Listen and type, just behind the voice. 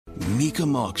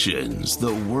Mecum Auctions,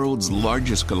 the world's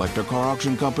largest collector car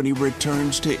auction company,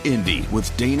 returns to Indy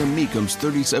with Dana Mecum's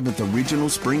 37th Regional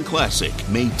Spring Classic,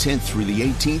 May 10th through the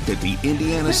 18th at the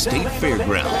Indiana State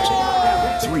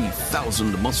Fairgrounds.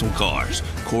 3,000 muscle cars,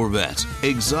 Corvettes,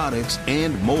 exotics,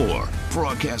 and more.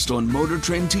 Broadcast on Motor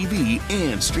Trend TV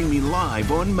and streaming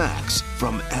live on Max.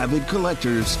 From avid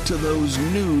collectors to those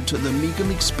new to the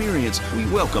Mecum experience, we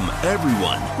welcome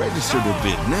everyone. Register to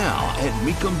bid now at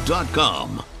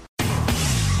Mecum.com.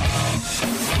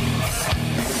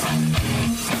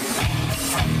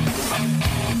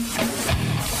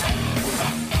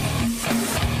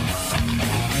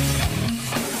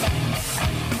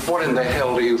 What in the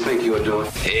hell do you think you're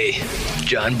doing? Hey,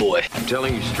 John Boy. I'm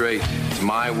telling you straight, it's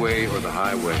my way or the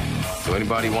highway. So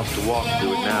anybody wants to walk,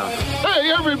 do it now.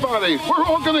 Hey, everybody, we're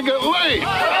all gonna get late.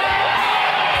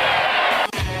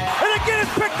 And again,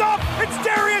 it's picked up. It's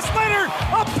Darius Leonard,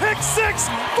 a pick six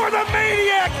for the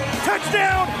Maniac.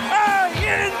 Touchdown,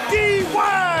 I-N-D-Y.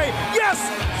 Yes,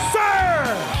 sir.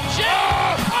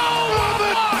 Oh,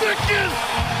 the Dickens!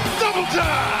 Double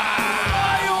time!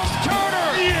 Miles Turner.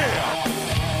 Yeah!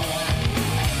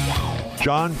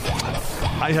 John,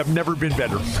 I have never been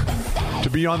better to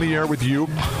be on the air with you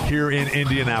here in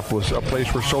Indianapolis, a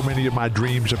place where so many of my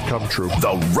dreams have come true.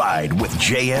 The Ride with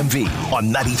JMV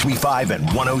on 93.5 and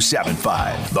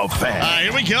 107.5. The Fan.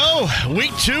 Here we go.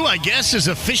 Week 2, I guess, is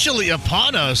officially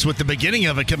upon us with the beginning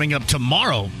of it coming up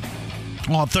tomorrow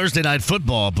on Thursday Night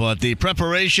Football. But the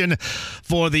preparation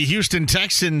for the Houston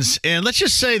Texans, and let's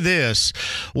just say this,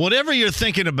 whatever you're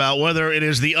thinking about, whether it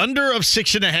is the under of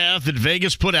 6.5 that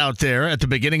Vegas put out there at the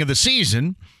beginning of the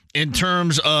season, in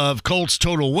terms of Colts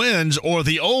total wins, or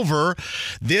the over,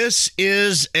 this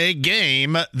is a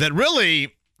game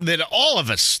that all of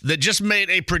us that just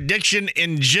made a prediction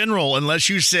in general, unless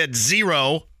you said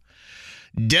 0,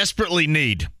 desperately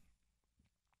need.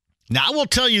 Now, I will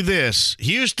tell you this.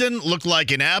 Houston looked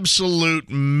like an absolute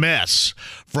mess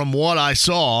from what I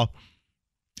saw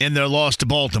in their loss to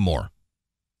Baltimore.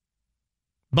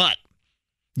 But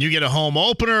you get a home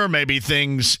opener, maybe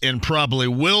things and probably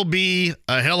will be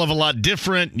a hell of a lot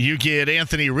different. You get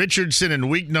Anthony Richardson in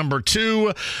week number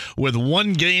 2 with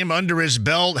 1 game under his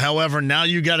belt. However, now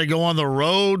you got to go on the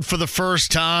road for the first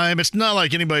time. It's not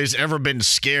like anybody's ever been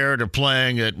scared of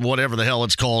playing at whatever the hell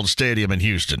it's called stadium in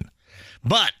Houston.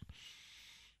 But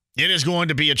it is going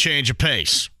to be a change of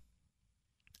pace.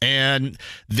 And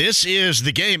this is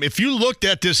the game. If you looked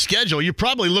at this schedule, you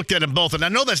probably looked at them both. And I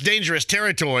know that's dangerous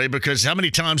territory because how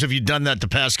many times have you done that the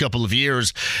past couple of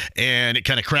years and it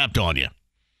kind of crapped on you?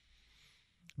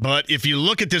 But if you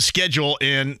look at this schedule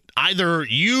and either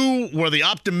you were the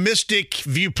optimistic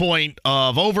viewpoint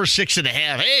of over 6.5,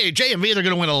 hey, JMV, they're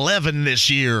going to win 11 this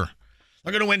year.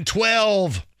 They're going to win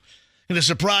 12. Going to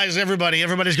surprise everybody.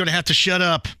 Everybody's going to have to shut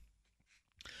up.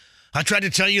 I tried to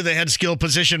tell you they had skill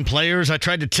position players. I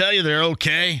tried to tell you they're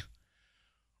okay.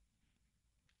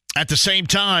 At the same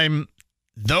time,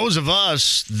 those of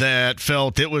us that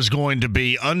felt it was going to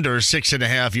be under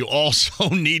 6.5, you also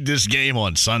need this game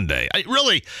on Sunday.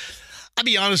 I'll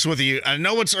be honest with you. I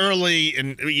know it's early,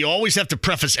 and you always have to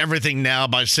preface everything now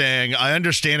by saying, I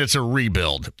understand it's a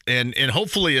rebuild. And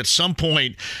hopefully at some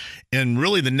point in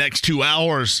really the next 2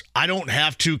 hours, I don't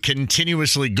have to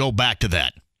continuously go back to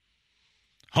that.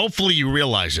 Hopefully you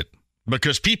realize it,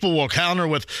 because people will counter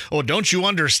with, oh, don't you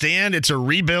understand? It's a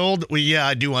rebuild. Well, yeah,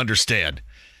 I do understand.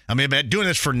 I mean, I've been doing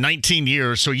this for 19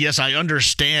 years, so yes, I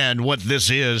understand what this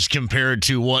is compared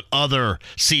to what other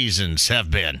seasons have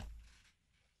been.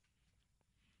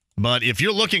 But if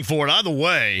you're looking for it either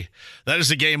way, that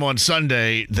is a game on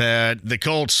Sunday that the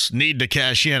Colts need to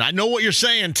cash in. I know what you're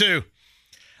saying, too.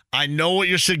 I know what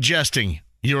you're suggesting.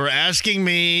 You're asking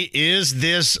me, is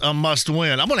this a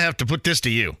must-win? I'm going to have to put this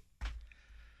to you.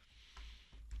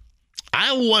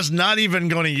 I was not even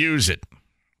going to use it.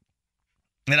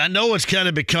 And I know it's kind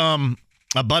of become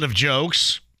a butt of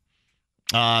jokes,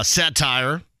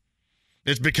 satire.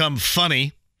 It's become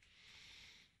funny.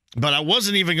 But I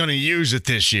wasn't even going to use it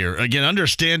this year. Again,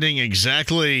 understanding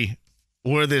exactly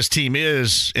where this team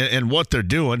is and what they're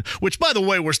doing, which, by the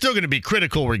way, we're still going to be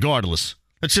critical regardless.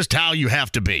 That's just how you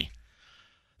have to be.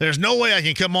 There's no way I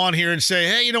can come on here and say,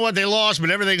 hey, you know what, they lost,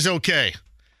 but everything's okay.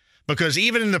 Because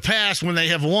even in the past, when they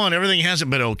have won, everything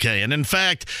hasn't been okay. And in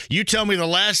fact, you tell me the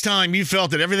last time you felt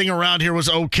that everything around here was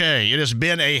okay. It has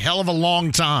been a hell of a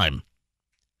long time.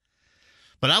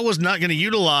 But I was not going to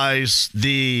utilize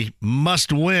the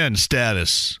must-win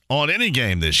status on any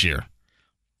game this year.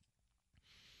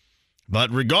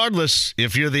 But regardless,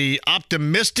 if you're the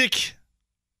optimistic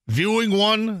viewing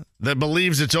one that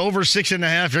believes it's over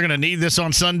 6.5, you're going to need this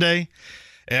on Sunday.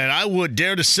 And I would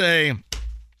dare to say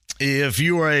if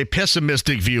you are a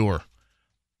pessimistic viewer,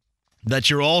 that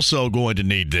you're also going to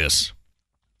need this.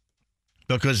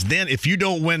 Because then if you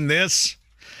don't win this,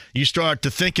 you start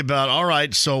to think about, all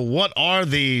right, so what are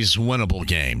these winnable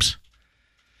games?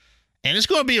 And it's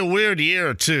going to be a weird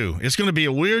year, too. It's going to be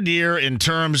a weird year in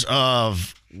terms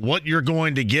of what you're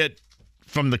going to get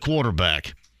from the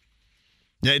quarterback.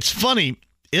 Now, it's funny.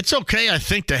 It's okay, I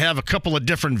think, to have a couple of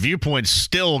different viewpoints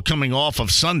still coming off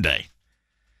of Sunday.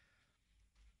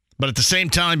 But at the same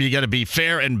time, you got to be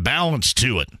fair and balanced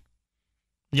to it.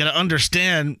 You got to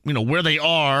understand, where they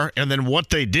are and then what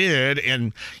they did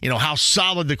and, how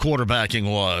solid the quarterbacking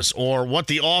was or what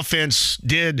the offense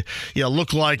did,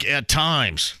 look like at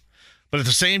times. But at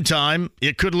the same time,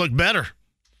 it could look better.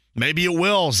 Maybe it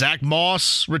will. Zach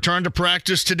Moss returned to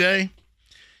practice today.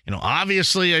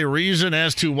 Obviously a reason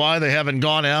as to why they haven't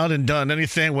gone out and done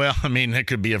anything. Well, there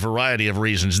could be a variety of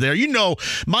reasons there.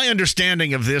 My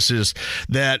understanding of this is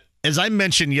that, as I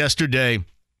mentioned yesterday,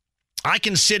 I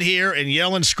can sit here and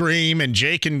yell and scream, and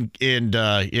Jake and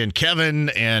Kevin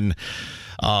and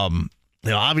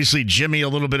obviously Jimmy a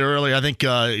little bit earlier. I think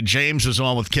James was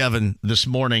on with Kevin this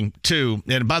morning too.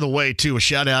 And by the way, too, a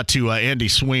shout out to Andy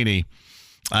Sweeney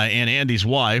and Andy's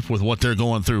wife with what they're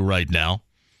going through right now.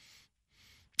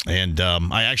 And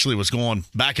I actually was going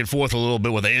back and forth a little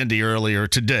bit with Andy earlier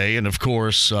today. And, of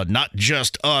course, not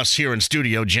just us here in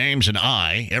studio, James and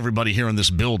I, everybody here in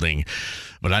this building.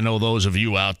 But I know those of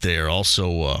you out there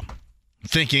also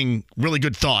thinking really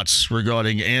good thoughts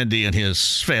regarding Andy and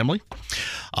his family.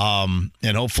 And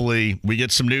hopefully we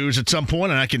get some news at some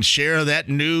point and I can share that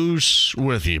news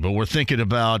with you. But we're thinking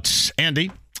about Andy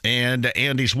and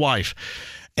Andy's wife.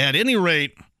 At any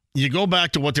rate, you go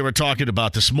back to what they were talking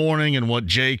about this morning and what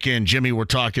Jake and Jimmy were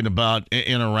talking about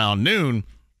in around noon,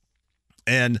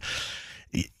 and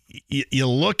you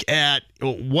look at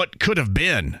what could have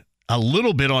been a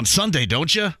little bit on Sunday,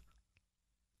 don't you?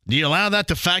 Do you allow that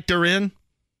to factor in?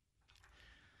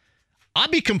 I'll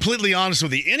be completely honest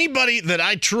with you. Anybody that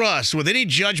I trust with any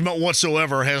judgment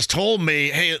whatsoever has told me,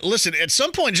 hey, listen, at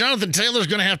some point Jonathan Taylor's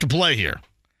going to have to play here.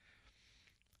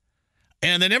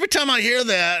 And then every time I hear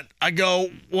that, I go,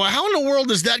 well, how in the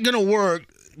world is that going to work?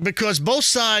 Because both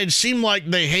sides seem like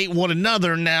they hate one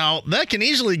another. Now, that can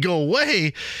easily go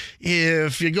away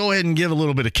if you go ahead and give a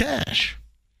little bit of cash.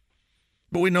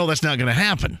 But we know that's not going to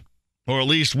happen. Or at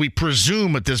least we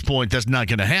presume at this point that's not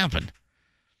going to happen.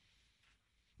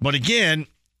 But again,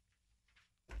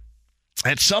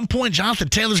 at some point, Jonathan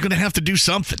Taylor's going to have to do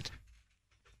something.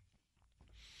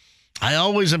 I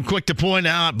always am quick to point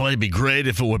out, boy, it'd be great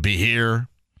if it would be here. A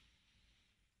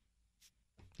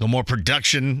little more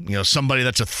production, somebody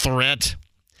that's a threat.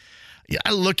 Yeah,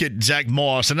 I look at Zach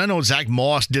Moss, and I know Zach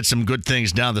Moss did some good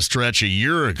things down the stretch a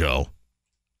year ago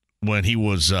when he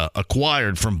was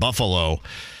acquired from Buffalo.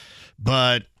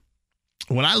 But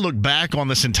when I look back on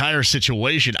this entire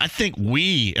situation, I think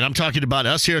we, and I'm talking about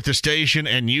us here at the station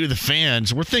and you, the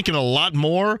fans, we're thinking a lot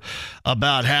more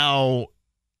about how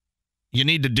you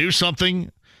need to do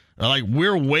something. Like,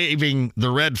 we're waving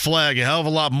the red flag a hell of a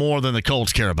lot more than the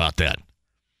Colts care about that.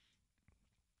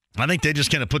 I think they just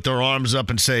kind of put their arms up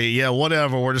and say, yeah,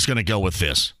 whatever, we're just going to go with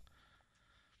this.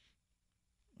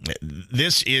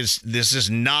 This is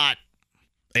not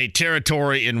a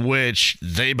territory in which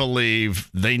they believe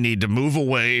they need to move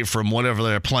away from whatever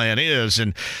their plan is.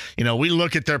 And, we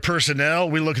look at their personnel,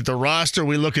 we look at the roster,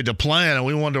 we look at the plan, and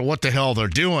we wonder what the hell they're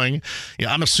doing.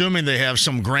 Yeah, I'm assuming they have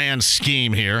some grand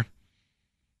scheme here.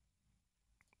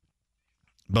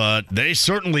 But they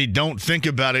certainly don't think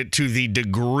about it to the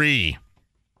degree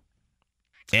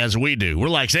as we do. We're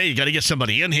like, hey, you got to get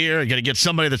somebody in here. You got to get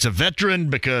somebody that's a veteran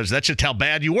because that's just how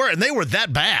bad you were. And they were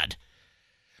that bad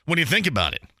when you think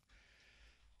about it.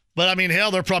 But,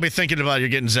 hell, they're probably thinking about you're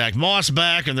getting Zach Moss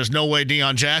back, and there's no way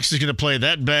Deion Jackson's going to play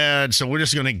that bad, so we're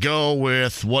just going to go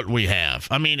with what we have.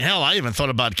 Hell, I even thought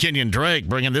about Kenyon Drake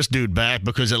bringing this dude back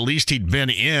because at least he'd been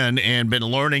in and been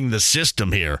learning the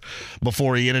system here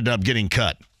before he ended up getting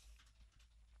cut.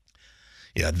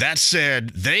 Yeah, that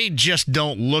said, they just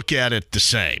don't look at it the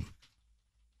same.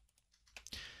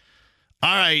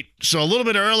 All right, so a little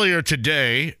bit earlier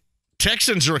today,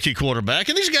 Texans rookie quarterback,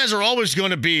 and these guys are always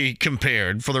going to be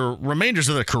compared for the remainders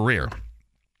of their career.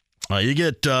 You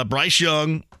get Bryce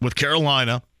Young with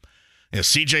Carolina,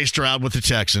 C.J. Stroud with the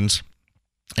Texans,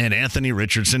 and Anthony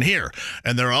Richardson here.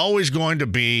 And they're always going to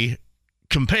be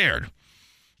compared.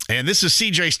 And this is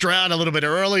C.J. Stroud a little bit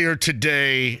earlier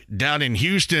today down in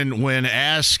Houston when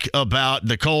asked about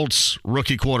the Colts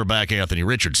rookie quarterback Anthony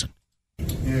Richardson.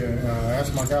 Yeah,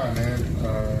 that's my guy,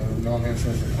 man. Known him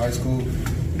since high school.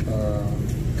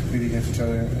 Competed against each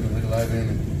other in the Elite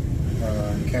 11.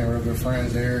 Became real good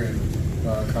friends there, and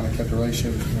kind of kept the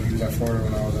relationship when he was at Florida,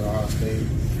 when I was at Ohio State.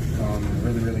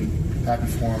 Really, really happy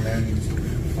for him, man.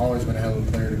 He's always been a hell of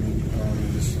a player to me.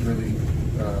 Just really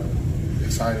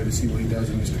excited to see what he does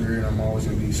in his career, and I'm always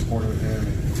going to be supportive of him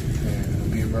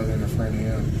and be a brother and a friend to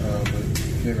him. But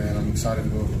yeah, man, I'm excited to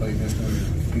go play against him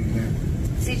and beat him.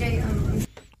 CJ,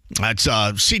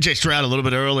 That's C.J. Stroud a little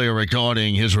bit earlier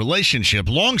regarding his relationship,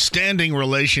 long-standing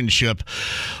relationship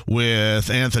with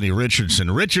Anthony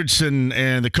Richardson. Richardson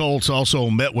and the Colts also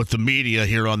met with the media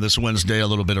here on this Wednesday a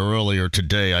little bit earlier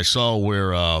today. I saw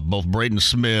where both Braden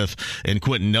Smith and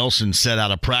Quentin Nelson set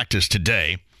out of practice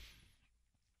today.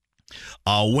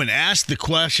 When asked the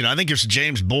question, I think it's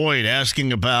James Boyd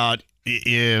asking about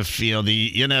if the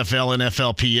NFL,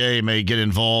 NFLPA may get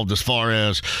involved as far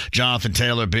as Jonathan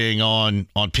Taylor being on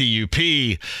PUP,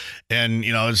 and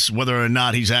it's whether or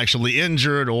not he's actually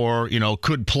injured or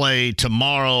could play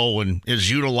tomorrow, and is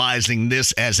utilizing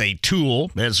this as a tool,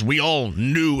 as we all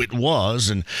knew it was,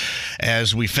 and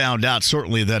as we found out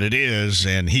certainly that it is.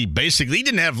 And he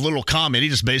didn't have little comment. He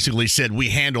just basically said, we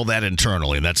handle that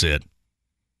internally, and that's it.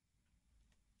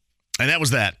 And that was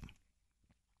that.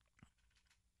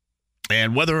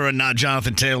 And whether or not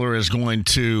Jonathan Taylor is going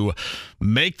to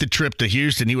make the trip to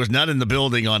Houston, he was not in the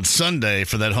building on Sunday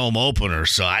for that home opener,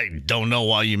 so I don't know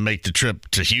why you make the trip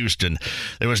to Houston.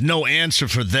 There was no answer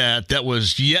for that. That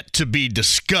was yet to be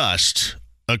discussed,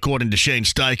 according to Shane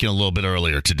Steichen a little bit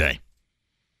earlier today.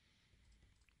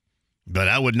 But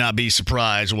I would not be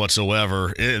surprised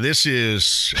whatsoever. This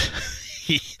is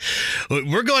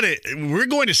we're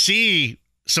going to see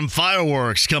some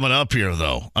fireworks coming up here,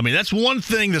 though. I mean, that's one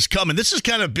thing that's coming. This has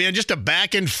kind of been just a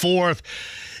back and forth,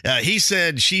 he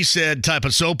said, she said type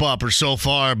of soap opera so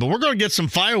far, but we're going to get some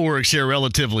fireworks here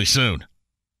relatively soon.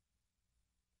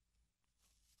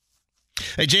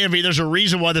 Hey, JMV, there's a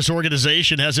reason why this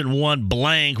organization hasn't won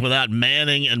blank without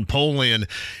Manning and Polian.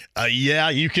 Yeah,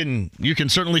 you can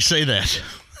certainly say that.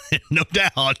 No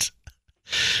doubt.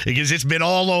 Because it's been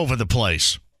all over the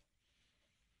place.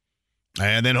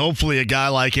 And then hopefully a guy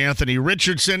like Anthony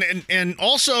Richardson and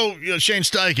also Shane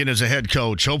Steichen as a head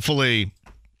coach. Hopefully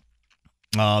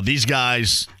these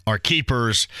guys are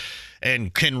keepers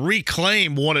and can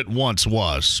reclaim what it once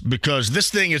was, because this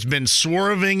thing has been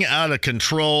swerving out of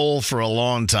control for a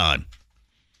long time.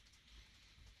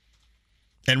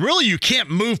 And really, you can't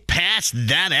move past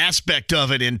that aspect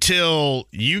of it until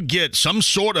you get some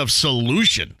sort of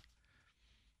solution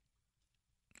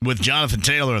with Jonathan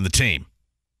Taylor and the team.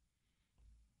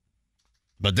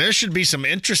 But there should be some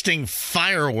interesting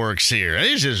fireworks here.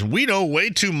 It's just, we know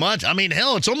way too much. I mean,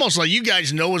 hell, it's almost like you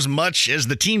guys know as much as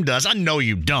the team does. I know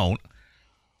you don't.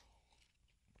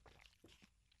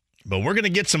 But we're going to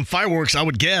get some fireworks, I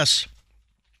would guess.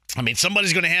 I mean,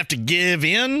 somebody's going to have to give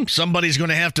in. Somebody's going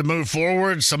to have to move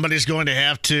forward. Somebody's going to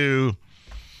have to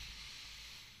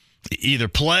either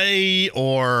play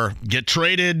or get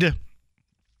traded.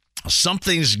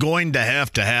 Something's going to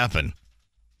happen.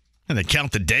 And they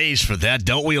count the days for that,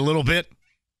 don't we, a little bit?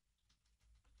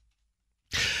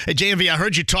 Hey, JMV, I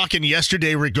heard you talking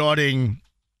yesterday regarding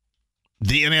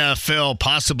the NFL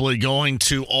possibly going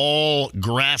to all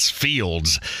grass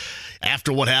fields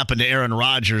after what happened to Aaron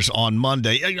Rodgers on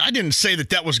Monday. I didn't say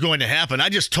that was going to happen. I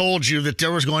just told you that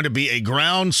there was going to be a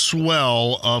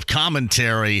groundswell of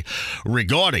commentary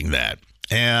regarding that.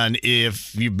 And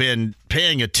if you've been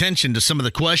paying attention to some of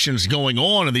the questions going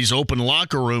on in these open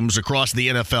locker rooms across the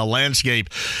NFL landscape,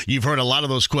 you've heard a lot of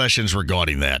those questions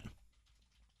regarding that.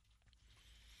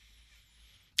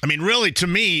 I mean, really, to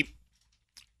me,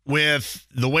 with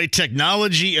the way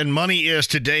technology and money is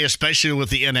today, especially with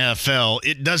the NFL,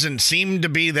 it doesn't seem to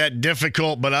be that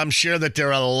difficult, but I'm sure that there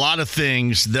are a lot of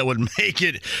things that would make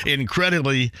it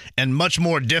incredibly and much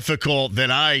more difficult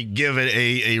than I give it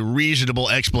a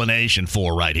reasonable explanation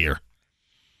for right here.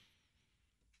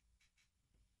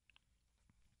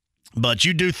 But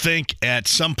you do think at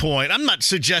some point, I'm not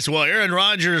suggesting, well, Aaron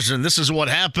Rodgers, and this is what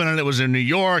happened, and it was in New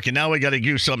York, and now we got to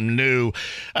do something new.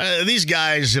 These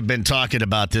guys have been talking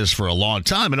about this for a long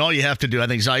time, and all you have to do, I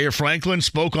think Zaire Franklin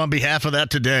spoke on behalf of that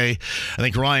today. I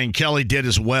think Ryan Kelly did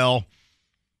as well.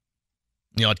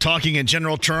 Talking in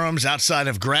general terms, outside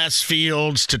of grass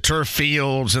fields to turf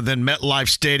fields and then MetLife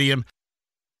Stadium.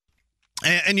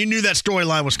 And you knew that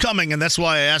storyline was coming, and that's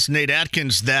why I asked Nate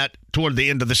Atkins that toward the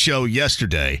end of the show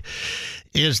yesterday,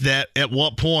 is that at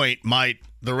what point might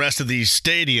the rest of these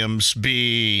stadiums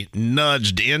be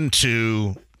nudged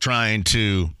into trying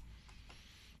to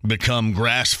become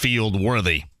grass field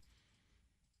worthy?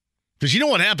 Because you know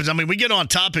what happens? I mean, we get on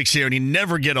topics here, and you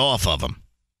never get off of them.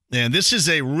 And this is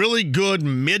a really good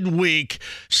midweek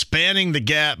spanning the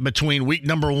gap between week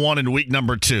number 1 and week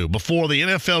number 2. Before the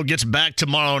NFL gets back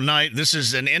tomorrow night, this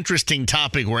is an interesting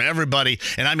topic where everybody,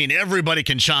 and I mean everybody,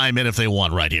 can chime in if they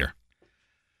want right here.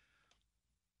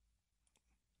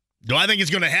 Do I think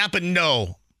it's going to happen?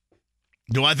 No.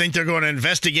 Do I think they're going to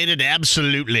investigate it?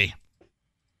 Absolutely.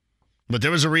 But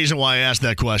there was a reason why I asked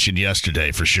that question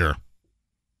yesterday, for sure.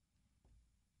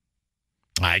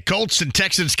 All right, Colts and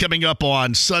Texans coming up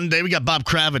on Sunday. We got Bob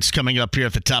Kravitz coming up here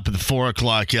at the top of the 4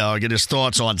 o'clock hour. Get his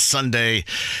thoughts on Sunday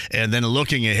and then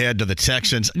looking ahead to the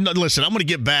Texans. No, listen, I'm going to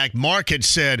get back. Mark had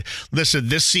said, listen,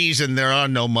 this season there are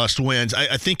no must-wins.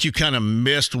 I think you kind of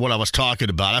missed what I was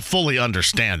talking about. I fully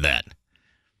understand that.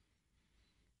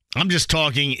 I'm just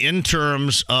talking in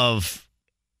terms of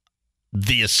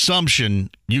the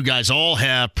assumption you guys all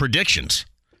have predictions,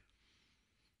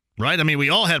 right? I mean, we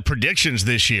all had predictions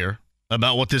this year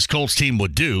about what this Colts team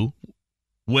would do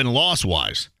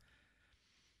win-loss-wise.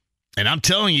 And I'm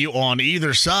telling you, on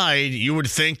either side, you would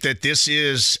think that this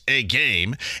is a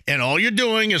game, and all you're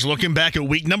doing is looking back at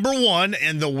week number 1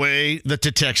 and the way that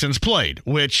the Texans played,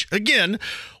 which, again,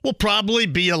 will probably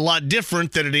be a lot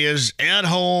different than it is at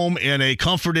home in a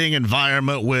comforting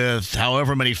environment with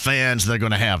however many fans they're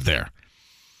going to have there.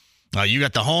 You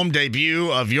got the home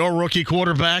debut of your rookie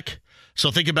quarterback,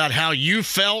 so think about how you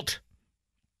felt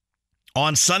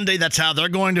on Sunday. That's how they're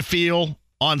going to feel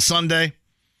on Sunday.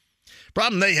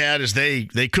 Problem they had is they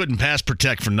couldn't pass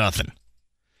protect for nothing.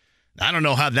 I don't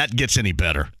know how that gets any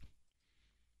better.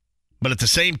 But at the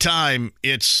same time,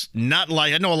 it's not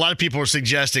like, I know a lot of people are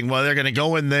suggesting, well, they're going to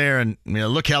go in there and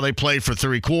look how they played for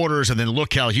 3 quarters and then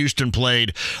look how Houston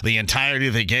played the entirety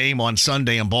of the game on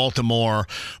Sunday in Baltimore.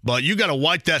 But you got to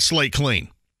wipe that slate clean.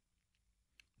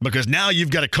 Because now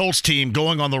you've got a Colts team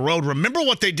going on the road. Remember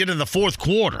what they did in the 4th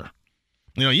quarter.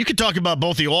 You can talk about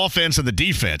both the offense and the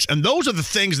defense, and those are the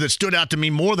things that stood out to me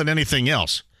more than anything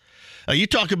else. You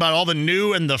talk about all the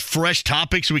new and the fresh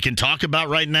topics we can talk about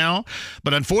right now,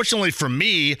 but unfortunately for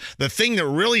me, the thing that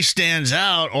really stands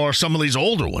out are some of these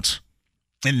older ones,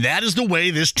 and that is the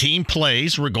way this team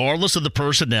plays regardless of the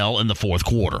personnel in the 4th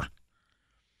quarter.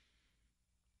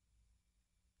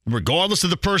 Regardless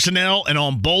of the personnel and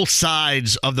on both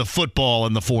sides of the football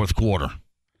in the 4th quarter.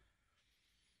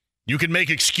 You can make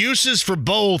excuses for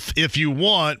both if you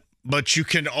want, but you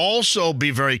can also be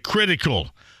very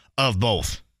critical of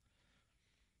both.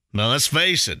 Now, let's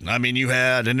face it. I mean, you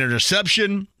had an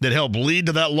interception that helped lead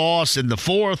to that loss in the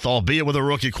 4th, albeit with a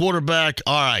rookie quarterback.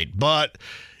 All right, but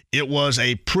it was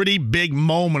a pretty big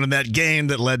moment in that game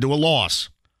that led to a loss.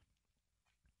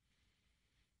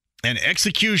 And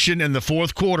execution in the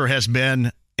 4th quarter has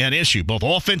been an issue, both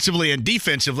offensively and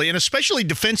defensively, and especially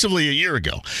defensively a year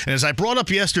ago. And as I brought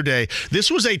up yesterday, this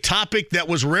was a topic that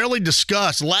was rarely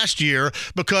discussed last year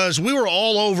because we were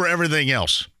all over everything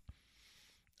else.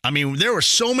 I mean, there were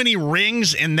so many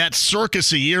rings in that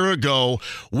circus a year ago.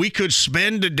 We could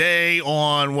spend a day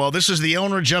on, well, this is the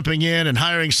owner jumping in and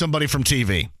hiring somebody from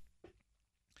TV.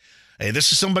 Hey,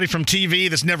 this is somebody from TV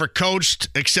that's never coached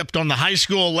except on the high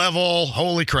school level.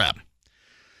 Holy crap.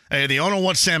 Hey, the owner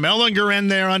wants Sam Ehlinger in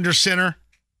there under center.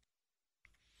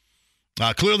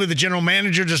 Clearly, the general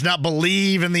manager does not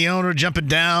believe in the owner jumping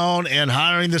down and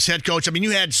hiring this head coach. I mean,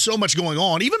 you had so much going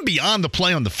on, even beyond the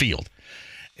play on the field.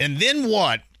 And then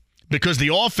what? Because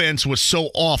the offense was so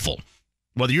awful.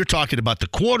 Whether you're talking about the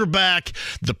quarterback,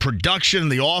 the production,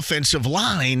 the offensive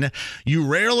line, you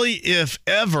rarely, if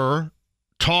ever,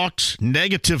 talked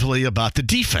negatively about the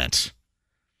defense.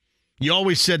 You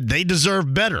always said they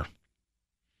deserve better.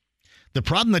 The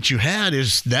problem that you had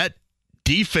is that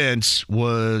defense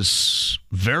was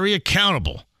very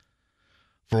accountable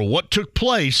for what took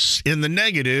place in the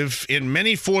negative in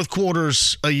many 4th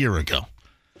quarters a year ago.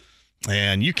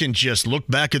 And you can just look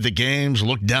back at the games,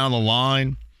 look down the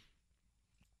line.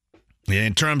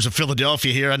 In terms of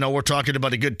Philadelphia here, I know we're talking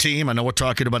about a good team. I know we're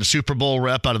talking about a Super Bowl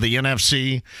rep out of the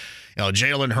NFC,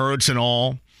 Jalen Hurts and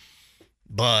all.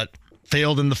 But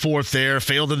failed in the 4th there,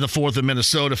 failed in the 4th in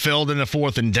Minnesota, failed in the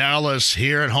 4th in Dallas,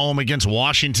 here at home against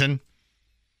Washington.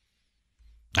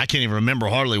 I can't even remember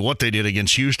hardly what they did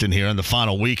against Houston here in the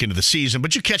final weekend of the season,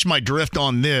 but you catch my drift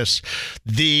on this.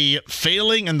 The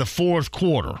failing in the 4th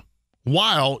quarter,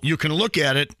 while you can look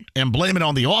at it and blame it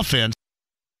on the offense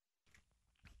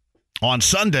on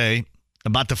Sunday,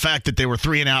 about the fact that they were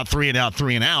 3 and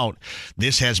out,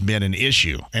 this has been an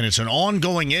issue. And it's an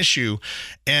ongoing issue.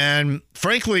 And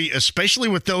frankly, especially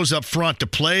with those up front, to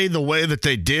play the way that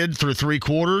they did through 3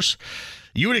 quarters,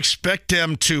 you would expect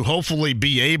them to hopefully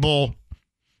be able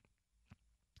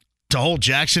to hold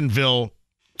Jacksonville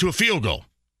to a field goal.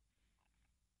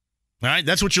 All right,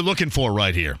 that's what you're looking for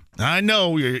right here. I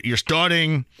know you're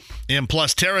starting in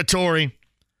plus territory.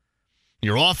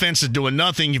 Your offense is doing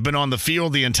nothing. You've been on the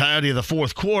field the entirety of the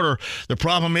fourth quarter. The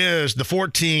problem is the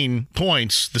 14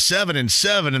 points, the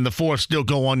 7-7 in the fourth still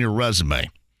go on your resume.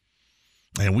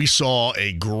 And we saw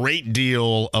a great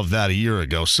deal of that a year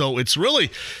ago. So it's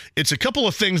a couple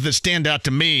of things that stand out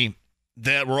to me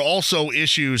that were also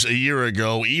issues a year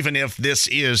ago, even if this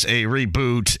is a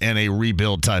reboot and a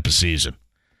rebuild type of season.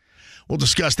 We'll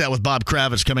discuss that with Bob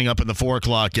Kravitz coming up in the 4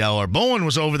 o'clock hour. Bowen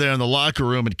was over there in the locker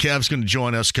room, and Kev's going to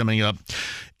join us coming up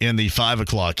in the 5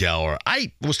 o'clock hour.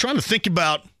 I was trying to think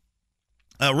about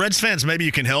Reds fans, maybe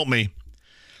you can help me,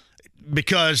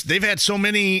 because they've had so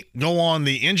many go on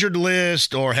the injured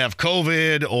list or have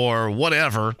COVID or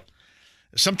whatever.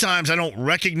 Sometimes I don't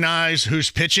recognize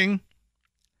who's pitching.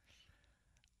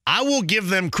 I will give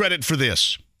them credit for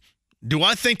this. Do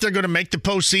I think they're going to make the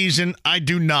postseason? I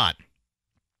do not.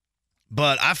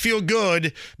 But I feel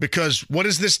good because what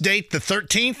is this date? The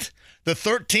 13th? The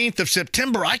 13th of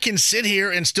September. I can sit here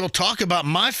and still talk about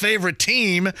my favorite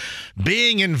team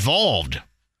being involved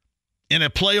in a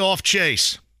playoff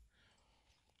chase.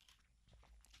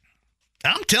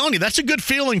 I'm telling you, that's a good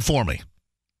feeling for me.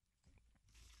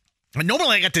 And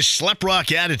normally I got this schlep rock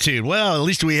attitude. Well, at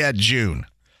least we had June.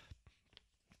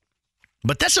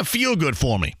 But that's a feel good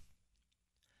for me.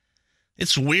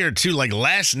 It's weird, too. Like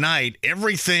last night,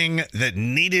 everything that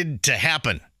needed to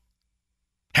happen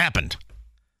happened.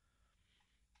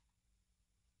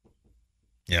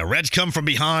 Yeah, Reds come from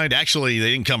behind. Actually,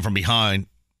 they didn't come from behind.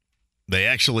 They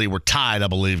actually were tied, I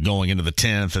believe, going into the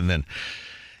 10th. And then,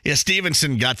 yeah,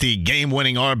 Stevenson got the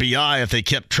game-winning RBI if they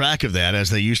kept track of that, as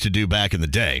they used to do back in the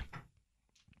day.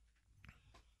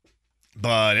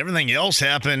 But everything else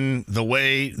happened the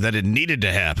way that it needed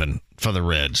to happen for the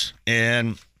Reds.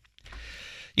 And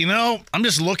you know, I'm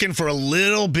just looking for a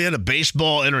little bit of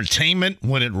baseball entertainment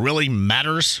when it really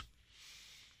matters.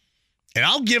 And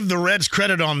I'll give the Reds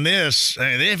credit on this. I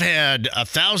mean, they've had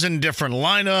 1,000 different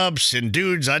lineups and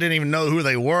dudes I didn't even know who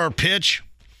they were pitch.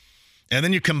 And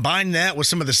then you combine that with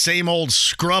some of the same old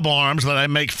scrub arms that I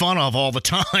make fun of all the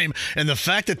time. And the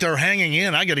fact that they're hanging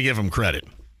in, I got to give them credit.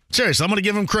 Seriously, I'm going to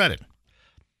give them credit.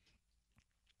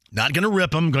 Not going to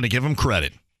rip them, going to give them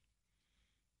credit.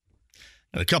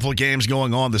 And a couple of games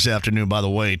going on this afternoon, by the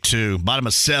way, too. Bottom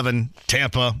of 7,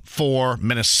 Tampa 4,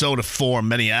 Minnesota 4,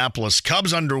 Minneapolis.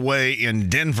 Cubs underway in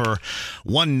Denver,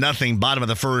 1-0, bottom of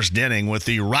the first inning, with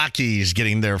the Rockies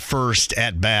getting their first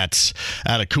at-bats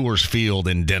out of Coors Field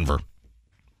in Denver.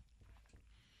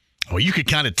 Well, you could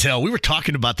kind of tell. We were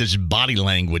talking about this body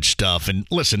language stuff, and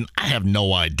listen, I have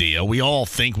no idea. We all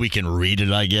think we can read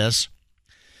it, I guess.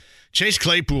 Chase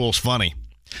Claypool's funny.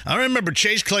 I remember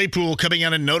Chase Claypool coming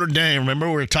out of Notre Dame. Remember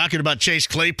we were talking about Chase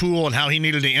Claypool and how he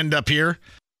needed to end up here?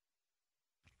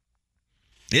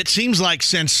 It seems like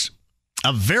since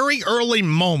a very early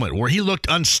moment where he looked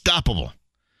unstoppable,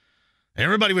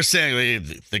 everybody was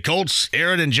saying, the Colts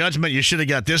erred in judgment, you should have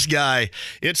got this guy.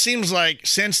 It seems like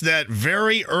since that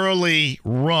very early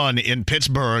run in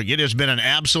Pittsburgh, it has been an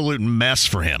absolute mess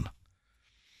for him.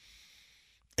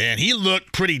 And he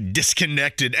looked pretty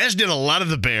disconnected, as did a lot of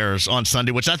the Bears on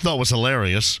Sunday, which I thought was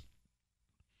hilarious.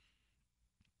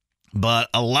 But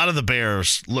a lot of the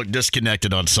Bears looked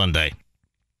disconnected on Sunday.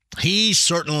 He's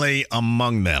certainly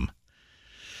among them.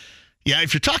 Yeah,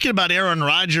 if you're talking about Aaron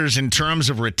Rodgers in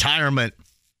terms of retirement,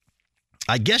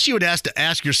 I guess you would have to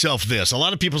ask yourself this. A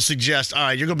lot of people suggest, all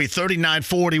right, you're going to be 39,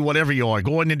 40, whatever you are,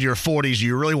 going into your 40s,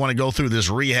 you really want to go through this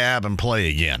rehab and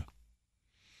play again.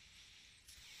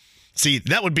 See,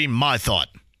 that would be my thought.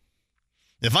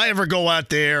 If I ever go out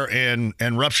there and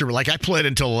rupture, like I played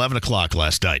until 11 o'clock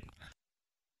last night.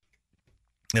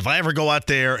 If I ever go out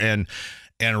there and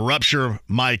rupture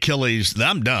my Achilles, then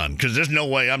I'm done, because there's no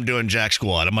way I'm doing jack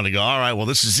squat. I'm going to go, all right, well,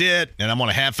 this is it, and I'm going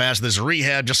to half-ass this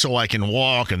rehab just so I can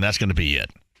walk, and that's going to be it.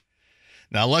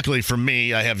 Now, luckily for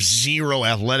me, I have zero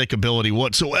athletic ability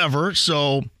whatsoever,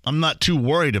 so I'm not too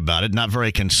worried about it, not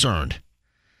very concerned.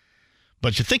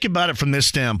 But you think about it from this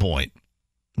standpoint.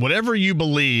 Whatever you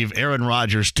believe Aaron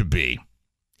Rodgers to be,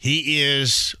 he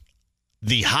is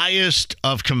the highest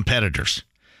of competitors,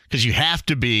 because you have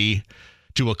to be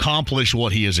to accomplish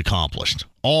what he has accomplished.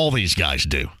 All these guys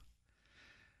do.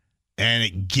 And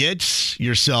it gets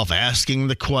yourself asking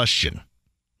the question,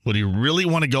 would he really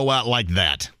want to go out like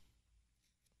that?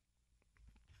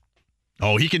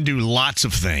 Oh, he can do lots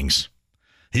of things.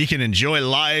 He can enjoy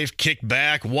life, kick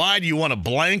back. Why do you want to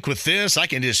blank with this? I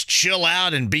can just chill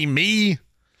out and be me.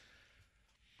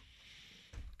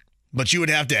 But you would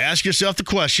have to ask yourself the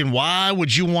question, why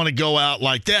would you want to go out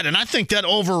like that? And I think that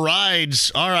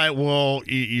overrides, all right, well,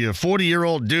 you're a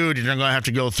 40-year-old dude, you're going to have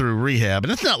to go through rehab.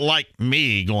 And it's not like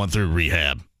me going through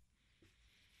rehab.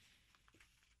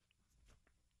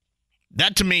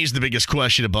 That, to me, is the biggest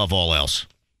question above all else.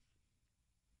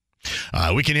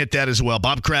 We can hit that as well.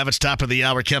 Bob Kravitz, top of the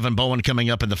hour. Kevin Bowen coming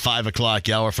up in the 5 o'clock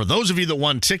hour. For those of you that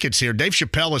won tickets here, Dave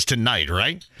Chappelle is tonight,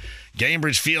 right?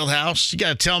 Cambridge Fieldhouse. You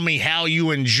got to tell me how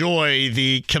you enjoy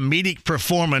the comedic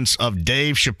performance of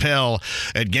Dave Chappelle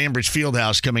at Cambridge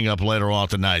Fieldhouse coming up later on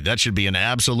tonight. That should be an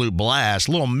absolute blast.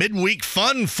 A little midweek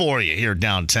fun for you here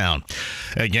downtown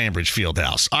at Cambridge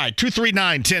Fieldhouse. All right,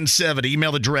 239-1070.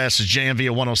 Email address is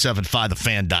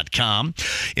jmv1075thefan.com.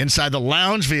 Inside the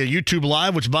lounge via YouTube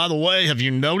Live, which, by the way, have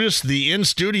you noticed the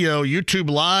in-studio YouTube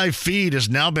Live feed has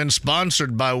now been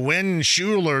sponsored by Win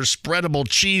Schuler's Spreadable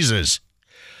Cheeses.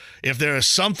 If there is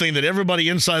something that everybody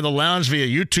inside the lounge via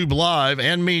YouTube Live,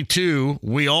 and me too,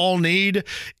 we all need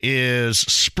is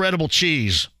spreadable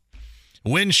cheese.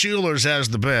 Win Schuler's has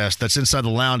the best. That's inside the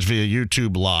lounge via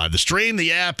YouTube Live. The stream,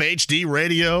 the app, HD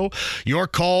radio, your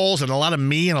calls, and a lot of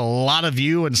me and a lot of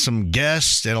you and some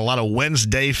guests and a lot of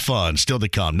Wednesday fun still to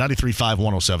come. 93.5,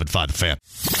 107.5 The Fan.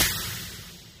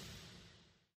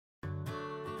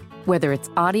 Whether it's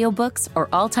audiobooks or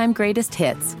all-time greatest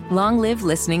hits, long live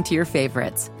listening to your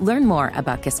favorites. Learn more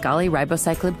about Kisqali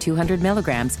Ribociclib 200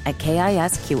 milligrams at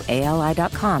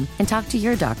KISQALI.com and talk to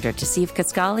your doctor to see if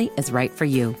Kisqali is right for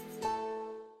you.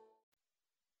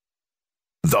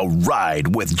 The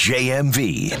Ride with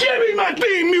JMV. Give me my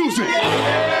theme music!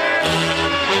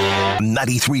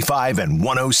 93.5 and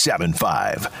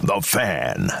 107.5 The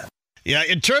Fan. Yeah,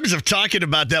 in terms of talking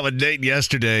about that with Nate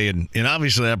yesterday, and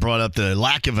obviously I brought up the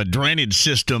lack of a drainage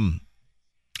system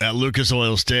at Lucas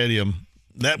Oil Stadium,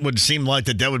 that would seem like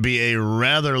that would be a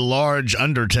rather large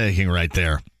undertaking right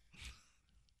there.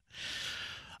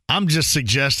 I'm just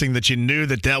suggesting that you knew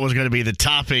that was going to be the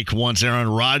topic once Aaron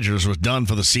Rodgers was done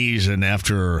for the season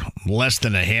after less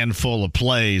than a handful of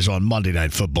plays on Monday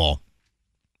Night Football.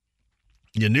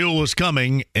 You knew it was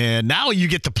coming, and now you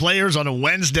get the players on a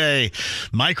Wednesday,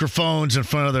 microphones in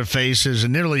front of their faces,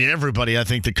 and nearly everybody, I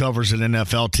think, that covers an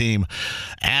NFL team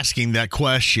asking that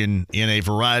question in a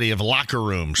variety of locker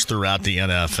rooms throughout the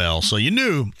NFL. So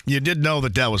you did know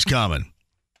that was coming.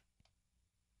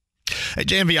 Hey,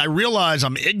 JMV, I realize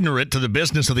I'm ignorant to the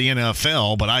business of the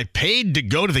NFL, but I paid to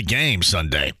go to the game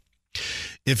Sunday.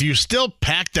 If you still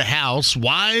pack the house,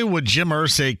 why would Jim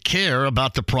Irsay care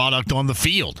about the product on the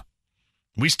field?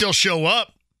 We still show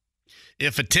up.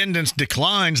 If attendance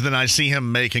declines, then I see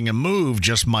him making a move.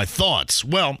 Just my thoughts.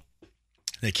 Well,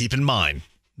 keep in mind,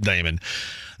 Damon,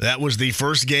 that was the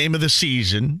first game of the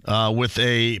season with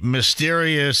a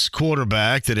mysterious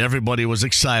quarterback that everybody was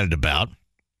excited about.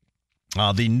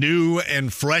 The new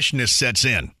and freshness sets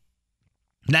in.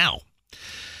 Now,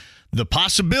 the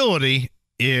possibility,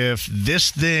 if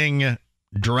this thing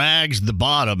drags the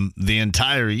bottom the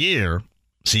entire year,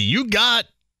 see, you got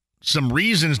some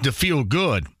reasons to feel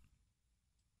good.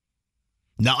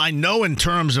 Now, I know in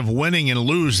terms of winning and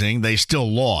losing, they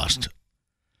still lost.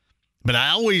 But I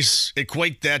always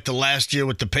equate that to last year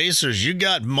with the Pacers. You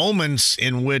got moments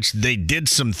in which they did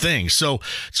some things. So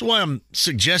that's why I'm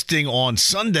suggesting on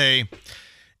Sunday,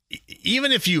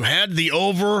 even if you had the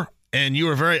over and you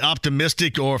were very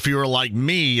optimistic, or if you were like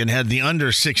me and had the under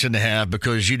 6.5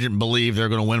 because you didn't believe they're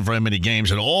going to win very many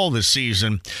games at all this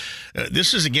season,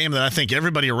 this is a game that I think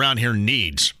everybody around here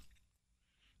needs.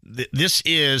 This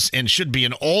is and should be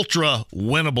an ultra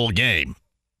winnable game.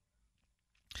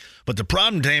 But the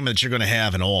problem, Damon, that you're going to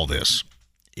have in all this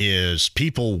is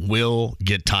people will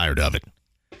get tired of it.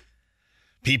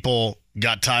 People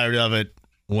got tired of it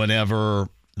whenever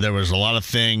there was a lot of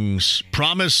things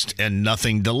promised and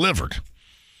nothing delivered.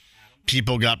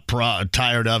 People got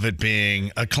tired of it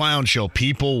being a clown show.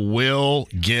 People will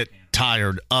get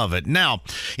tired of it. Now,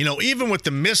 even with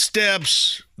the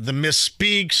missteps, the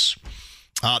misspeaks,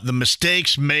 the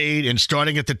mistakes made and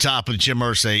starting at the top with Jim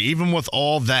Irsay, even with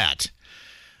all that,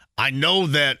 I know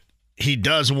that he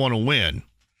does want to win.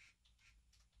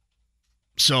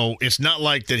 So it's not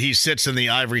like that he sits in the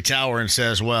ivory tower and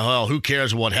says, well, who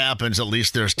cares what happens? At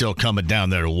least they're still coming down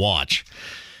there to watch.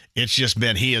 It's just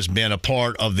been he has been a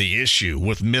part of the issue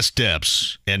with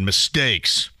missteps and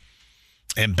mistakes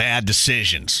and bad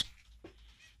decisions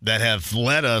that have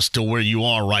led us to where you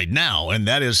are right now, and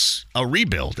that is a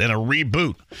rebuild and a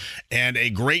reboot and a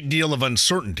great deal of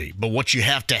uncertainty. But what you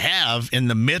have to have in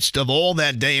the midst of all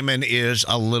that, Damon, is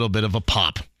a little bit of a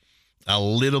pop, a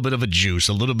little bit of a juice,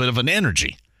 a little bit of an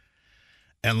energy.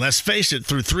 And let's face it,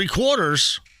 through 3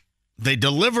 quarters, they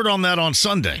delivered on that on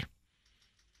Sunday.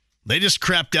 They just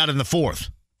crapped out in the fourth.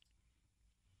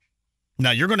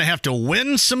 Now, you're going to have to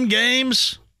win some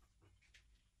games,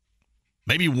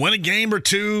 maybe win a game or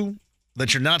two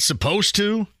that you're not supposed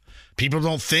to. People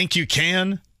don't think you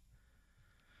can.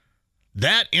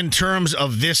 That, in terms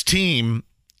of this team,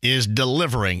 is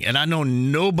delivering. And I know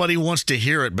nobody wants to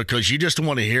hear it because you just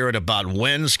want to hear it about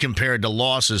wins compared to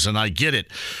losses, and I get it.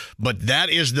 But that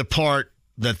is the part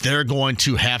that they're going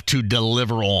to have to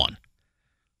deliver on.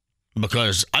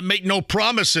 Because I make no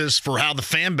promises for how the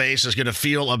fan base is going to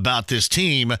feel about this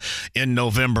team in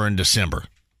November and December.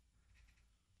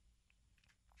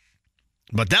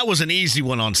 But that was an easy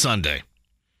one on Sunday.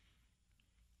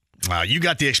 You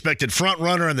got the expected front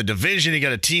runner in the division. You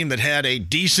got a team that had a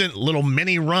decent little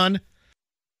mini run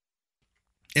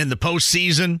in the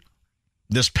postseason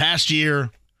this past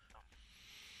year.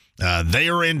 They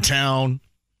are in town.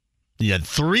 You had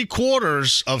 3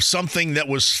 quarters of something that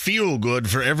was feel good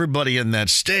for everybody in that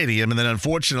stadium. And then,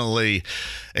 unfortunately,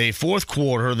 a fourth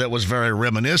quarter that was very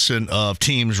reminiscent of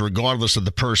teams, regardless of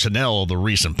the personnel of the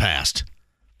recent past.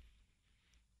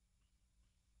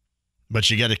 But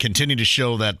you got to continue to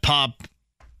show that pop,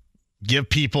 give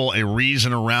people a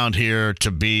reason around here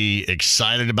to be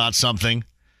excited about something.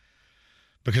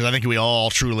 Because I think we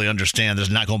all truly understand there's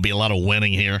not going to be a lot of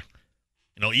winning here.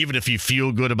 You know, even if you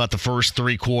feel good about the first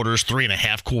 3 quarters,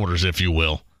 3.5 quarters, if you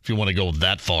will, if you want to go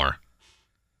that far.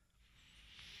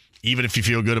 Even if you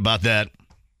feel good about that,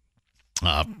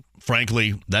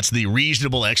 frankly, that's the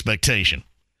reasonable expectation.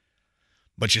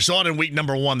 But you saw it in week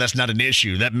number 1. That's not an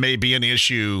issue. That may be an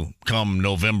issue come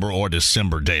November or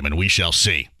December, Damon. We shall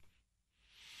see.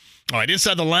 All right,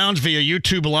 Inside the Lounge via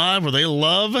YouTube Live, where they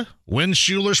love Win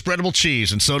Schuler spreadable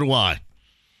cheese, and so do I.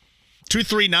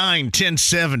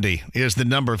 239-1070 is the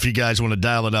number if you guys want to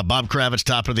dial it up. Bob Kravitz,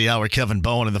 top of the hour. Kevin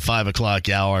Bowen in the 5 o'clock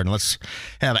hour. And let's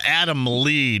have Adam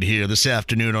lead here this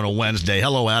afternoon on a Wednesday.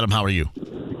 Hello, Adam. How are you?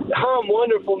 I'm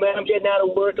wonderful, man. I'm getting out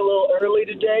of work a little early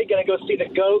today. Going to go see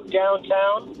the GOAT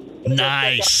downtown.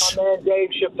 Nice. Check out my man Dave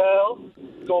Chappelle.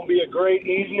 It's going to be a great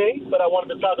evening, but I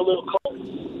wanted to talk a little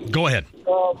Colts. Go ahead.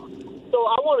 So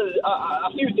I wanted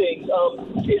a few things.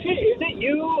 Is it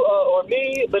you or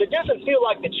me? But it doesn't feel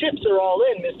like the chips are all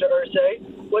in, Mr.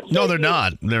 Irsay. No, they're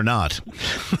not. They're not.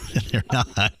 They're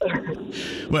not.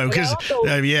 Well, because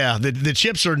the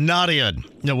chips are not in. You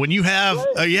know, when you have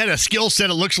you had a skill set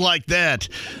that looks like that,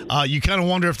 you kind of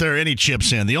wonder if there are any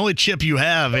chips in. The only chip you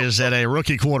have is at a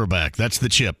rookie quarterback. That's the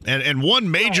chip, and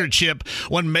one major chip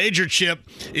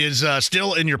is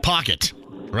still in your pocket,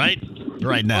 right?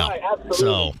 Right now. Right,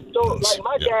 absolutely. So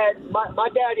like my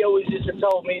dad always used to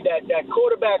tell me that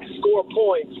quarterbacks score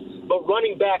points, but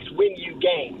running backs win you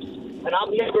games. And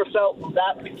I've never felt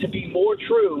that to be more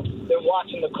true than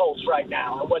watching the Colts right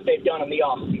now and what they've done in the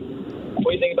offseason.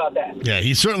 What do you think about that? Yeah,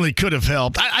 he certainly could have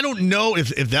helped. I don't know if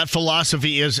that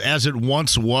philosophy is as it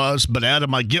once was, but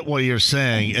Adam, I get what you're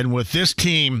saying. And with this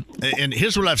team, and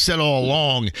here's what I've said all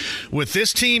along, with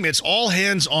this team, it's all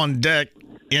hands on deck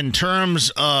in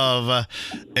terms of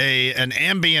an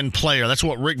ambient player. That's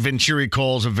what Rick Venturi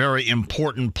calls a very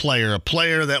important player, a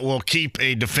player that will keep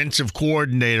a defensive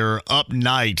coordinator up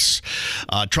nights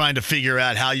trying to figure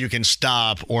out how you can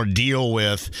stop or deal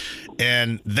with.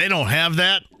 And they don't have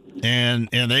that. And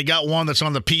they got one that's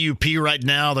on the PUP right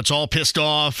now that's all pissed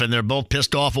off, and they're both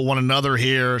pissed off at one another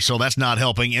here, so that's not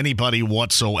helping anybody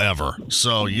whatsoever.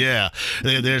 So yeah,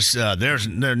 there's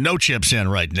no chips in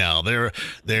right now.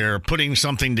 They're putting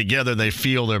something together. They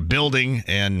feel they're building,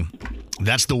 and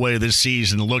that's the way this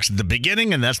season looks at the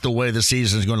beginning, and that's the way the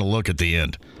season is going to look at the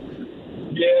end.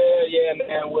 Yeah,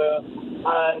 man. Well,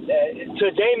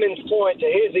 to Damon's point, to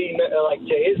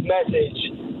his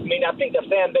message. I mean, I think the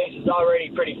fan base is already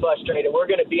pretty frustrated. We're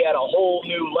going to be at a whole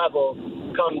new level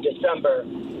come December.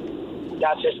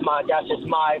 That's just my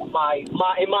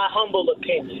in my humble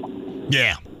opinion.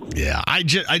 Yeah.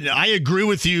 I agree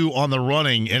with you on the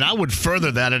running, and I would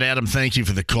further that. And Adam, thank you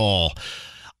for the call.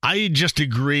 I just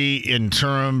agree in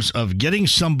terms of getting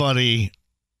somebody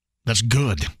that's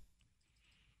good.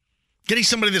 Getting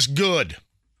somebody that's good.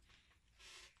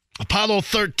 Apollo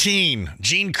 13,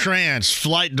 Gene Kranz,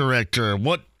 flight director.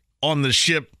 What on the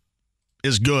ship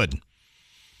is good?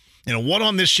 You know, what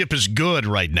on this ship is good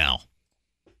right now?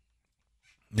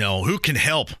 You know, who can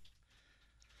help?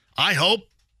 I hope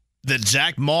that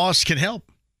Zach Moss can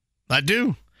help. I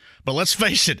do. But let's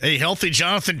face it, a healthy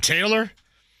Jonathan Taylor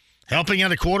helping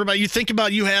out a quarterback. You think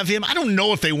about you have him. I don't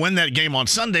know if they win that game on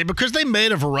Sunday because they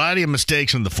made a variety of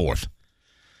mistakes in the fourth.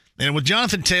 And with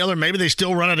Jonathan Taylor, maybe they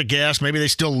still run out of gas. Maybe they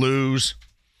still lose.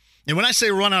 And when I say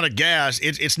run out of gas,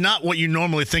 it's not what you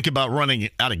normally think about running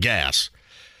out of gas.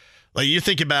 Like you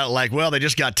think about it like, well, they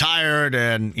just got tired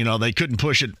and, they couldn't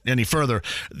push it any further.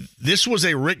 This was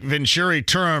a Rick Venturi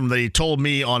term that he told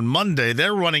me on Monday.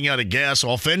 They're running out of gas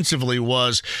offensively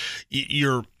was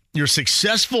you're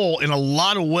successful in a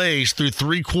lot of ways through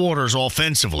three quarters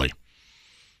offensively.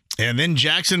 And then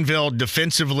Jacksonville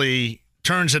defensively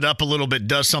turns it up a little bit,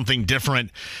 does something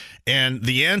different. And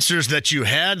the answers that you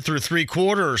had through three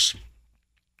quarters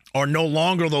are no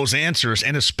longer those answers,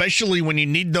 and especially when you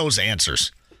need those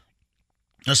answers.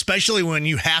 Especially when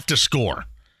you have to score.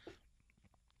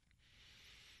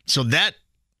 So that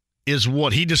is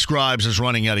what he describes as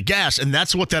running out of gas, and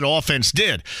that's what that offense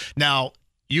did. Now,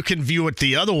 you can view it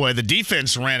the other way. The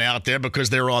defense ran out there because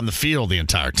they were on the field the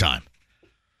entire time.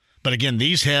 But again,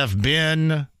 these have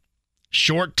been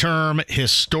short-term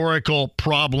historical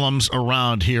problems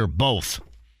around here, both.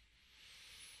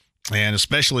 And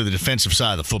especially the defensive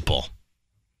side of the football.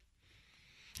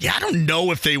 Yeah, I don't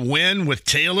know if they win with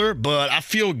Taylor, but I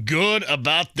feel good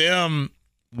about them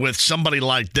with somebody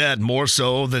like that more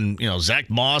so than, Zach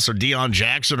Moss or Deion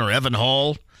Jackson or Evan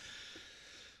Hall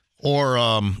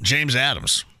or James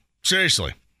Adams.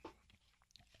 Seriously.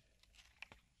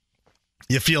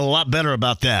 You feel a lot better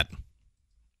about that.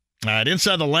 All right,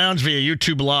 Inside the Lounge via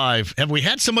YouTube Live. Have we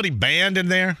had somebody banned in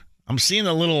there? I'm seeing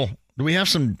a little, do we have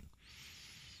some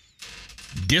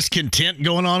discontent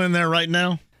going on in there right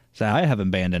now? So I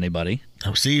haven't banned anybody.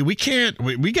 Oh, see, we can't.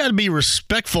 We got to be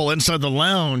respectful inside the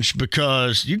lounge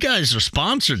because you guys are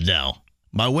sponsored now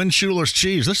by Win Schuler's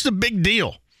Cheese. This is a big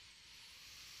deal.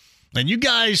 And you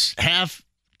guys have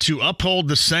to uphold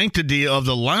the sanctity of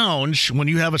the lounge when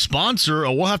you have a sponsor,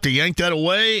 or we'll have to yank that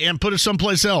away and put it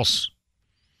someplace else.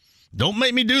 Don't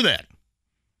make me do that.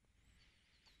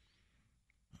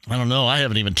 I don't know. I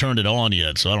haven't even turned it on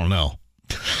yet, so I don't know.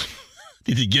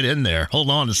 Need to get in there. Hold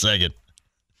on a second.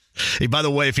 Hey, by the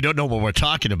way, if you don't know what we're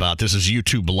talking about, this is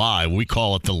YouTube Live. We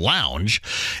call it The Lounge,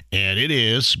 and it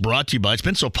is brought to you by, it's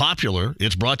been so popular,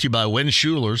 it's brought to you by Win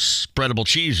Schuler's Spreadable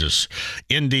Cheeses,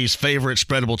 Indy's favorite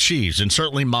spreadable cheese, and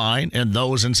certainly mine and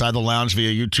those inside the lounge via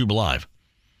YouTube Live.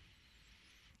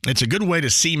 It's a good way to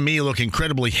see me look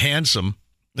incredibly handsome,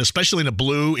 especially in a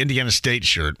blue Indiana State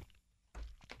shirt.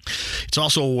 It's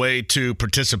also a way to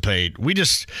participate.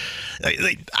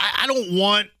 I don't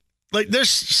want, there's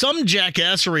some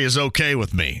jackassery is okay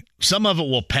with me. Some of it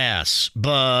will pass.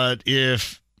 But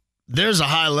if there's a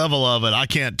high level of it, I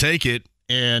can't take it,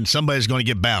 and somebody's going to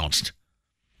get bounced.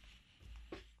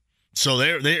 So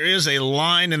there is a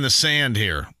line in the sand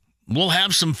here. We'll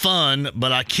have some fun,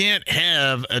 but I can't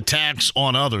have attacks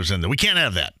on others in there. We can't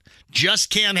have that. Just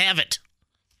can't have it.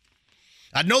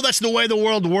 I know that's the way the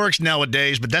world works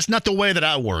nowadays, but that's not the way that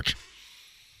I work.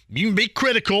 You can be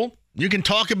critical. You can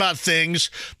talk about things,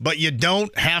 but you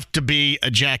don't have to be a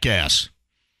jackass.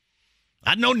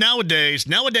 I know nowadays,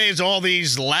 all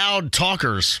these loud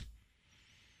talkers,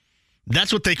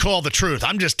 that's what they call the truth.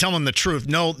 I'm just telling the truth.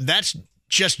 No, that's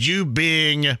just you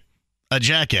being a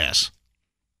jackass.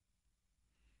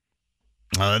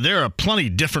 There are plenty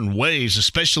of different ways,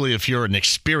 especially if you're an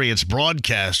experienced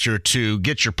broadcaster, to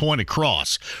get your point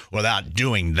across without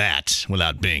doing that,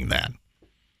 without being that.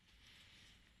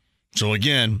 So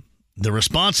again, the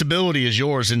responsibility is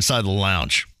yours inside the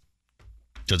lounge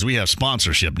because we have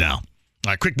sponsorship now. All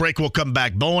right, quick break. We'll come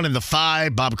back. Bowen in the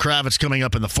 5, Bob Kravitz coming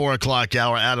up in the 4 o'clock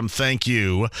hour. Adam, thank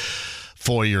you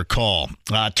for your call.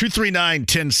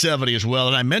 239-1070 as well.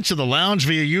 And I mentioned the lounge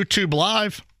via YouTube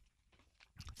Live.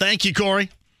 Thank you,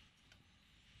 Corey.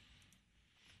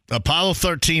 Apollo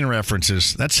 13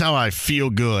 references. That's how I feel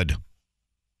good.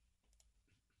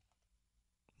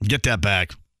 Get that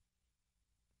back.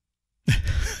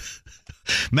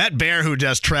 Matt Baer, who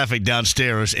does traffic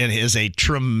downstairs and is a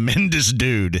tremendous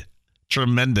dude.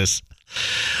 Tremendous.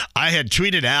 I had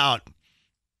tweeted out,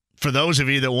 for those of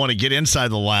you that want to get inside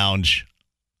the lounge,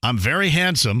 I'm very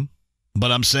handsome,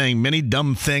 but I'm saying many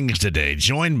dumb things today.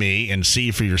 Join me and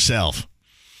see for yourself.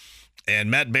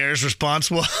 And Matt Baer's response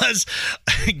was,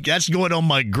 that's going on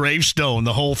my gravestone,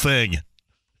 the whole thing.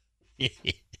 All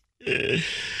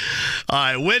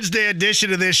right, Wednesday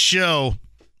edition of this show.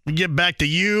 We get back to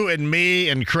you and me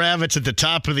and Kravitz at the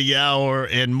top of the hour,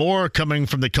 and more coming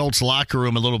from the Colts locker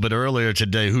room a little bit earlier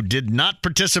today, who did not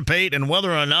participate, and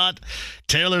whether or not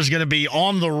Taylor's going to be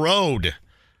on the road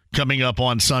coming up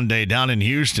on Sunday down in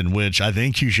Houston, which I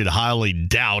think you should highly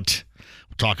doubt.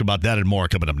 We'll talk about that and more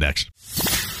coming up next.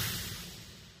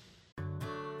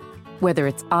 Whether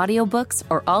it's audiobooks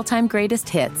or all-time greatest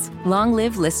hits, long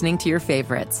live listening to your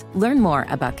favorites. Learn more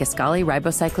about Kisqali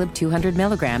Ribociclib 200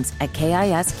 milligrams at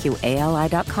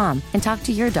KISQALI.com and talk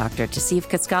to your doctor to see if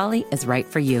Kisqali is right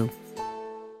for you.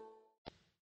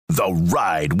 The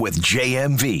Ride with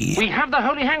JMV. We have the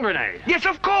holy hand grenade. Yes,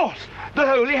 of course. The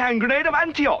holy hand grenade of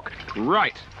Antioch.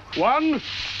 Right. 1,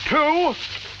 2,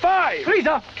 5.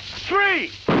 Freezer. 3.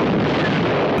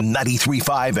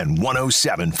 93.5 and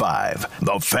 107.5.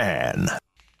 The Fan.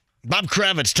 Bob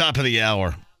Kravitz, top of the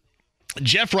hour.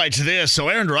 Jeff writes this, so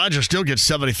Aaron Rodgers still gets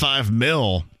 $75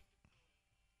 million.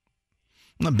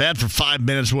 Not bad for 5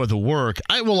 minutes worth of work.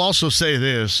 I will also say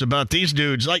this about these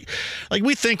dudes. Like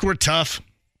we think we're tough.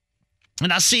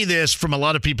 And I see this from a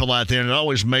lot of people out there, and it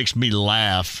always makes me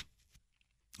laugh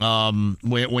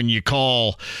when you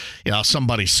call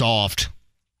somebody soft.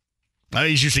 I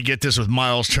used to get this with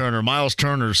Miles Turner. Miles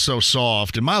Turner's so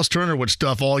soft. And Miles Turner would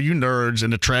stuff all you nerds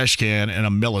in a trash can in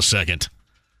a millisecond.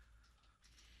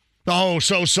 Oh,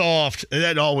 so soft.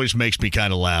 That always makes me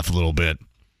kind of laugh a little bit.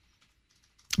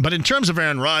 But in terms of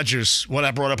Aaron Rodgers, what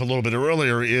I brought up a little bit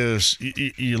earlier is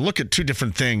you look at two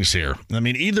different things here. I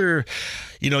mean, either,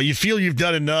 you feel you've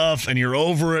done enough and you're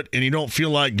over it and you don't feel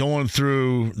like going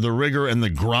through the rigor and the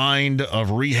grind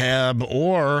of rehab,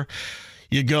 or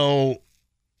you go,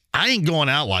 I ain't going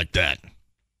out like that.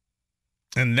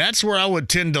 And that's where I would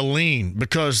tend to lean,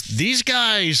 because these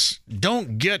guys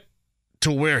don't get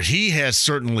to where he has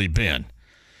certainly been.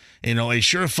 A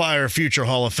surefire future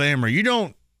Hall of Famer. You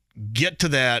don't get to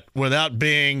that without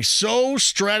being so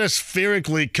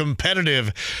stratospherically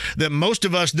competitive that most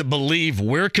of us that believe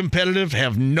we're competitive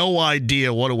have no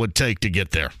idea what it would take to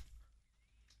get there.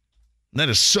 That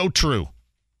is so true.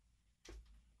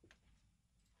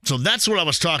 So that's what I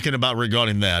was talking about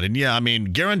regarding that. And yeah, I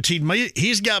mean, guaranteed money.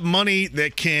 He's got money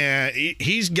that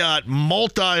he's got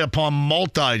multi upon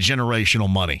multi-generational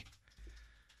money.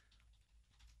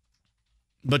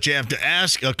 But you have to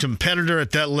ask a competitor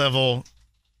at that level,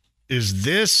 is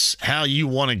this how you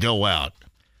want to go out?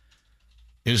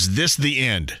 Is this the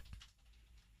end?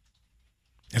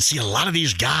 And see, a lot of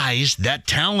these guys that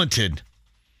talented,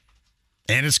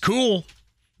 and it's cool,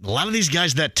 a lot of these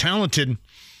guys that talented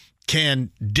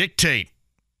can dictate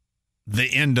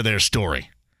the end of their story.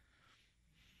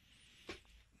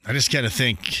 I just kind of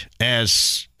think,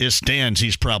 as it stands,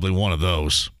 he's probably one of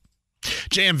those.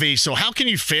 JMV, so how can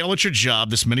you fail at your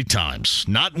job this many times,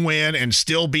 not win, and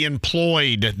still be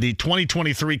employed? The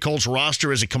 2023 Colts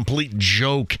roster is a complete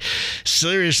joke.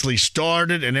 Seriously,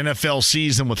 started an NFL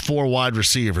season with 4 wide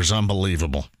receivers.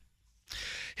 Unbelievable.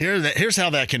 Here's how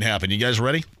that can happen. You guys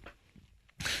ready?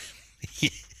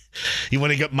 You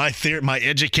want to get my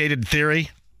educated theory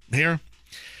here?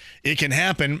 It can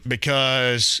happen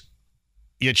because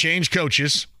you change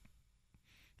coaches,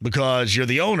 because you're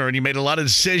the owner and you made a lot of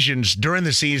decisions during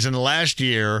the season last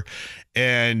year,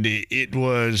 and it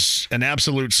was an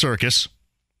absolute circus.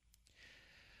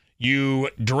 You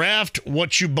draft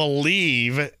what you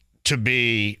believe to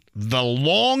be the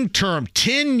long-term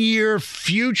 10-year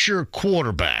future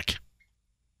quarterback.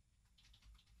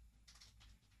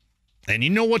 And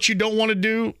you know what you don't want to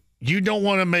do? You don't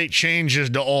want to make changes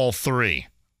to all 3.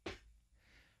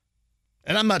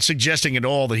 And I'm not suggesting at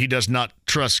all that he does not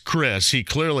trust Chris. He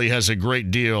clearly has a great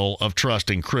deal of trust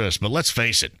in Chris. But let's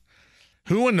face it,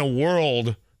 who in the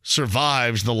world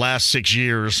survives the last 6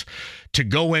 years to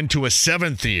go into a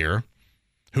 7th year,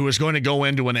 who is going to go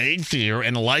into an 8th year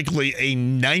and likely a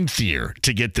 9th year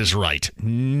to get this right?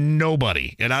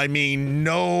 Nobody. And I mean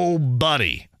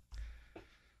nobody.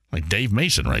 Like Dave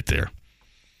Mason right there.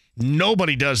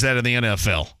 Nobody does that in the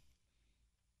NFL.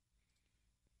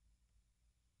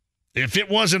 If it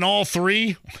wasn't all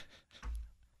 3,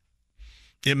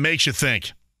 it makes you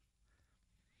think.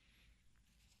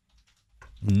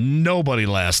 Nobody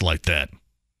lasts like that.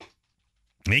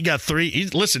 He got 3.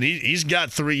 He's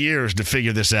got 3 years to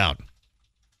figure this out.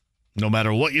 No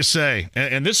matter what you say.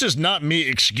 And this is not me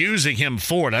excusing him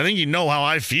for it. I think you know how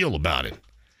I feel about it.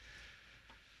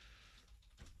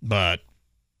 But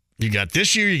you got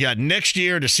this year, you got next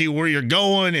year to see where you're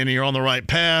going, and you're on the right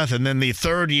path, and then the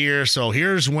 3rd year. So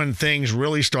here's when things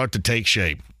really start to take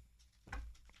shape.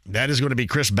 That is going to be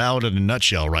Chris Ballard in a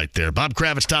nutshell right there. Bob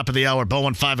Kravitz, top of the hour.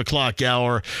 Bowen, 5 o'clock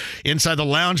hour. Inside the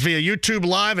Lounge via YouTube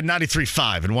Live at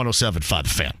 93.5 and 107.5 The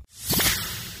Fan.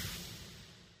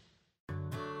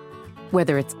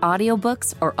 Whether it's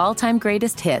audiobooks or all-time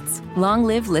greatest hits, long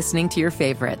live listening to your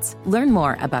favorites. Learn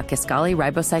more about Kisqali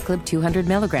Ribociclib 200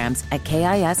 milligrams at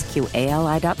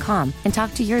KISQALI.com and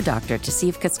talk to your doctor to see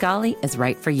if Kisqali is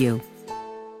right for you.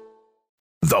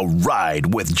 The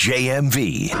Ride with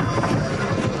JMV.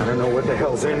 I don't know what the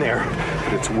hell's in there.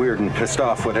 It's weird and pissed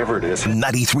off, whatever it is.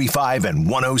 93.5 and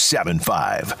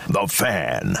 107.5 The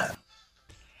Fan.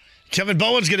 Kevin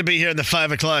Bowen's going to be here in the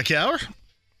 5 o'clock hour.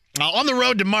 On the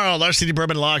road tomorrow, Larceny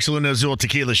Bourbon Locks, Luna Azul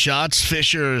Tequila Shots,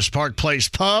 Fisher's Park Place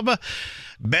Pub.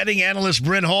 Betting analyst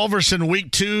Brent Halverson,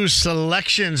 Week 2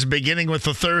 selections beginning with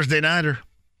the Thursday nighter.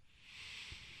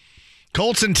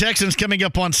 Colts and Texans coming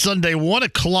up on Sunday, 1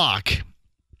 o'clock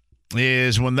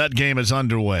is when that game is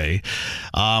underway.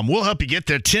 We'll help you get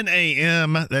there. 10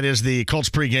 a.m., that is the Colts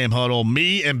pregame huddle.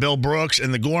 Me and Bill Brooks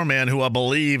and the Gorman, who I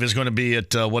believe is going to be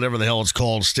at whatever the hell it's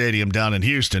called stadium down in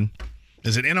Houston.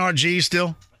 Is it NRG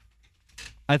still?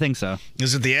 I think so.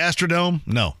 Is it the Astrodome?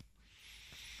 No.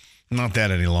 Not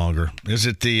that any longer. Is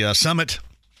it the Summit?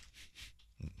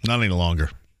 Not any longer.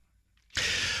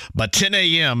 But 10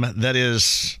 a.m., that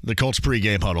is the Colts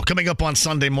pregame huddle. Coming up on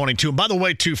Sunday morning, too. And by the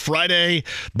way, too, Friday,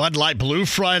 Bud Light Blue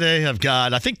Friday, I've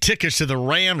got, I think, tickets to the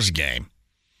Rams game.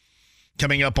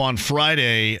 Coming up on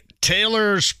Friday,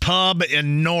 Taylor's Pub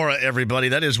in Nora, everybody.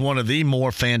 That is one of the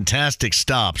more fantastic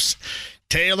stops.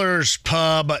 Taylor's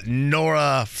Pub,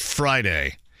 Nora,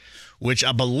 Friday, which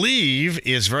I believe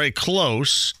is very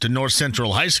close to North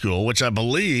Central High School, which I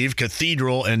believe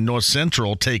Cathedral and North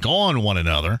Central take on one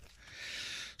another.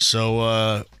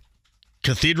 So,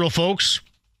 Cathedral folks,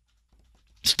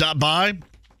 stop by,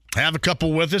 have a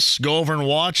couple with us, go over and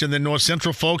watch, and then North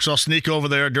Central folks, I'll sneak over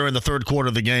there during the third quarter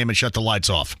of the game and shut the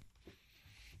lights off.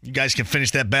 You guys can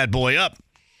finish that bad boy up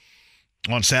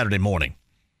on Saturday morning.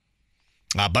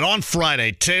 But on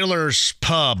Friday, Taylor's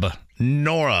Pub,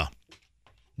 Nora,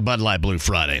 Bud Light Blue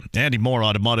Friday. Andy Moore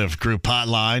Automotive Group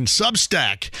Hotline.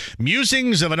 Substack,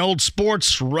 Musings of an Old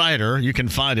Sports Writer. You can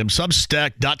find him,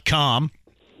 substack.com/@Bob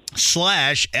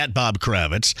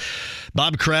Kravitz.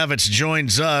 Bob Kravitz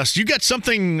joins us. You got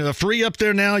something free up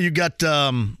there now? You got,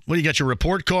 what do you got, your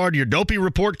report card, your Dopey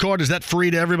report card? Is that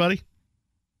free to everybody?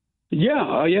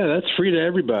 Yeah, that's free to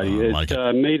everybody.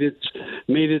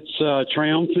 Made its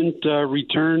triumphant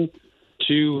return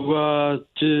to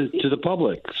the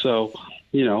public. So,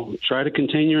 try to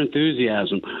contain your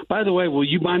enthusiasm. By the way, will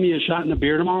you buy me a shot in the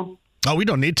beer tomorrow? Oh, we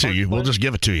don't need to. We'll just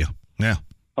give it to you. Yeah.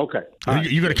 Okay.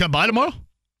 You going to come by tomorrow?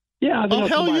 Yeah, I'll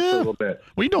hell come by yeah. for a little bit.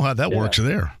 Well, you know how that works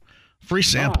there. Free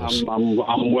samples. I'm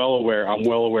well aware. I'm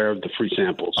well aware of the free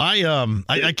samples. I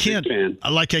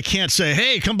can't say,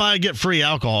 hey, come by and get free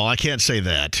alcohol. I can't say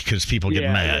that because people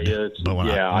get mad. But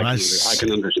I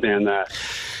can understand that.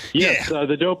 Yes,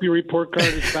 the Dopey report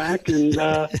card is back, and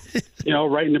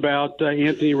writing about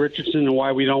Anthony Richardson and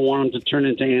why we don't want him to turn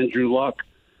into Andrew Luck,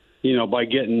 by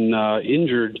getting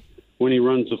injured when he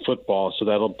runs the football. So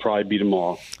that'll probably be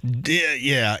tomorrow.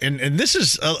 Yeah. And this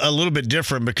is a little bit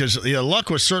different because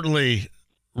Luck was certainly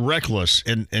reckless,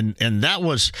 and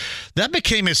that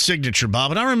became his signature, Bob.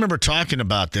 And I remember talking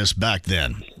about this back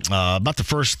then, about the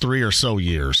first 3 or so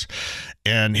years.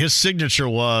 And his signature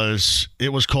was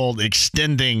called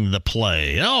extending the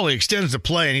play. Oh, he extends the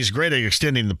play, and he's great at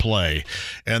extending the play.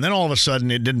 And then all of a sudden,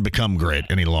 it didn't become great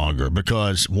any longer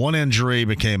because one injury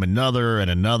became another and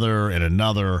another and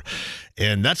another.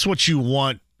 And that's what you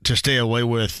want to stay away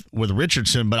with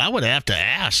Richardson. But I would have to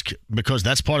ask, because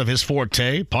that's part of his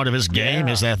forte, part of his game,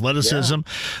 his athleticism. Yeah.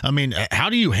 I mean,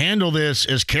 how do you handle this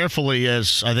as carefully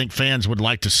as I think fans would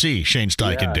like to see Shane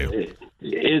Steichen do?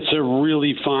 It's a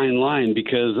really fine line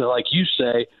because, like you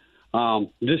say,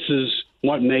 this is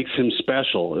what makes him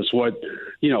special. It's what,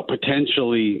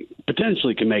 potentially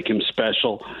can make him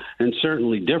special and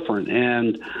certainly different.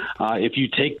 And if you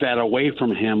take that away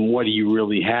from him, what do you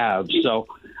really have? So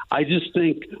I just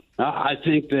think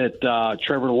that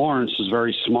Trevor Lawrence is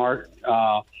very smart.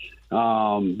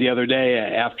 The other day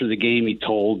after the game, he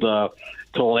told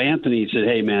Anthony, he said,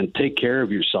 "Hey man, take care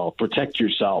of yourself, protect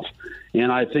yourself." And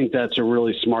I think that's a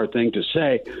really smart thing to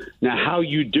say. Now, how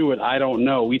you do it, I don't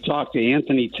know. We talked to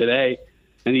Anthony today,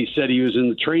 and he said he was in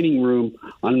the training room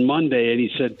on Monday, and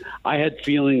he said, I had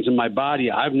feelings in my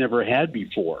body I've never had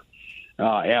before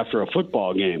after a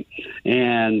football game.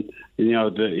 And,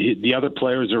 the other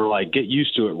players are like, get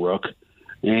used to it, Rook.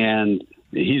 And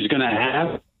he's going to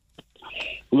have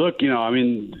 – look,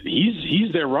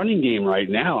 he's their running game right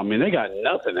now. I mean, they got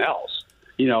nothing else,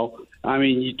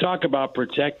 you talk about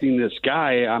protecting this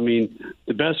guy. I mean,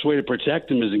 the best way to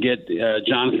protect him is to get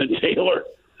Jonathan Taylor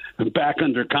back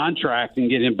under contract and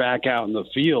get him back out in the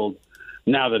field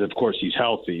now that, of course, he's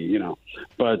healthy,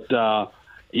 But,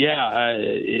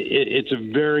 it's a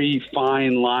very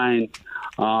fine line,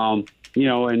 and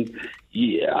you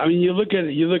look at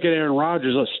Aaron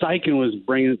Rodgers. Steichen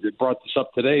brought this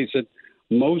up today. He said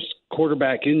most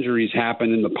quarterback injuries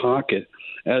happen in the pocket,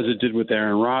 as it did with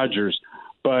Aaron Rodgers.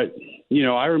 But,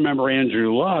 I remember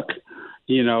Andrew Luck,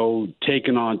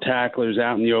 taking on tacklers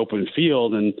out in the open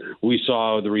field, and we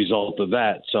saw the result of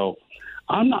that. So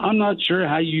I'm not sure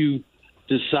how you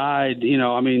decide.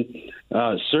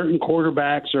 Certain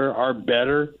quarterbacks are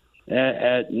better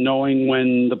at knowing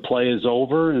when the play is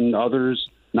over, and others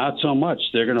not so much.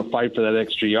 They're going to fight for that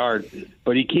extra yard,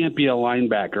 but he can't be a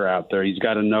linebacker out there. He's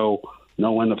got to know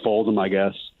when to fold him, I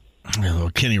guess. A little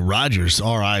Kenny Rogers,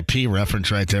 RIP reference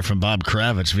right there from Bob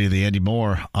Kravitz via the Andy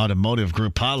Moore Automotive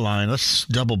Group hotline. Let's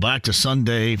double back to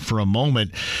Sunday for a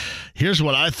moment. Here's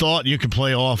what I thought. You can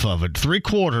play off of it. 3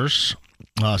 quarters.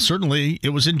 Certainly, it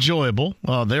was enjoyable.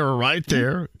 They were right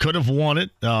there. Could have won it.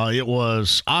 It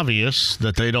was obvious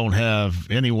that they don't have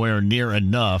anywhere near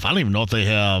enough. I don't even know if they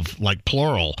have,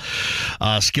 plural,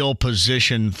 skill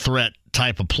position threat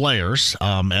type of players,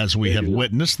 as we have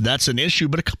witnessed. That's an issue.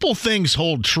 But a couple of things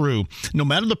hold true, no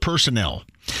matter the personnel.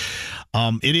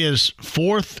 It is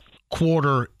fourth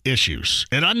quarter issues.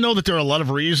 And I know that there are a lot of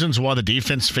reasons why the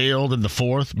defense failed in the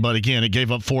fourth, but again, it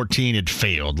gave up 14, it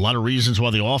failed. A lot of reasons why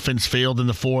the offense failed in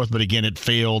the fourth, but again, it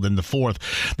failed in the fourth.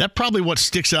 That's probably what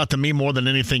sticks out to me more than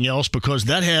anything else, because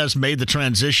that has made the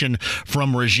transition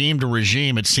from regime to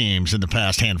regime, it seems, in the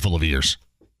past handful of years.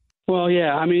 Well,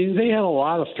 yeah, they had a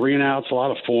lot of 3-and-outs, a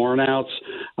lot of 4-and-outs.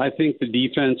 I think the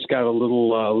defense got a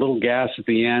little gas at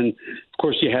the end. Of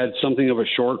course, you had something of a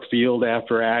short field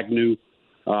after Agnew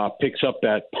picks up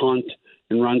that punt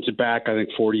and runs it back, I think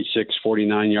 46,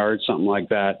 49 yards, something like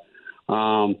that.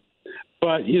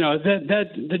 But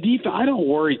the defense, I don't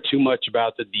worry too much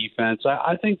about the defense.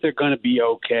 I think they're going to be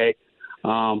okay.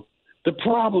 The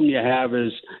problem you have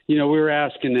is, we were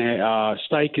asking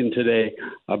Steichen today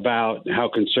about how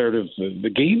conservative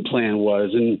the game plan was.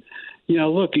 And,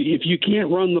 look, if you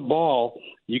can't run the ball,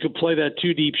 you could play that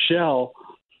 2-deep shell.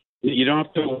 You don't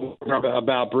have to worry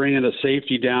about bringing a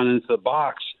safety down into the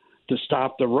box to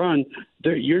stop the run.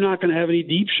 You're not going to have any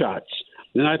deep shots.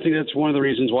 And I think that's one of the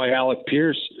reasons why Alec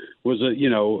Pierce was,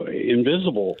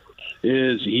 invisible,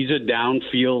 is he's a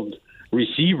downfield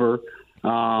receiver,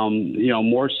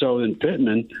 more so than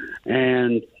Pittman.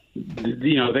 And,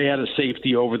 they had a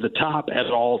safety over the top at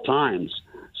all times.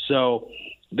 So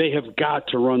they have got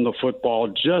to run the football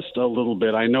just a little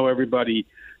bit. I know everybody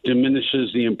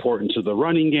diminishes the importance of the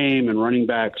running game, and running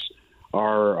backs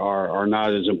are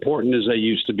not as important as they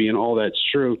used to be, and all that's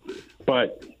true.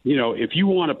 But if you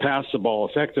want to pass the ball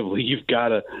effectively, you've got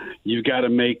to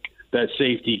make that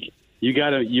safety. You've got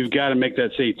to make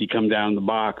that safety come down the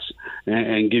box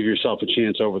and give yourself a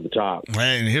chance over the top.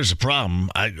 And here's the problem.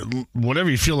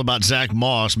 Whatever you feel about Zach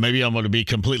Moss, maybe I'm going to be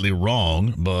completely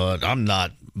wrong, but I'm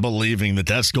not believing that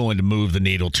that's going to move the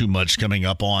needle too much coming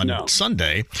up on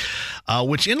Sunday,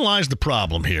 which in lies the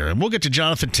problem here. And we'll get to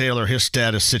Jonathan Taylor, his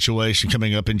status situation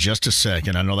coming up in just a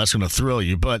second. I know that's going to thrill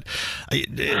you, but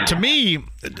to me,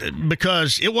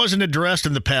 because it wasn't addressed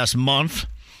in the past month,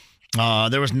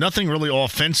 there was nothing really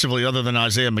offensively other than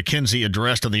Isaiah McKenzie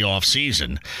addressed in the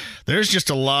offseason. There's just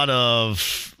a lot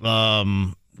of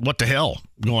what the hell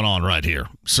going on right here.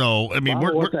 So,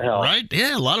 we're what the hell. Right?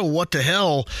 Yeah, a lot of what the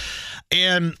hell.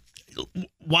 And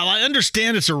while I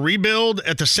understand it's a rebuild,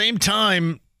 at the same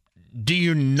time, do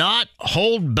you not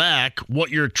hold back what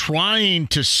you're trying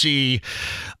to see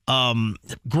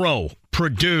grow,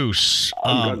 produce,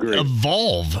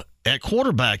 evolve at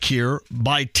quarterback here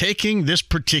by taking this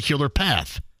particular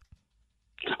path?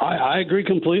 I agree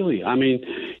completely.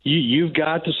 You've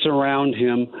got to surround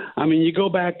him. You go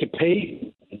back to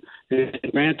Peyton, and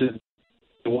granted,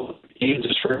 games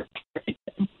for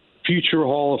future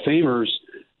Hall of Famers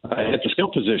at the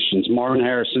skill positions, Marvin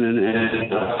Harrison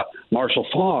and Marshall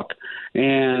Faulk.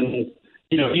 And,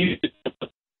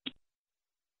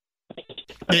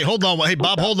 Hey, hold on. Hey,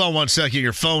 Bob, hold on one second.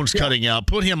 Your phone's cutting out.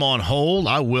 Put him on hold.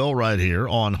 I will right here.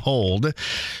 On hold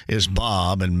is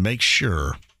Bob, and make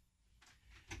sure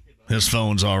his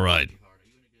phone's all right.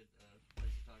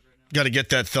 Got to get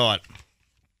that thought.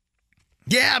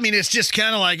 Yeah, it's just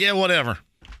kind of like, whatever.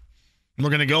 We're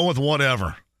going to go with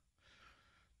whatever.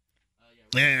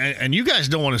 And you guys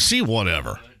don't want to see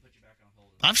whatever.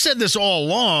 I've said this all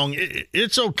along.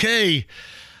 It's okay.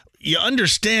 You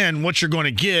understand what you're going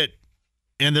to get,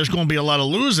 and there's going to be a lot of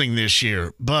losing this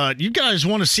year. But you guys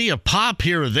want to see a pop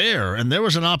here or there, and there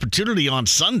was an opportunity on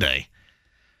Sunday.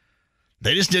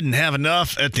 They just didn't have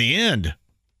enough at the end.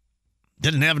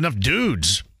 Didn't have enough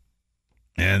dudes.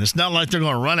 And it's not like they're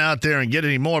going to run out there and get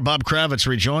any more. Bob Kravitz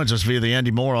rejoins us via the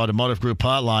Andy Moore Automotive Group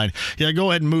hotline. Yeah,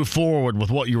 go ahead and move forward with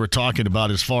what you were talking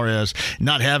about as far as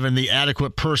not having the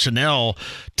adequate personnel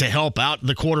to help out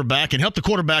the quarterback and help the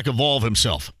quarterback evolve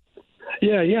himself.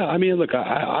 Yeah. Look,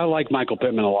 I like Michael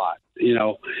Pittman a lot.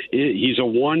 He's a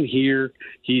 1 here.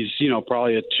 He's,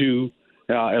 probably a 2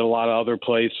 at a lot of other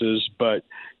places. But,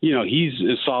 he's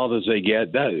as solid as they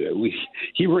get.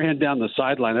 He ran down the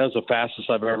sideline. That was the fastest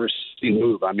I've ever seen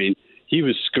move. I mean, he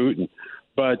was scooting.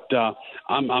 But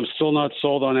I'm still not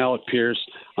sold on Alec Pierce.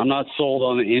 I'm not sold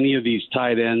on any of these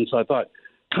tight ends. I thought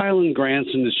Kylan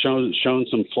Granson has shown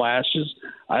some flashes.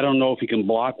 I don't know if he can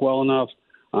block well enough.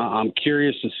 I'm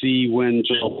curious to see when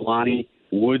Jelani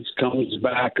Woods comes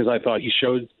back, because I thought he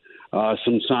showed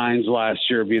some signs last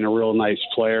year of being a real nice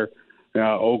player.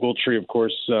 Ogletree, of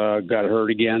course, got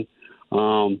hurt again.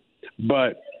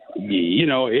 But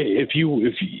if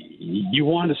you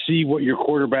want to see what your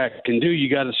quarterback can do, you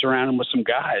got to surround him with some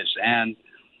guys, and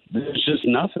there's just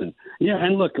nothing. Yeah,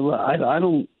 and look, I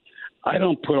don't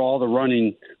put all the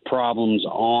running problems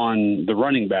on the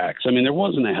running backs. I mean, there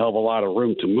wasn't a hell of a lot of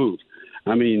room to move.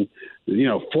 I mean,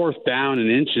 fourth down and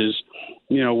inches.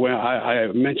 When I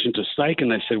mentioned to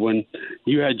Steichen, I said, when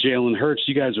you had Jalen Hurts,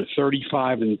 you guys are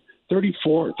 35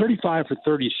 for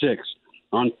 36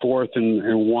 on fourth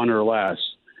and one or less,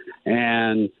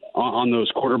 and on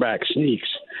those quarterback sneaks,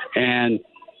 and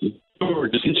they were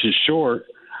just inches short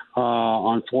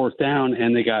on fourth down,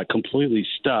 and they got completely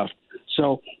stuffed.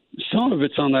 So some of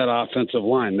it's on that offensive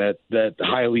line, that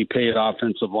highly paid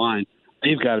offensive line.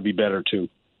 They've got to be better too.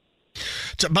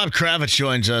 So Bob Kravitz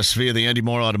joins us via the Andy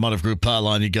Moore Automotive Group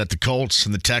hotline. You got the Colts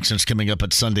and the Texans coming up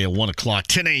at Sunday at 1 o'clock.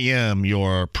 10 a.m.,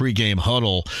 your pregame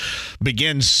huddle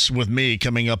begins with me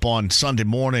coming up on Sunday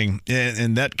morning,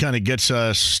 and that kind of gets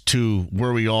us to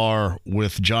where we are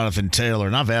with Jonathan Taylor.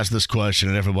 And I've asked this question,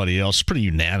 and everybody else is pretty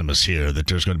unanimous here that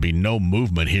there's going to be no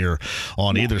movement here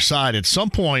on either side. At some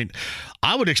point,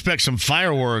 I would expect some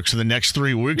fireworks in the next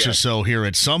 3 weeks or so here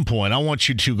at some point. I want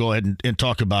you to go ahead and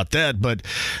talk about that. But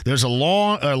there's a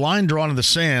line drawn in the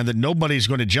sand that nobody's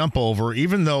going to jump over,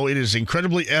 even though it is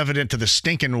incredibly evident to the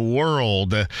stinking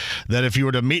world that if you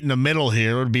were to meet in the middle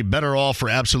here, it would be better off for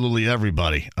absolutely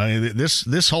everybody. I mean,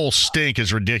 this whole stink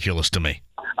is ridiculous to me.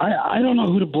 I don't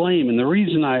know who to blame. And the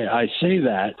reason I say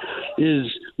that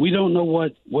is we don't know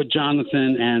what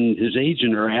Jonathan and his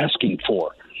agent are asking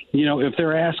for. If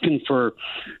they're asking for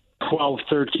 12,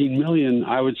 13 million,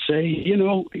 I would say,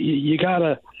 you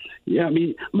gotta,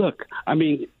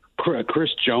 Chris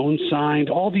Jones signed.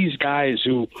 All these guys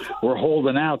who were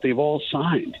holding out, they've all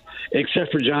signed,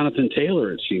 except for Jonathan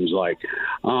Taylor, it seems like.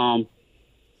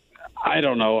 I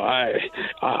don't know.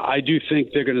 I do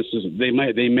think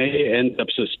they may end up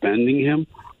suspending him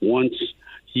once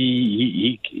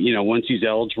once he's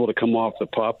eligible to come off the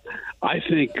PUP. I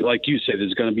think, like you said,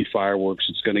 there's going to be fireworks.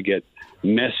 It's going to get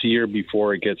messier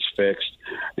before it gets fixed.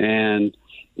 And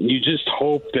you just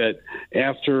hope that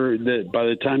by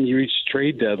the time you reach the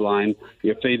trade deadline,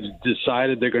 if they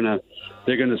decided they're going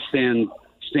to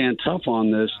stand tough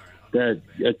on this, that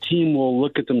a team will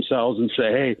look at themselves and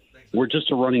say, hey, we're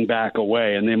just a running back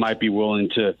away, and they might be willing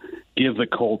to give the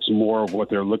Colts more of what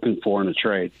they're looking for in a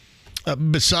trade.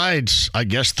 Besides, I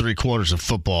guess, 3/4 of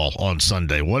football on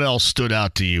Sunday, what else stood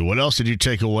out to you? What else did you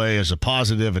take away as a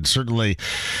positive? And certainly,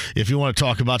 if you want to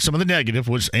talk about some of the negative,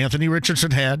 which Anthony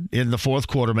Richardson had in the fourth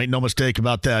quarter, make no mistake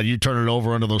about that. You turn it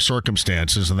over under those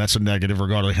circumstances, and that's a negative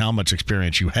regardless of how much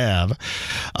experience you have.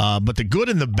 But the good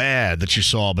and the bad that you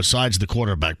saw besides the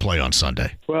quarterback play on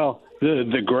Sunday. Well,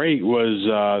 the great was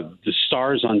the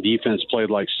stars on defense played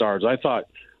like stars. I thought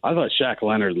Shaq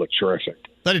Leonard looked terrific.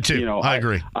 I did too. I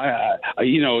agree.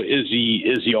 Is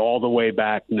he all the way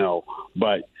back? No,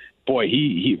 but boy,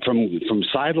 he from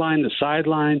sideline to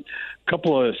sideline, a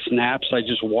couple of snaps. I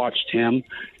just watched him,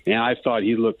 and I thought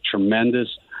he looked tremendous.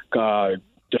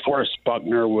 DeForest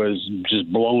Buckner was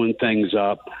just blowing things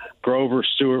up. Grover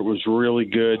Stewart was really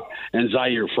good, and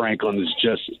Zaire Franklin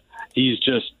he's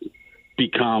just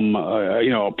become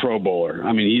a Pro Bowler.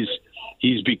 I mean,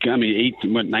 he's becoming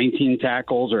 19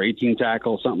 tackles or 18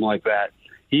 tackles, something like that.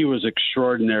 He was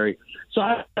extraordinary. So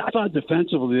I thought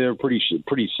defensively they were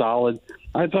pretty solid.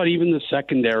 I thought even the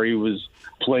secondary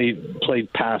played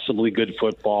passably good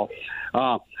football.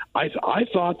 I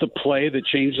thought the play that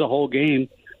changed the whole game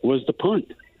was the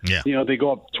punt. Yeah. They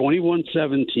go up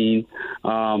 21-17.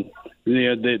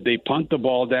 They punt the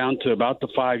ball down to about the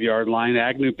 5-yard line.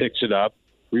 Agnew picks it up,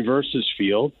 reverses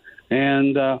field,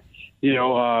 and I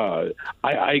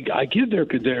give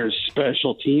their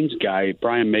special teams guy,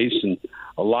 Brian Mason,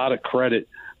 a lot of credit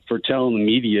for telling the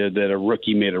media that a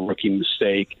rookie made a rookie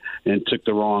mistake and took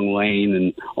the wrong lane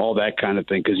and all that kind of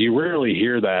thing, because you rarely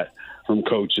hear that from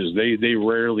coaches. They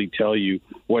rarely tell you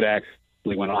what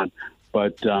actually went on.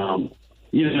 But, I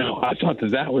thought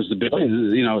that was the big play.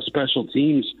 Special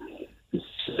teams,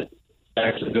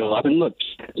 Jacksonville. I mean, look,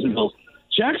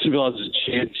 Jacksonville has a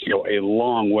chance to go a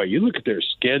long way. You look at their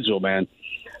schedule, man.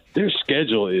 Their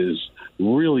schedule is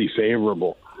really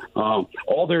favorable.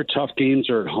 All their tough games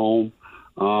are at home.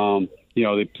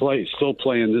 They still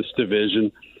play in this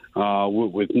division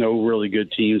with no really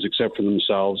good teams except for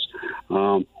themselves.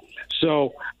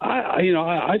 So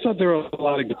I thought there were a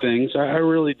lot of good things. I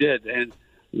really did. And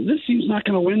this team's not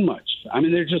going to win much. I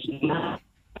mean, they're just not.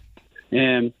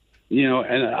 And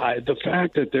the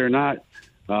fact that they're not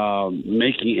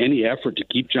making any effort to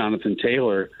keep Jonathan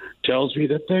Taylor tells me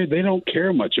that they don't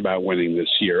care much about winning this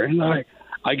year. And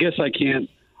I guess I can't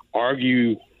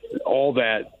argue all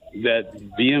that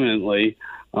vehemently.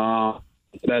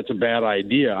 That's a bad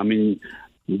idea. I mean,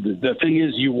 the thing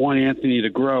is, you want Anthony to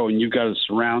grow, and you've got to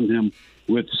surround him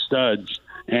with studs.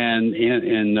 And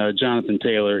Jonathan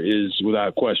Taylor is,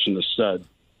 without question, a stud.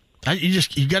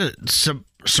 You got to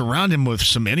surround him with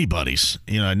some anybody's.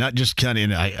 Not just kind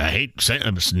of. I hate saying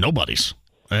it's nobody's.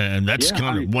 And that's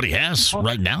kind of what he has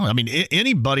right now. I mean,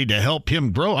 anybody to help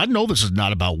him grow. I know this is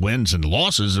not about wins and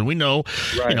losses, and we know,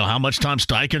 how much time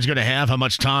Steichen's going to have, how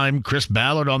much time Chris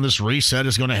Ballard on this reset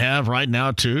is going to have right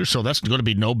now too. So that's going to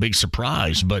be no big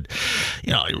surprise. But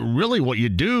really, what you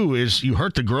do is you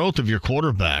hurt the growth of your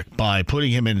quarterback by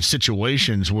putting him in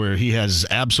situations where he has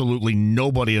absolutely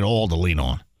nobody at all to lean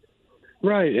on.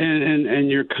 Right,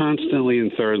 and you're constantly in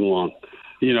third and long.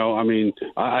 I mean,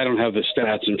 I don't have the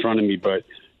stats in front of me, but,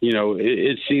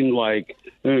 it seemed like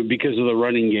because of the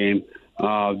running game,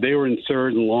 they were in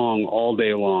third and long all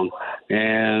day long.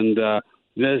 And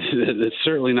that's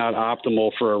certainly not optimal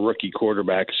for a rookie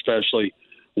quarterback, especially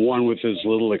one with as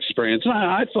little experience.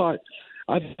 I thought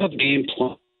the game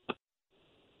plan,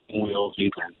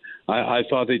 I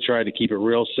thought they tried to keep it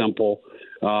real simple.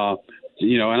 And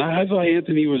I thought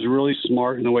Anthony was really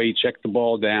smart in the way he checked the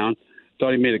ball down.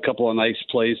 Thought he made a couple of nice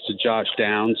plays to Josh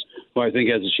Downs, who I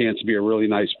think has a chance to be a really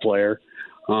nice player.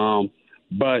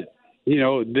 But,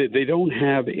 they don't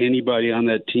have anybody on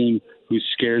that team who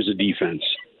scares the defense.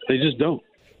 They just don't.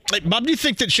 Hey, Bob, do you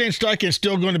think that Shane Steichen is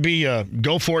still going to be a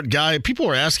go-for-it guy? People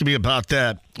were asking me about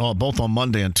that both on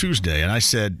Monday and Tuesday, and I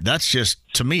said that's just,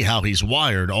 to me, how he's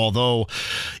wired, although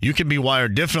you can be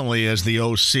wired differently as the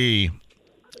OC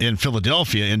in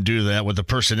Philadelphia and do that with the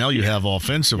personnel you have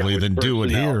offensively than do it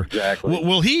here. Exactly.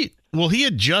 Will he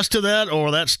adjust to that, or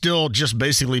will that still just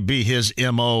basically be his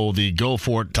MO, the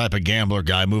go-for-it type of gambler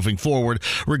guy moving forward,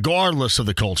 regardless of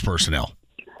the Colts personnel?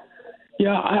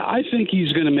 Yeah, I think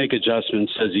he's going to make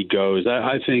adjustments as he goes.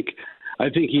 I think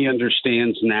he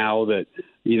understands now that,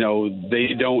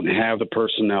 they don't have the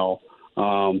personnel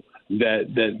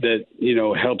that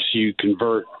helps you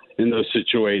convert in those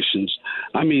situations.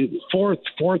 I mean, fourth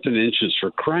and inches,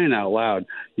 for crying out loud.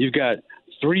 You've got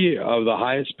three of the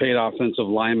highest paid offensive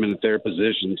linemen at their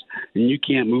positions, and you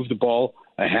can't move the ball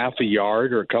a half a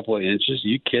yard or a couple of inches. Are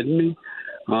you kidding me?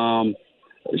 So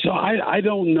I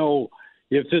don't know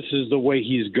if this is the way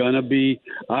he's going to be.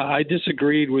 I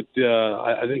disagreed with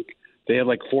I think they had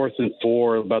like 4th and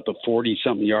 4, about the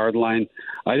 40-something yard line.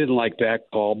 I didn't like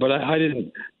that call, but I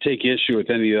didn't take issue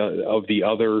with any of the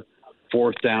other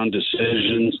fourth down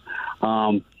decisions.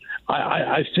 I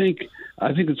think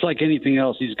it's like anything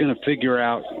else. He's going to figure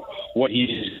out what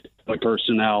he's like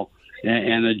personnel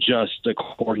and adjust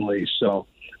accordingly. So,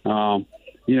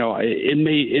 it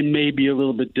may be a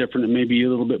little bit different. It may be a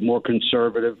little bit more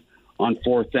conservative on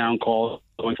fourth down calls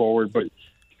going forward, but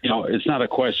it's not a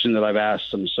question that I've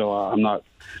asked him, so I'm not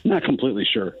completely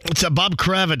sure. It's Bob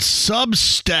Kravitz,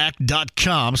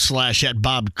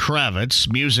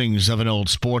 Substack.com/@BobKravitz, musings of an old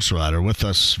sports writer, with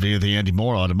us via the Andy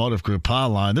Moore Automotive Group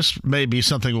hotline. This may be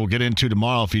something we'll get into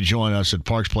tomorrow if you join us at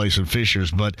Parks Place and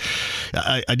Fishers, but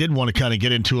I did want to kind of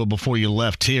get into it before you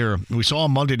left here. We saw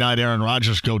on Monday night Aaron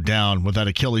Rodgers go down with that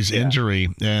Achilles injury,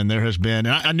 and there has been,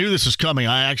 and I knew this was coming.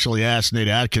 I actually asked Nate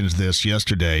Atkins this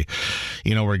yesterday,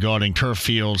 regarding turf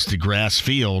fields to grass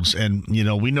fields, and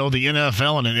we know the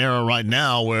NFL in an era right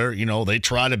now where they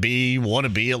want to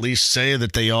be at least say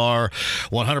that they are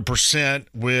 100%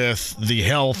 with the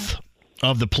health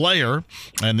of the player,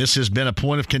 and this has been a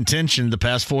point of contention the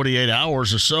past 48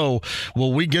 hours or so.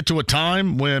 Will we get to a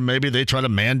time when maybe they try to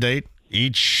mandate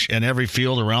each and every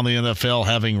field around the NFL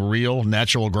having real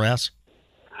natural grass?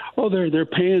 Well, they're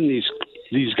paying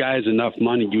these guys enough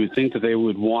money. You would think that they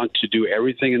would want to do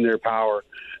everything in their power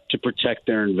to protect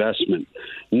their investment.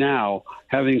 Now,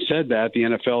 having said that, the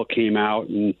NFL came out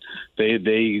and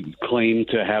they claim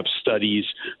to have studies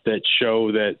that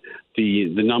show that the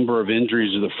number of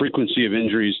injuries or the frequency of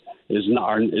injuries is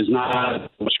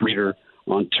not much greater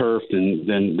on turf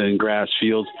than grass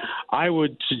fields. I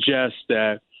would suggest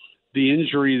that the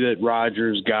injury that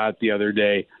Rodgers got the other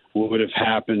day would have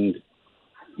happened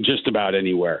just about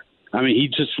anywhere. I mean, he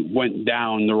just went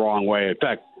down the wrong way. In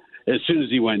fact, as soon as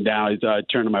he went down, I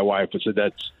turned to my wife and said,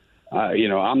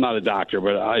 I'm not a doctor,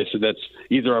 but I said that's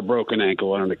either a broken ankle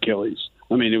or an Achilles.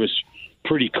 I mean, it was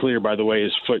pretty clear by the way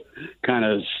his foot kind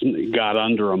of got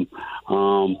under him.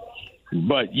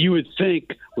 But you would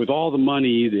think with all the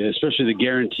money, especially the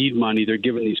guaranteed money they're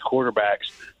giving these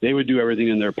quarterbacks, they would do everything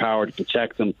in their power to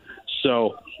protect them.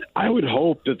 So I would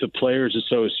hope that the Players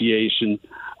Association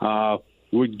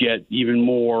would get even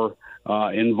more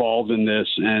involved in this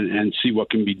and see what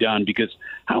can be done. Because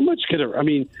how much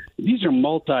these are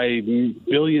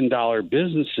multi-billion-dollar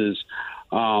businesses.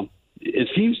 It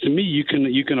seems to me you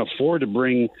can afford to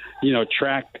bring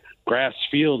track grass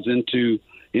fields into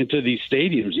these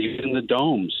stadiums, even the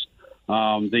domes.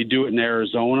 They do it in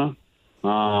Arizona.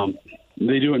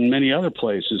 They do it in many other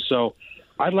places. So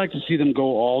I'd like to see them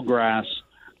go all grass.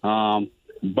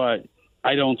 But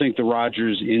I don't think the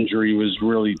Rodgers injury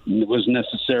was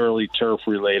necessarily turf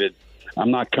related.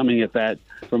 I'm not coming at that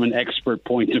from an expert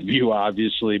point of view,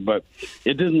 obviously, but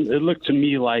it looked to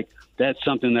me like that's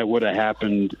something that would have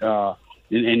happened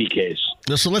in any case.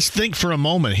 So let's think for a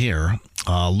moment here.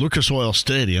 Lucas Oil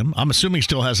Stadium, I'm assuming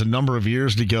still has a number of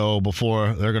years to go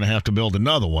before they're going to have to build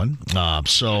another one. I'm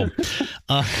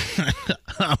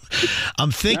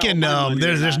thinking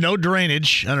there's no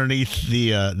drainage underneath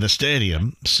the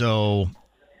stadium. So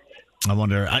I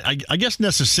wonder, I guess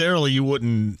necessarily you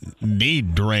wouldn't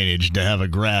need drainage to have a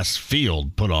grass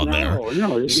field put on there.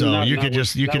 No, so you could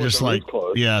just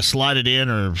slide it in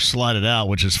or slide it out,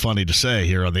 which is funny to say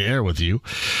here on the air with you.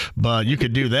 But you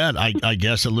could do that, I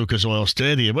guess, at Lucas Oil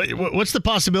Stadium. What's the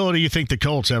possibility you think the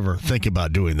Colts ever think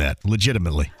about doing that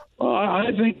legitimately? Well,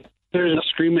 I think there's a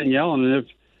screaming and yelling. And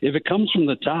if it comes from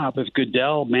the top, if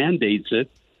Goodell mandates it,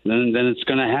 then it's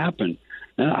going to happen.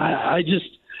 And I just...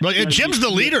 Well, Jim's the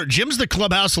leader. Jim's the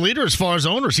clubhouse leader as far as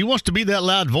owners. He wants to be that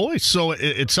loud voice. So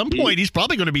at some point, he's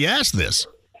probably going to be asked this.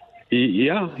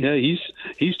 Yeah.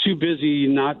 He's too busy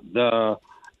not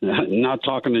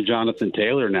talking to Jonathan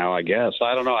Taylor now, I guess.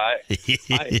 I don't know.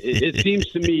 It seems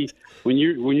to me when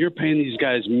you're paying these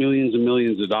guys millions and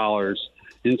millions of dollars,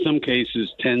 in some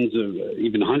cases tens of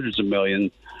even hundreds of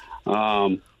millions,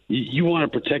 you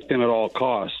want to protect them at all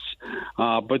costs.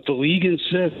 But the league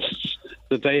insists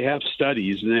that they have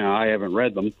studies. Now, I haven't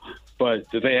read them, but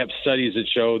that they have studies that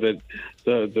show that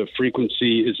the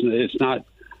frequency is not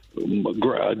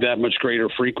that much greater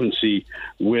frequency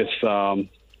with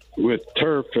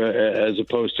turf as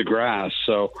opposed to grass.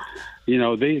 So,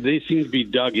 they seem to be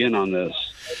dug in on this.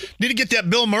 Need to get that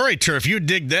Bill Murray turf. You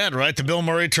dig that, right? The Bill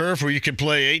Murray turf where you could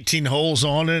play 18 holes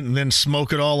on it and then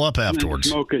smoke it all up afterwards.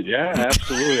 Smoke it, yeah,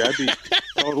 absolutely. I'd be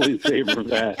totally in favor of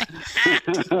that.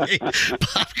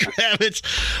 Bob Kravitz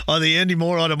on the Andy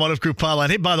Moore Automotive Group Hotline.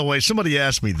 Hey, by the way, somebody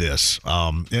asked me this.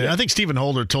 And I think Stephen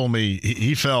Holder told me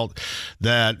he felt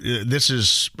that this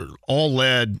is all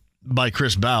led by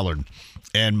Chris Ballard.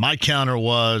 And my counter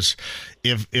was,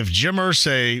 if Jim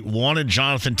Irsay wanted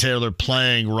Jonathan Taylor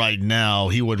playing right now,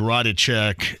 he would write a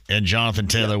check and Jonathan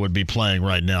Taylor would be playing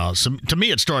right now. So to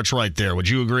me, it starts right there. Would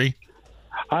you agree?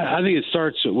 I think it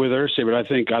starts with Irsay, but I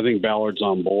think Ballard's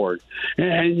on board.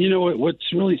 And you know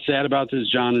what's really sad about this,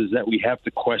 John, is that we have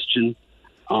to question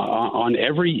on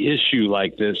every issue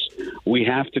like this. We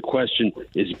have to question: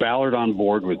 is Ballard on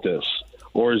board with this?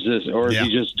 Or is he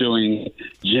just doing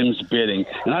Jim's bidding?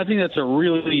 And I think that's a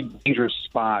really dangerous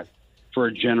spot for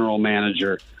a general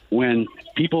manager when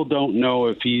people don't know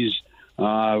if he's,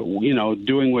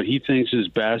 doing what he thinks is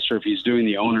best or if he's doing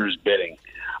the owner's bidding.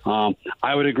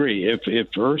 I would agree. If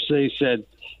Irsay said,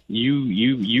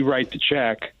 you write the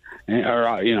check, or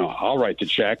I'll write the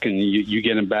check and you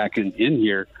get him back in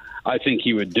here, I think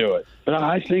he would do it. But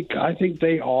I think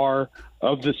they are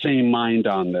of the same mind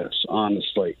on this,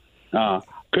 honestly.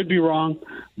 Could be wrong,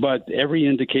 but every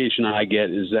indication I get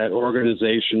is that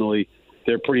organizationally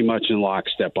they're pretty much in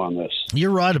lockstep on this.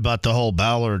 You're right about the whole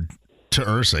Ballard to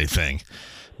Irsay thing,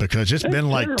 because it's been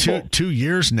like two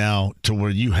years now to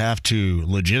where you have to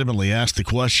legitimately ask the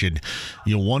question.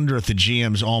 You wonder if the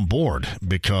GM's on board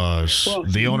because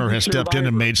the owner has stepped in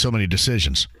and made so many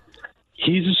decisions.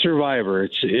 He's a survivor.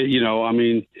 It's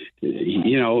funny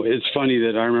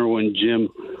that I remember when Jim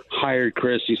hired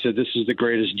Chris, he said, this is the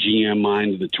greatest GM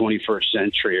mind of the 21st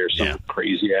century or some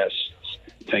crazy ass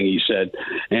thing he said.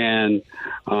 And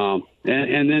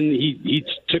then he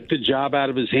took the job out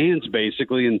of his hands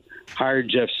basically and hired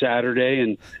Jeff Saturday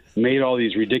and made all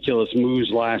these ridiculous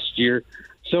moves last year.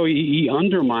 So he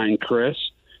undermined Chris,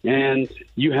 and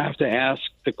you have to ask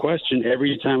the question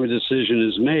every time a decision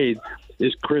is made,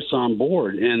 is Chris on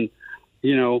board? And,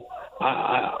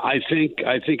 I think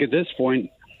at this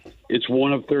point, it's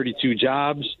one of 32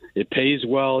 jobs. It pays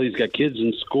well. He's got kids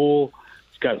in school.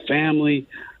 He's got family.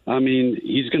 I mean,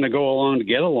 he's going to go along to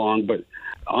get along. But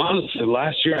honestly,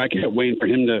 last year I kept waiting for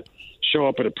him to show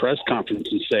up at a press conference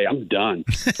and say, "I'm done."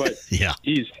 But yeah,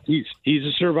 he's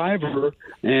a survivor,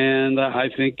 and I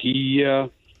think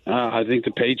I think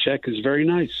the paycheck is very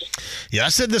nice. Yeah, I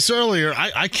said this earlier.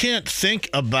 I can't think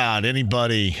about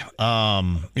anybody,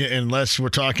 unless we're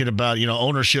talking about,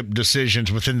 ownership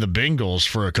decisions within the Bengals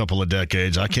for a couple of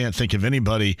decades. I can't think of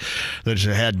anybody that's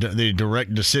had the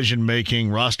direct decision-making,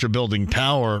 roster-building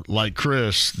power like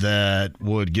Chris that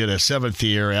would get a 7th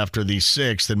year after the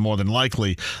 6th and more than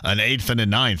likely an 8th and a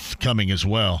 9th coming as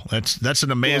well. That's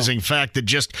an amazing fact that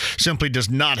just simply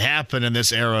does not happen in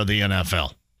this era of the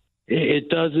NFL. It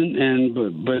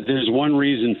doesn't, but there's one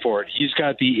reason for it. He's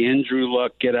got the Andrew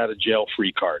Luck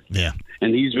get-out-of-jail-free card. Yeah.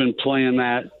 And he's been playing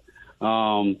that,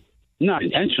 not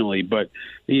intentionally, but,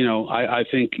 I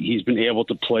think he's been able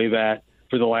to play that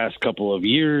for the last couple of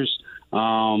years.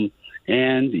 And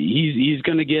he's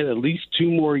going to get at least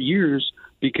 2 more years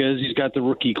because he's got the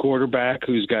rookie quarterback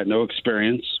who's got no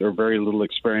experience or very little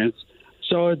experience.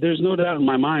 So there's no doubt in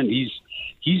my mind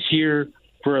he's here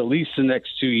for at least the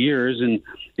next 2 years. And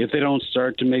if they don't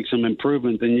start to make some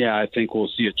improvement, then, I think we'll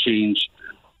see a change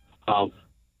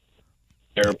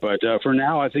there. But for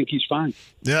now, I think he's fine.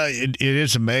 Yeah, it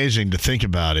is amazing to think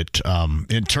about it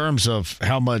in terms of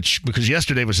how much, because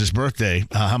yesterday was his birthday,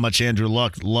 how much Andrew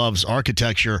Luck loves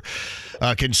architecture,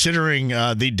 considering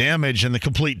the damage and the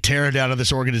complete tear down of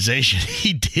this organization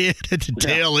he did at the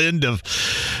tail end of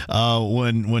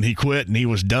when he quit and he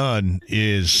was done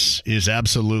is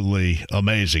absolutely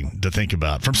amazing to think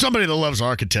about. From somebody that loves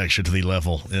architecture to the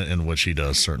level in which he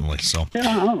does, certainly. So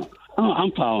yeah,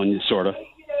 I'm following you, sort of.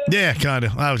 Yeah, kind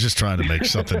of. I was just trying to make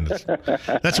something.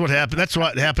 That's what happened. That's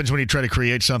what happens when you try to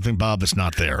create something, Bob, that's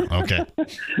not there. Okay.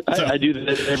 So, I do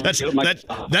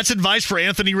that. That's advice for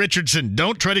Anthony Richardson.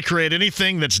 Don't try to create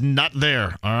anything that's not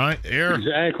there. All right?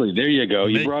 Exactly. There you go.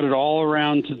 You brought it all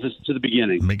around to the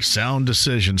beginning. Make sound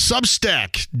decisions.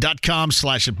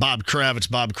 Substack.com/Bob Kravitz.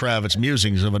 Bob Kravitz,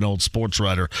 musings of an old sports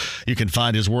writer. You can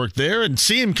find his work there and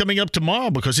see him coming up tomorrow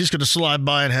because he's going to slide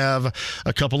by and have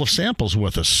a couple of samples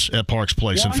with us at Parks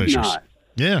Place in Fishers. Not?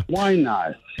 Yeah. Why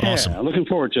not? Awesome. Yeah, looking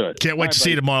forward to it. Can't wait to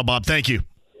see you tomorrow, Bob. Thank you.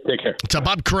 Take care. It's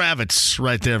Bob Kravitz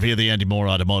right there via the Andy Moore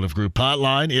Automotive Group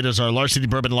hotline. It is our Larceny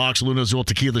Bourbon Locks, Luna Azul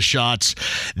Tequila Shots.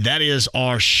 That is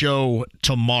our show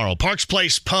tomorrow. Parks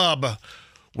Place Pub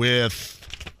with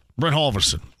Brent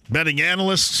Halverson, betting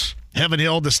analysts, Heaven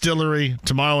Hill Distillery,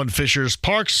 tomorrow in Fishers.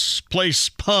 Parks Place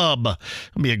Pub.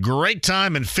 It'll be a great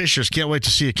time in Fishers. Can't wait to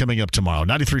see you coming up tomorrow.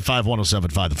 93.5,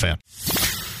 107.5 The Fan.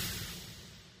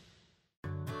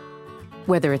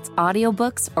 Whether it's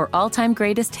audiobooks or all-time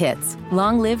greatest hits,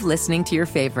 long live listening to your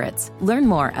favorites. Learn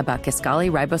more about Kisqali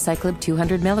Ribociclib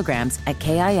 200 milligrams at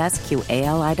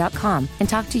KISQALI.com and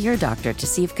talk to your doctor to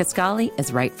see if Kisqali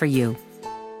is right for you.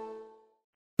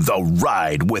 The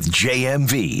Ride with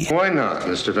JMV. Why not,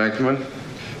 Mr. Venkman?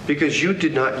 Because you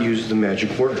did not use the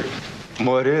magic word.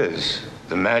 What is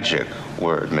the magic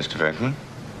word, Mr. Venkman?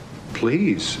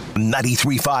 Please.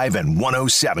 93.5 and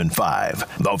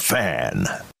 107.5 The Fan.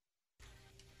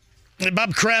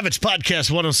 Bob Kravitz, podcast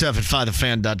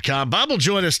 1075thefan.com. Bob will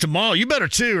join us tomorrow. You better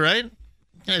too, right?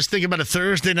 Guys, think about a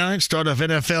Thursday night, start off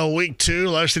NFL Week 2,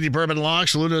 Larceny Bourbon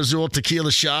Locks, Luna Azul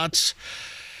Tequila Shots.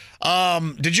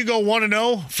 Did you go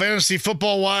 1-0 fantasy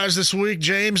football-wise this week,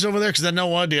 James, over there? Because I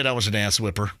know I did. I was an ass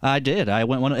whipper. I did. I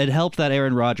went one. It helped that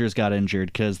Aaron Rodgers got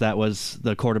injured because that was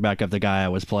the quarterback of the guy I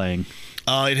was playing.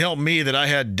 It helped me that I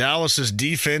had Dallas's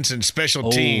defense and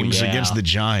special teams against the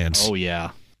Giants. Oh,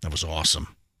 yeah. That was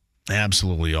awesome.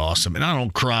 Absolutely awesome. And I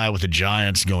don't cry with the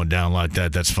Giants going down like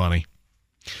that. That's funny.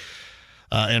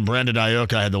 And Brandon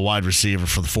Ayuk, I had the wide receiver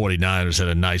for the 49ers, had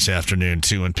a nice afternoon,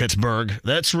 too, in Pittsburgh.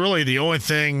 That's really the only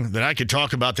thing that I could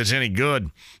talk about that's any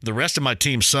good. The rest of my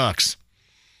team sucks.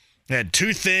 I had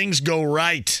 2 things go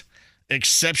right,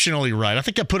 exceptionally right. I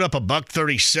think I put up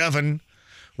 $137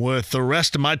 with the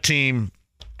rest of my team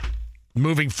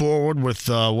moving forward with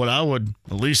what I would,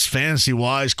 at least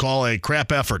fantasy-wise, call a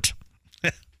crap effort.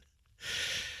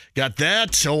 Got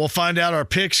that. So we'll find out our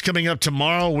picks coming up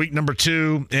tomorrow, week number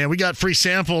 2. And we got free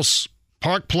samples.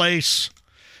 Park Place.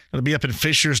 Going to be up in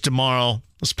Fishers tomorrow.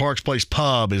 This Parks Place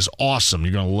Pub is awesome.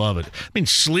 You're going to love it. I mean,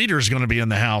 Sleater's going to be in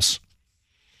the house.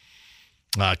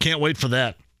 Can't wait for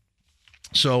that.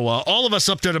 So all of us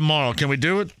up there tomorrow. Can we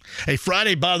do it? Hey,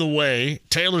 Friday, by the way,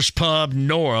 Taylor's Pub,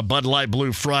 Nora, Bud Light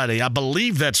Blue Friday. I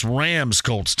believe that's Rams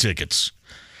Colts tickets.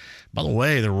 By the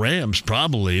way, the Rams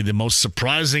probably the most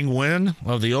surprising win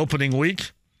of the opening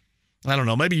week. I don't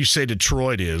know. Maybe you say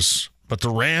Detroit is, but the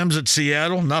Rams at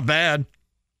Seattle, not bad.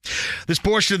 This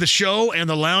portion of the show and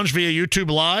the lounge via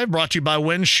YouTube Live brought to you by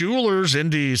Win Schuler's,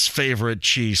 Indy's favorite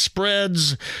cheese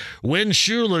spreads. Win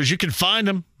Schuler's, you can find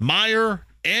them, Meijer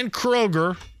and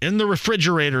Kroger, in the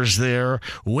refrigerators there.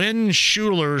 Win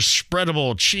Schuler's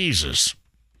spreadable cheeses.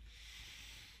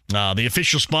 The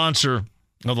official sponsor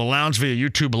of the lounge via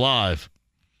YouTube Live.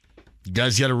 You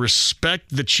guys got to respect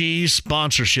the cheese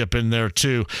sponsorship in there,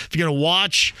 too. If you're going to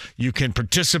watch, you can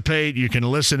participate. You can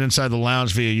listen inside the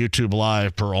lounge via YouTube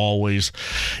Live, per always.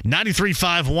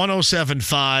 93.5,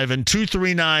 107.5, and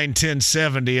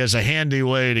 239-1070 as a handy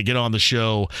way to get on the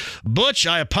show. Butch,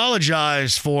 I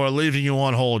apologize for leaving you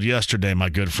on hold yesterday, my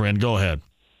good friend. Go ahead.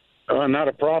 Not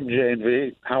a problem,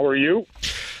 J&V. How are you?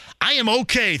 I am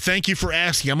okay. Thank you for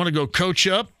asking. I'm going to go coach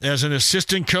up as an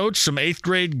assistant coach some 8th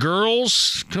grade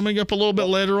girls coming up a little bit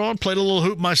later on. Played a little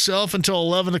hoop myself until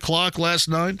 11 o'clock last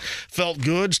night. Felt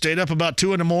good. Stayed up about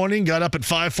 2 in the morning. Got up at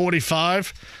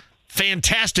 5:45.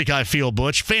 Fantastic, I feel,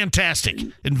 Butch. Fantastic.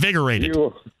 Invigorated.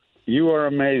 You are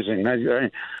amazing.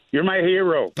 You're my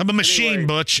hero. I'm a machine,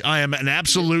 Butch. I am an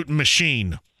absolute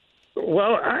machine.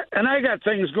 Well, I got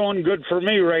things going good for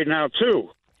me right now,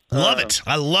 too. Love it.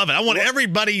 I love it. I want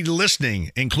everybody listening,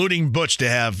 including Butch, to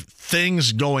have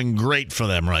things going great for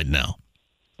them right now.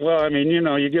 Well, I mean,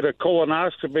 you get a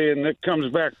colonoscopy and it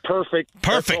comes back perfect.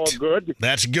 Perfect. That's all good.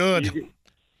 That's good.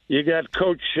 You got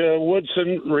Coach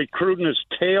Woodson recruiting his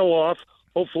tail off.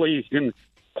 Hopefully you can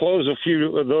close a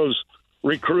few of those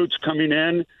recruits coming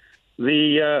in.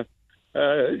 The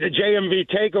JMV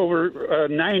Takeover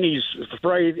 90s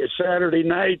Saturday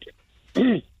night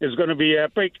is going to be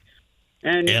epic.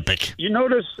 And epic. You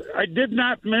notice I did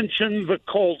not mention the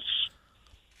Colts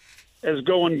as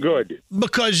going good.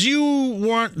 Because you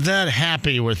weren't that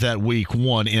happy with that week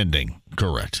 1 ending,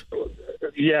 correct?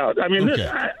 Yeah. I mean,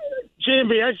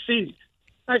 JMV,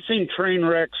 I've seen train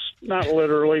wrecks, not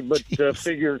literally, but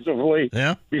figuratively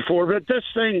before. But this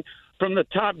thing from the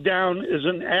top down is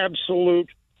an absolute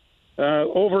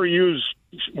overused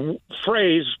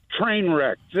phrase, train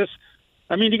wreck. You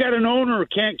got an owner who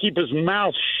can't keep his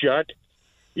mouth shut.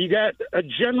 You got a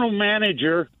general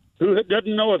manager who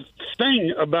doesn't know a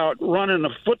thing about running a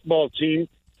football team.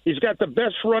 He's got the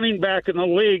best running back in the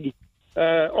league.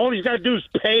 All he's got to do is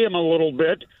pay him a little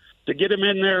bit to get him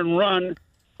in there and run.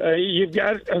 You've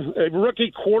got a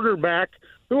rookie quarterback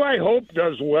who I hope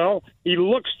does well. He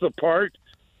looks the part,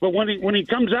 but when he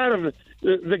comes out of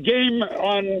the game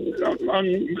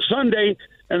on Sunday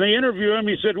and they interview him,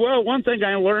 he said, "Well, one thing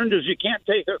I learned is you can't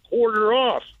take a quarter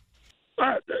off."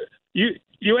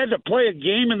 You had to play a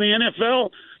game in the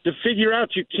NFL to figure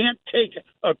out you can't take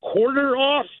a quarter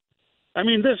off? I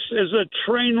mean, this is a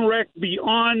train wreck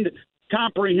beyond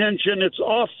comprehension. It's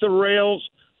off the rails.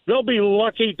 They'll be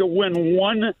lucky to win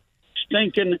one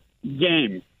stinking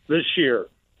game this year.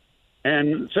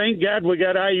 And thank God we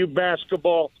got IU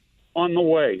basketball on the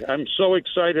way. I'm so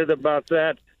excited about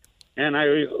that. And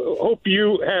I hope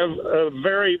you have a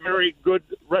very, very good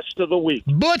rest of the week.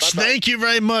 Butch, thank you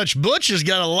very much. Butch has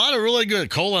got a lot of really good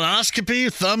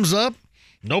colonoscopy, thumbs up,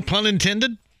 no pun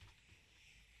intended.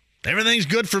 Everything's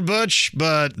good for Butch,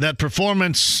 but that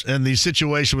performance and the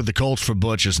situation with the Colts for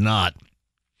Butch is not.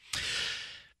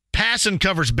 Passon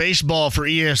covers baseball for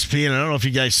ESPN. I don't know if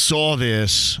you guys saw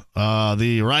this.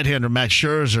 The right-hander Max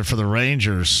Scherzer for the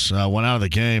Rangers went out of the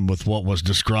game with what was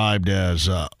described as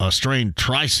a strained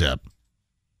tricep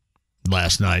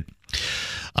last night.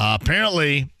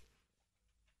 Apparently,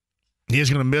 he is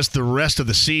going to miss the rest of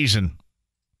the season.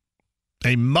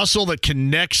 A muscle that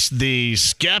connects the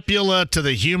scapula to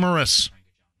the humerus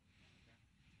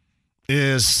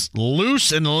is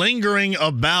loose and lingering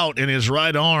about in his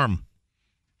right arm.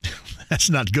 That's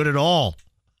not good at all.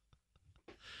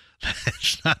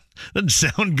 Doesn't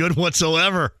sound good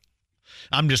whatsoever.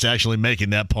 I'm just actually making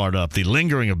that part up. The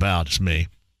lingering about is me.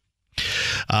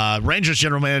 Rangers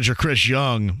general manager Chris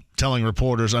Young telling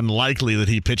reporters unlikely that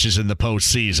he pitches in the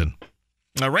postseason.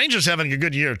 Rangers having a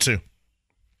good year, too.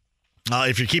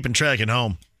 If you're keeping track at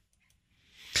home.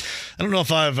 I don't know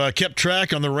if I've kept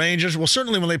track on the Rangers. Well,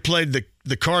 certainly when they played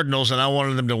the Cardinals and I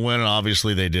wanted them to win, and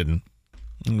obviously they didn't.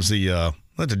 It was the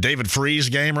David Freese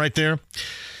game right there.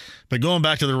 But going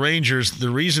back to the Rangers,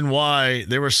 the reason why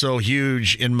they were so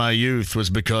huge in my youth was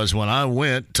because when I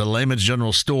went to Lehman's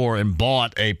General Store and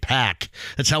bought a pack,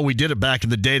 that's how we did it back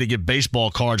in the day to get baseball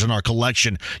cards in our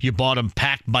collection. You bought them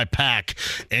pack by pack,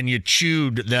 and you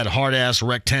chewed that hard-ass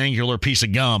rectangular piece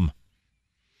of gum.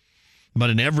 But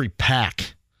in every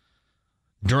pack,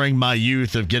 during my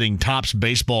youth of getting Topps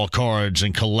baseball cards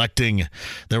and collecting,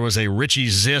 there was a Richie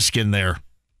Zisk in there.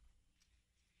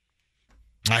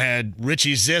 I had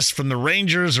Richie Zisk from the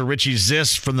Rangers or Richie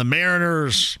Zisk from the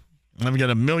Mariners. I've got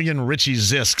a million Richie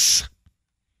Zisks.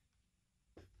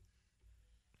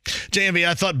 JMV,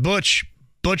 I thought Butch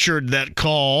butchered that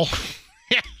call.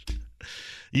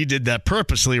 You did that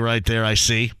purposely right there, I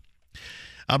see.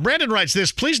 Brandon writes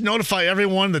this, please notify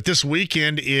everyone that this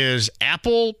weekend is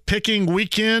apple picking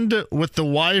weekend with the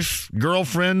wife,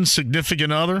 girlfriend,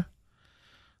 significant other.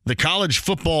 The college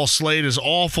football slate is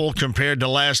awful compared to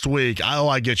last week.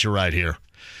 I get you right here.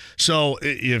 So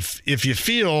if you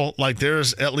feel like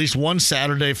there's at least one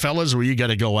Saturday, fellas, where you got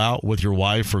to go out with your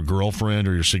wife or girlfriend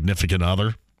or your significant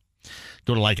other,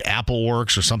 go to like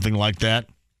Appleworks or something like that.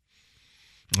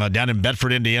 Down in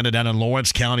Bedford, Indiana, down in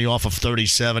Lawrence County off of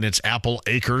 37, it's Apple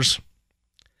Acres.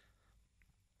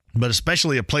 But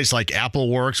especially a place like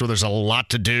Appleworks where there's a lot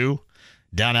to do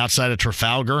down outside of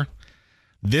Trafalgar.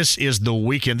 This is the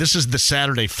weekend. This is the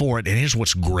Saturday for it. And here's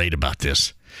what's great about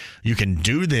this. You can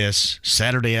do this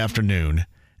Saturday afternoon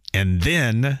and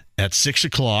then at 6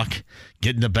 o'clock,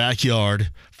 get in the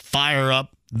backyard, fire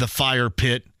up the fire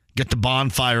pit, get the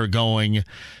bonfire going,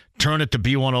 turn it to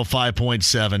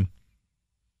B105.7.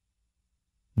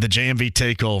 The JMV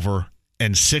takeover,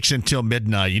 and 6 until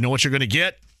midnight. You know what you're going to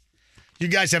get? You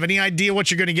guys have any idea what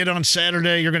you're going to get on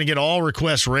Saturday? You're going to get all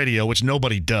request radio, which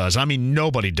nobody does. I mean,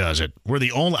 nobody does it.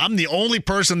 I'm the only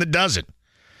person that does it.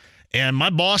 And my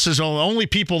boss is the only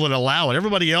people that allow it.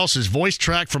 Everybody else is voice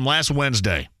track from last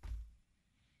Wednesday.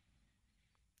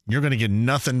 You're going to get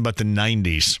nothing but the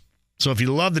 90s. So if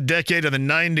you love the decade of the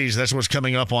 90s, that's what's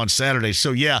coming up on Saturday.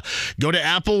 So, yeah, go to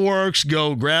Appleworks,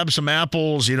 go grab some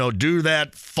apples, do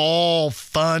that fall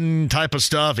fun type of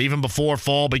stuff even before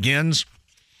fall begins.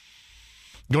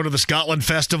 Go to the Scotland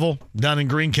Festival down in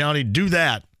Greene County. Do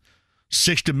that.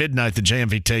 6 to midnight, the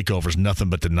JMV takeover is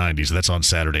nothing but the 90s. That's on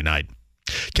Saturday night.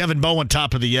 Kevin Bowen,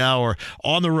 top of the hour,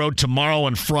 on the road tomorrow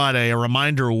and Friday. A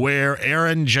reminder where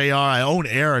Aaron, JR, I own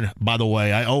Aaron, by the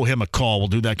way. I owe him a call. We'll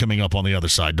do that coming up on the other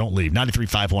side. Don't leave.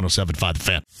 93.5, 107.5, The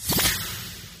Fan.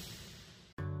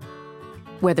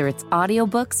 Whether it's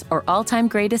audiobooks or all-time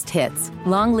greatest hits,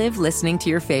 long live listening to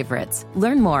your favorites.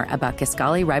 Learn more about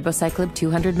Kisqali Ribociclib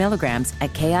 200 milligrams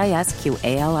at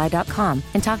KISQALI.com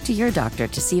and talk to your doctor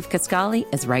to see if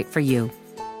Kisqali is right for you.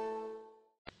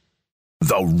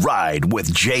 The Ride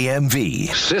with JMV.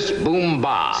 Sis boom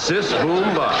ba. Sis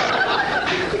boom ba.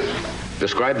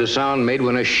 Describe the sound made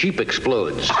when a sheep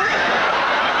explodes.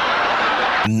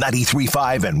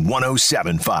 93.5 and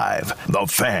 107.5, The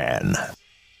Fan.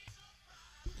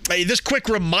 Hey, this quick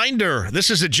reminder.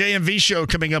 This is a JMV show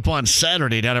coming up on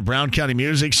Saturday down at Brown County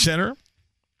Music Center.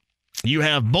 You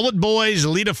have Bullet Boys,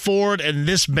 Lita Ford, and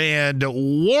this band,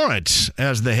 Warrant,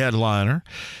 as the headliner.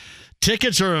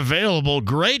 Tickets are available.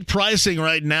 Great pricing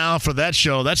right now for that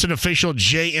show. That's an official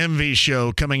JMV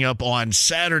show coming up on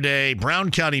Saturday, Brown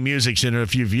County Music Center,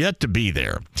 if you've yet to be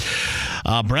there.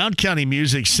 Brown County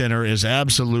Music Center is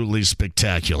absolutely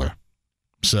spectacular.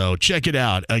 So check it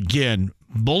out. Again,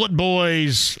 Bullet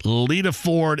Boys, Lita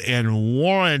Ford, and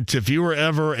Warrant. If you were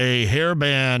ever a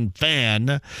hairband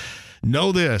fan,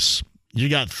 know this. You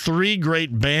got 3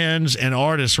 great bands and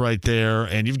artists right there,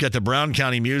 and you've got the Brown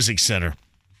County Music Center.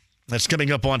 That's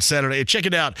coming up on Saturday. Check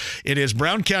it out. It is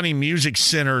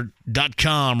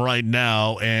browncountymusiccenter.com right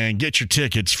now, and get your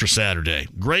tickets for Saturday.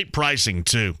 Great pricing,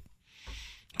 too.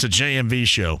 It's a JMV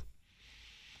show.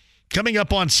 Coming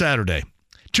up on Saturday,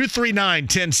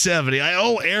 239-1070. I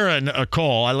owe Aaron a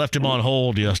call. I left him on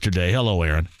hold yesterday. Hello,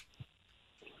 Aaron.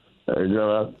 Hey,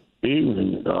 good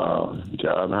evening,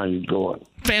 John. How you doing?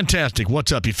 Fantastic.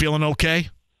 What's up? You feeling okay?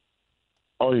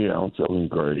 Oh, yeah, I'm feeling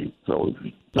great. So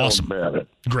awesome. Better.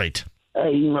 Great.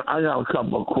 Hey, I got a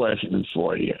couple of questions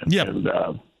for you. Yep. And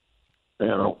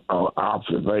an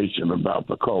observation about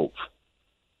the Colts.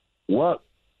 What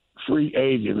free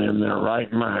agent in their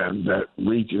right mind that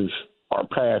reaches or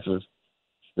passes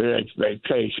their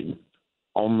expectation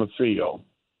on the field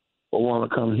will want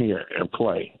to come here and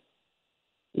play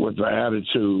with the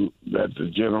attitude that the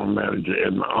general manager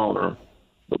and the owner,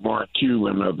 the Mark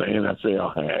Cuban of the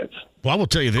NFL, has? Well, I will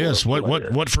tell you this.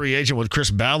 What free agent would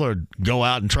Chris Ballard go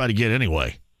out and try to get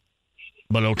anyway?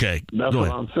 But okay. That's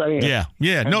what I'm saying. Yeah.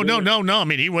 No. I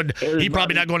mean, he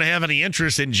probably not going to have any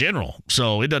interest in general.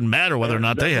 So it doesn't matter whether or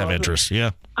not they have interest.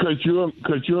 Yeah. Could you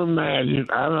imagine?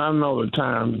 I know the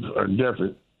times are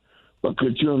different, but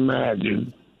could you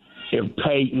imagine if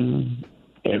Peyton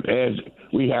and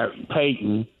we had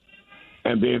Peyton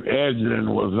and then Edgerrin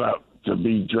was up to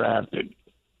be drafted?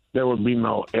 There would be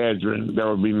no Edgerrin. There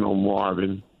would be no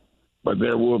Marvin. But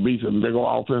there will be some big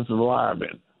offensive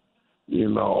linemen,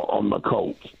 on the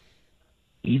Colts.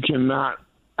 You cannot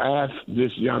ask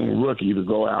this young rookie to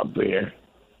go out there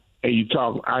and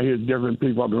I hear different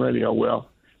people on the radio, well,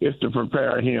 is to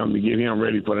prepare him to get him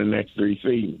ready for the next 3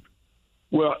 seasons.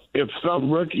 Well, if some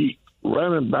rookie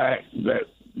running back that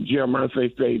Jim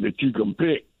Irsay say that you can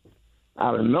pick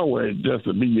out of nowhere just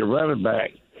to be your running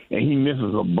back, and he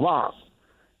misses a block,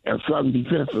 and some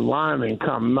defensive lineman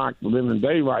come knock the living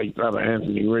daylights out of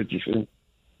Anthony Richardson,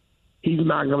 he's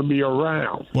not going to be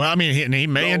around. Well, I mean, he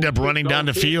may end up running down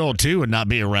the field, too, and not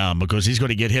be around because he's going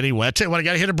to get hit anyway. I tell you what, I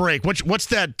got to hit a break. What's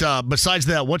that, besides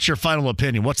that, what's your final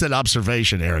opinion? What's that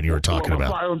observation, Aaron, you were talking about?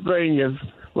 The final thing is,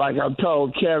 like I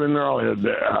told Kevin earlier,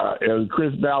 if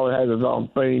Chris Ballard had his own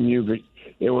theme music,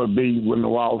 it would be When the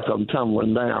Walls Come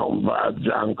Tumbling Down by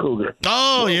John Cougar.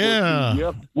 Oh,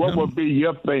 yeah. What would be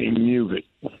your theme music?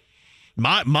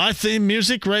 My theme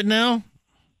music right now?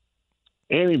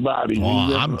 Anybody.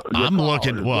 Well, I'm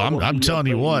looking. Well, I'm telling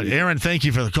you what, Aaron. Thank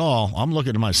you for the call. I'm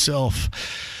looking at myself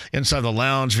inside the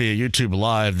lounge via YouTube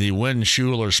Live, the Win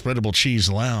Schuler Spreadable Cheese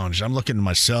Lounge. I'm looking at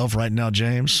myself right now,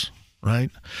 James. Right,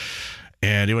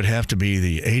 and it would have to be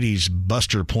the '80s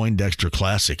Buster Poindexter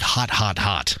classic, "Hot, Hot,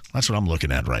 Hot." That's what I'm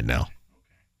looking at right now.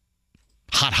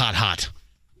 Hot, hot, hot.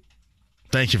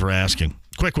 Thank you for asking.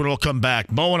 Quick one, we'll come back.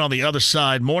 Bowen on the other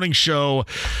side. Morning show.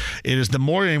 It is the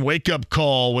morning wake-up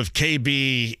call with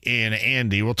KB and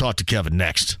Andy. We'll talk to Kevin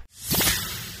next.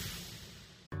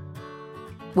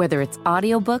 Whether it's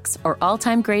audiobooks or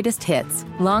all-time greatest hits,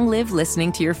 long live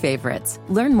listening to your favorites.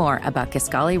 Learn more about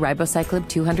Kisqali Ribociclib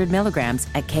 200 milligrams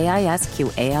at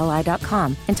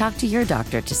KISQALI.com and talk to your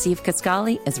doctor to see if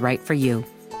Kisqali is right for you.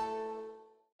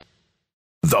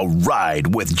 The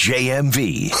Ride with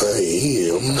JMV. I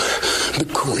am the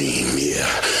cream,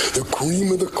 yeah. The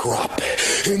cream of the crop.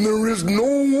 And there is no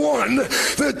one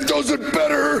that does it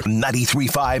better.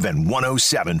 93.5 and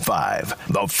 107.5.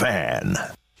 The Fan.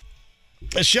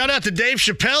 A shout out to Dave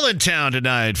Chappelle in town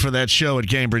tonight for that show at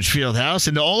Cambridge Fieldhouse,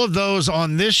 and to all of those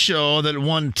on this show that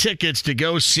won tickets to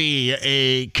go see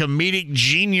a comedic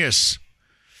genius.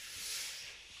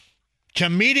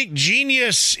 Comedic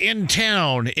genius in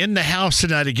town, in the house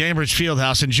tonight at Cambridge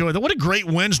Fieldhouse. Enjoy that. What a great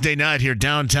Wednesday night here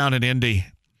downtown in Indy.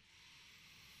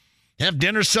 Have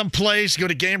dinner someplace, go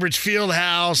to Cambridge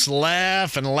Fieldhouse,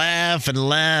 laugh and laugh and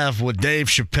laugh with Dave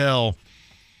Chappelle.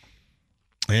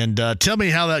 And tell me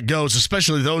how that goes,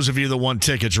 especially those of you that won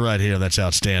tickets right here. That's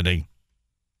outstanding.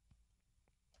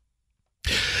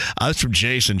 That's from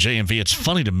Jason, JMV. It's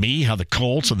funny to me how the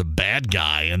Colts are the bad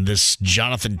guy in this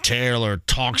Jonathan Taylor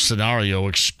talk scenario,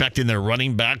 expecting their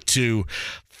running back to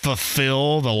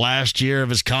fulfill the last year of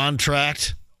his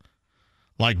contract,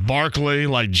 like Barkley,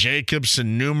 like Jacobs,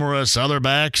 and numerous other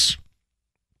backs.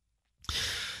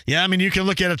 Yeah, I mean, you can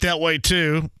look at it that way,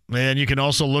 too. And you can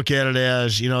also look at it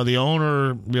as, the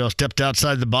owner, stepped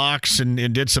outside the box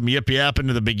and did some yip-yapping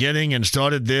in the beginning and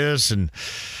started this. And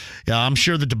I'm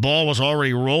sure that the ball was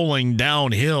already rolling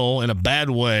downhill in a bad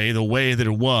way, the way that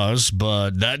it was.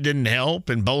 But that didn't help.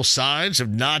 And both sides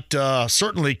have not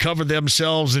certainly covered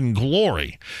themselves in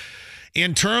glory.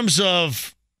 In terms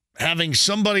of having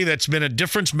somebody that's been a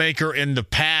difference maker in the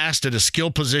past at a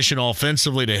skill position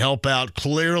offensively to help out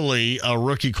clearly a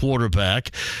rookie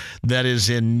quarterback that is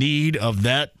in need of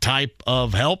that type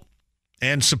of help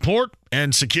and support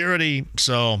and security.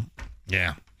 So,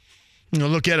 yeah,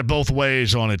 look at it both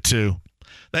ways on it, too.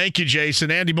 Thank you, Jason.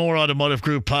 Andy Moore, Automotive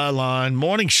Group Pylon.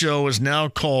 Morning show is now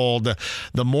called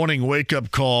the Morning Wake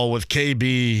Up Call with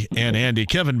KB and Andy.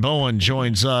 Kevin Bowen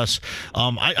joins us.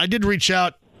 I did reach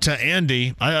out to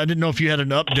Andy. I didn't know if you had an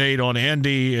update on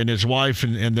Andy and his wife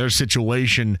and their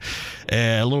situation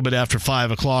a little bit after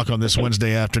 5 o'clock on this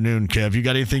Wednesday afternoon. Kev, you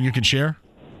got anything you can share?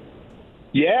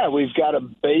 Yeah, we've got a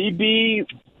baby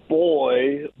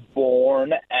boy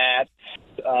born at,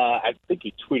 I think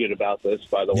he tweeted about this,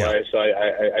 by the way, so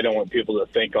I don't want people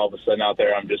to think all of a sudden out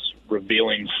there I'm just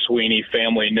revealing Sweeney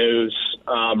family news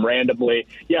randomly.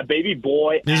 Yeah, baby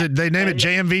boy. They name it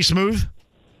JMV Smooth?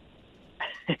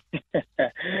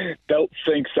 Don't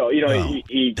think so.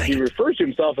 He refers to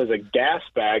himself as a gas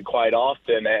bag quite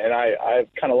often, and I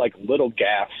kind of like Little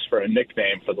Gas for a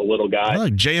nickname for the little guy. I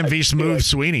like JMV Smooth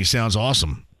Sweeney. Sounds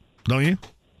awesome, don't you?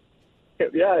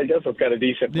 Yeah, I guess it's got a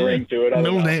decent ring to it.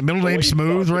 Middle name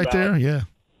Smooth right there, yeah.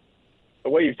 The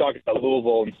way you've talked about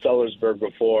Louisville and Sellersburg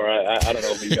before, I don't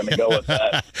know if he's going to go with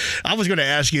that. I was going to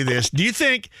ask you this.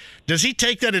 Does he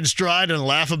take that in stride and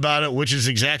laugh about it, which is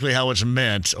exactly how it's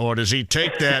meant, or does he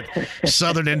take that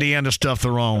Southern Indiana stuff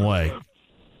the wrong way?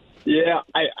 Yeah,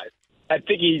 I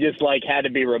think he just, had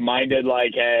to be reminded,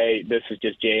 hey, this is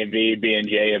just JMV being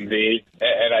JMV.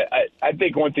 And I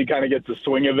think once he kind of gets the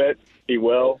swing of it, he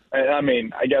will. I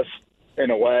mean, I guess in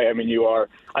a way. I mean, you are.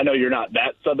 I know you're not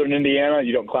that Southern Indiana.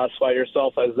 You don't classify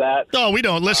yourself as that. No, we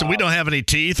don't. Listen, we don't have any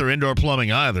teeth or indoor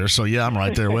plumbing either. So yeah, I'm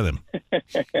right there with him.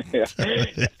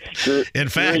 In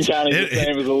fact, the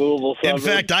same as a Louisville suburb. In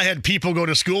fact, I had people go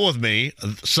to school with me,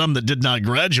 some that did not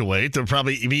graduate. They'll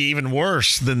probably be even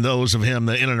worse than those of him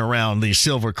in and around the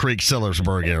Silver Creek,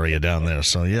 Sellersburg area down there.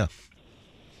 So yeah.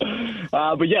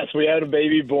 But yes, we had a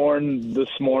baby born this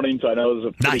morning, so I know it was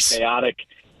a pretty chaotic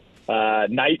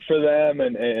night for them,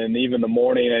 and even the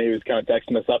morning, and he was kind of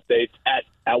texting us updates.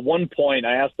 At one point,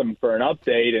 I asked him for an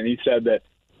update, and he said that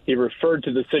he referred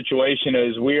to the situation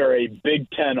as we are a Big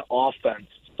Ten offense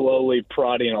slowly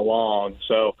prodding along.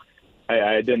 So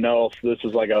I didn't know if this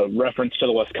was like a reference to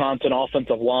the Wisconsin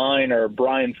offensive line or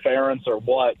Brian Ferentz or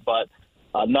what, but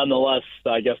nonetheless,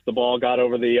 I guess the ball got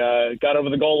over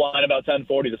the goal line about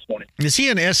 10:40 this morning. Is he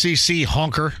an SEC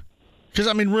honker? Because,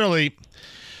 I mean, really,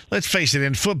 let's face it,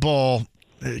 in football,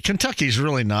 Kentucky's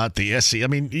really not the SEC. I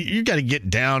mean, you got to get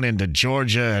down into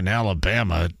Georgia and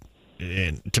Alabama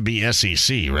to be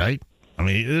SEC, right? I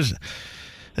mean,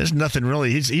 there's nothing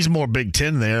really. He's more Big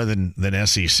Ten there than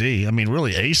SEC. I mean,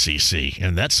 really ACC,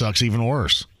 and that sucks even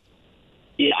worse.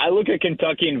 Yeah, I look at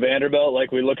Kentucky and Vanderbilt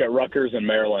like we look at Rutgers and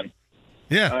Maryland.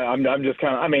 Yeah, I'm just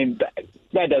kind of. I mean,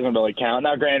 that doesn't really count.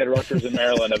 Now, granted, Rutgers and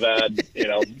Maryland have had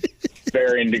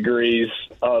varying degrees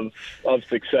of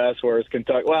success, whereas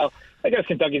Kentucky. Well, I guess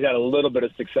Kentucky's had a little bit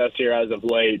of success here as of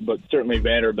late, but certainly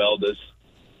Vanderbilt is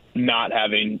not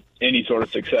having any sort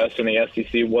of success in the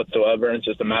SEC whatsoever. And it's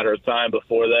just a matter of time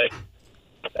before they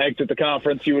exit the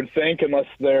conference, you would think, unless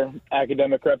their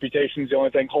academic reputation is the only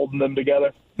thing holding them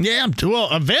together. Yeah,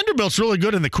 well, Vanderbilt's really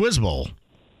good in the Quiz Bowl.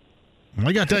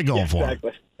 I got that going for them.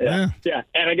 Yeah,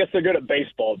 and I guess they're good at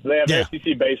baseball. They have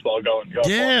SEC baseball going for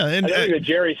them. And I don't think the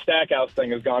Jerry Stackhouse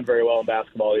thing has gone very well in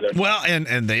basketball either. Well,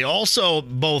 and they also,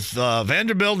 both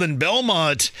Vanderbilt and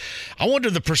Belmont, I wonder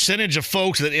the percentage of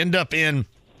folks that end up in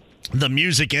the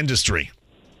music industry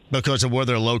because of where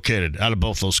they're located out of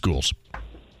both those schools.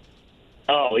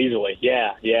 Oh, easily.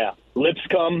 Yeah.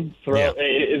 Lipscomb,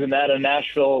 isn't that a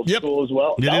Nashville school as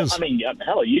well? It is. I mean,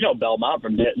 hell, you know Belmont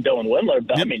from Dylan Windler.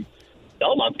 I mean,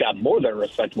 Belmont's got more than a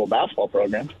respectable basketball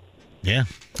program. Yeah,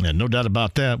 no doubt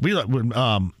about that. We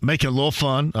make a little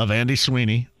fun of Andy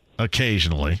Sweeney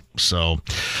occasionally. So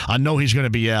I know he's going to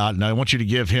be out, and I want you to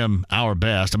give him our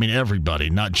best. I mean,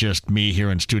 everybody, not just me here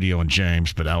in studio and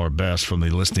James, but our best from the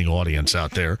listening audience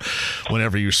out there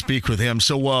whenever you speak with him.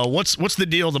 So what's the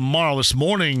deal tomorrow? This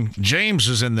morning, James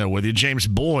is in there with you, James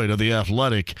Boyd of The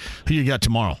Athletic. Who you got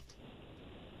tomorrow?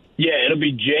 Yeah, it'll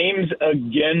be James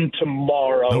again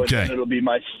tomorrow, and then it'll be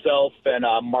myself and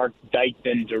Mark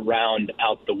Dykman to round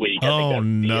out the week. I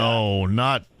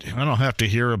don't have to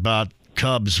hear about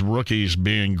Cubs rookies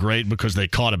being great because they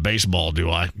caught a baseball,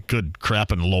 do I? Good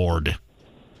crapping Lord.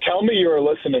 Tell me you were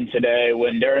listening today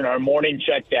when during our morning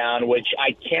check down, which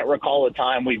I can't recall a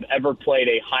time we've ever played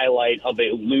a highlight of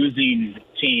a losing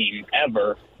team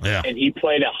ever. Yeah. And he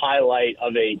played a highlight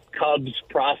of a Cubs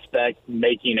prospect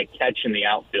making a catch in the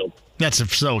outfield. That's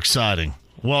so exciting.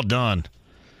 Well done.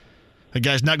 The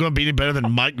guy's not going to be any better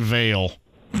than Mike Vale.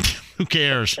 Who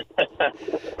cares?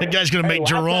 That guy's going to make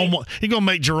He's going to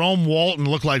make Jerome Walton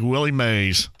look like Willie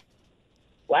Mays.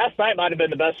 Last night might have been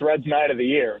the best Reds night of the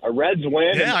year. A Reds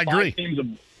win. Yeah, I agree.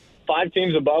 Five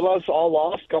teams above us all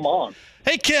lost. Come on.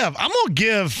 Hey, Kev, I'm going to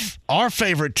give our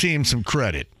favorite team some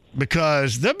credit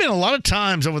because there have been a lot of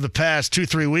times over the past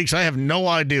 2-3 weeks I have no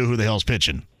idea who the hell's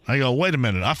pitching. I go, wait a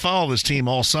minute. I follow this team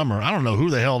all summer. I don't know who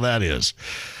the hell that is.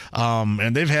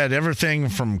 And they've had everything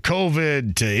from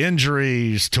COVID to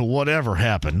injuries to whatever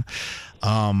happen.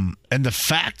 And the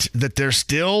fact that they're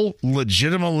still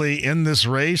legitimately in this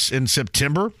race in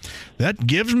September, that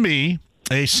gives me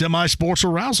a semi-sports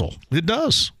arousal. It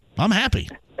does. I'm happy.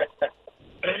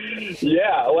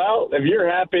 Yeah, well, if you're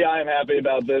happy, I am happy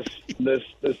about this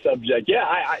subject. Yeah,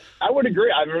 I would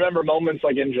agree. I remember moments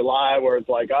like in July where it's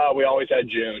like, oh, we always had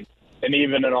June. And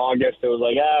even in August, it was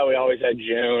like, oh, we always had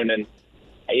June. And,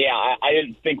 yeah, I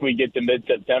didn't think we'd get to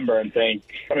mid-September and think,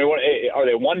 I mean, what are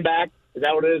they one back? Is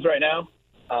that what it is right now?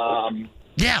 I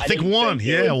think one.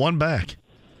 One back.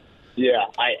 Yeah,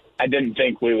 I didn't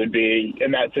think we would be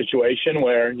in that situation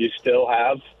where you still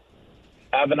have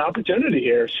an opportunity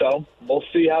here. So we'll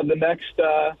see how the next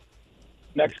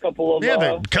couple of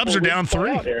the Cubs are down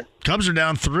 3. Cubs are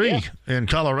down 3 in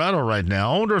Colorado right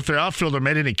now. I wonder if their outfielder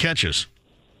made any catches.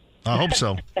 I hope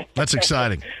so. That's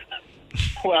exciting.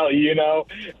 Well,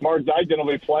 Mark Dykman will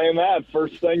be playing that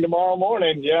first thing tomorrow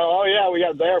morning. We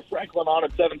got Zaire Franklin on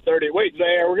at 7:30. Wait,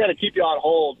 Zaire, we're going to keep you on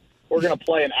hold. We're going to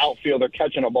play an outfielder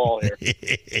catching a ball here.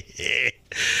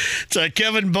 So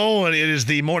Kevin Bowen, it is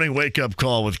the morning wake-up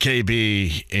call with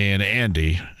KB and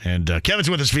Andy. And Kevin's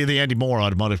with us via the Andy Moore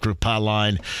Automotive Group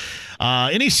hotline.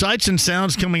 Any sights and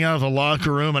sounds coming out of the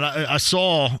locker room? And I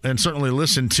saw and certainly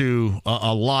listened to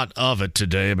a lot of it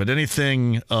today, but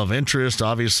anything of interest,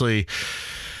 obviously,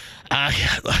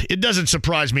 it doesn't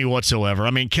surprise me whatsoever.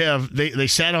 I mean, Kev, they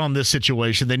sat on this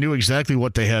situation. They knew exactly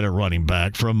what they had at running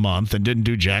back for a month and didn't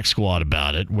do jack squat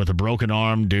about it with a broken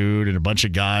arm dude and a bunch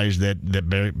of guys that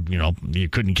you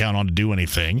couldn't count on to do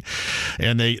anything.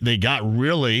 And they got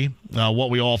really what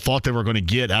we all thought they were going to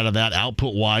get out of that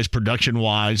output-wise,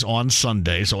 production-wise on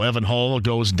Sunday. So Evan Hull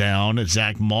goes down.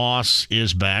 Zach Moss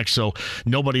is back. So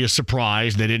nobody is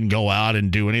surprised they didn't go out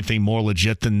and do anything more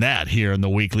legit than that here in the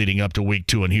week leading up to week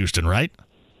 2 in Houston, right?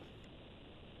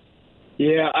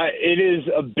 Yeah, it is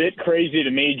a bit crazy to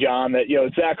me, John, that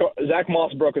Zach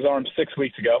Moss broke his arm 6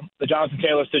 weeks ago. The Jonathan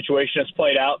Taylor situation has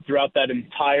played out throughout that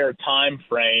entire time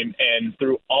frame, and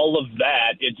through all of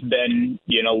that, it's been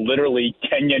literally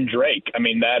Kenyon Drake. I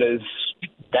mean,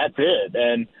 that's it.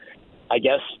 And I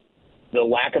guess the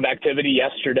lack of activity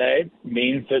yesterday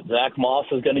means that Zach Moss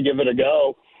is going to give it a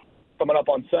go coming up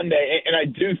on Sunday. And I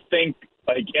do think,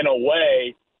 in a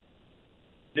way,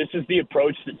 this is the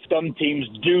approach that some teams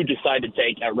do decide to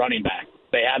take at running back.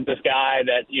 They have this guy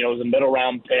that, is a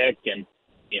middle-round pick, and,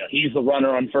 he's the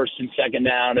runner on first and second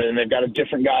down, and they've got a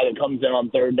different guy that comes in on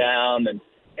third down,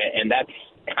 and that's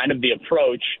kind of the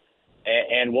approach.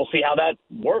 And we'll see how that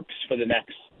works for the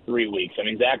next 3 weeks. I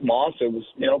mean, Zach Moss, it was,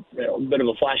 a bit of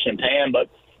a flash in the pan, but,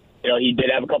 he did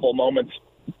have a couple of moments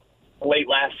late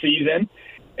last season,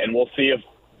 and we'll see if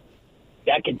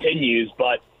that continues.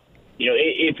 But,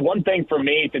 it's one thing for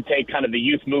me to take kind of the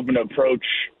youth movement approach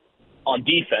on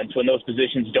defense when those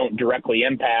positions don't directly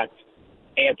impact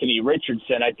Anthony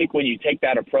Richardson. I think when you take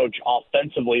that approach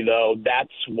offensively, though, that's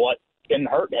what can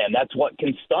hurt him. That's what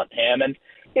can stunt him. And,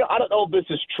 I don't know if this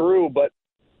is true, but,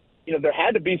 there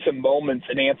had to be some moments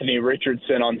in Anthony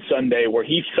Richardson on Sunday where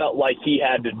he felt like he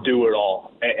had to do it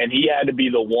all. And he had to be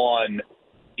the one,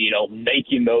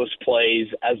 making those plays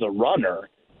as a runner.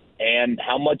 And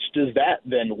how much does that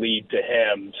then lead to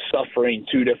him suffering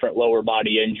 2 different lower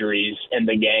body injuries in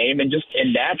the game? And just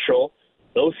in natural,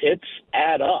 those hits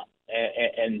add up.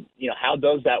 And how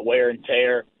does that wear and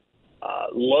tear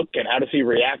look, and how does he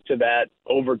react to that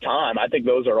over time? I think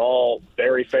those are all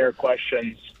very fair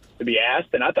questions to be asked.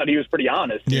 And I thought he was pretty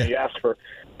honest. Yeah. You asked for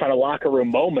kind of locker room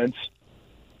moments.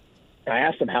 I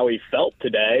asked him how he felt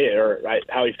today, or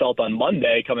how he felt on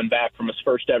Monday coming back from his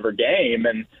first ever game.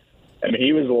 And I mean,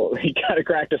 he kind of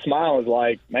cracked a smile and was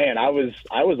like, man, I was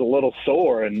a little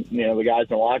sore. And, the guys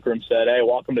in the locker room said, hey,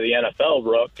 welcome to the NFL,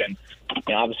 Rook. And,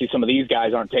 obviously some of these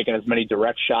guys aren't taking as many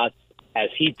direct shots as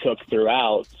he took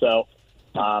throughout. So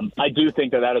I do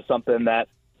think that is something that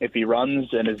if he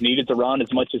runs and is needed to run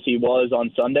as much as he was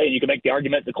on Sunday, you can make the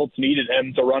argument the Colts needed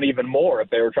him to run even more if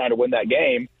they were trying to win that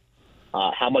game.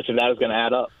 How much of that is going to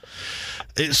add up?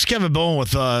 It's Kevin Bowen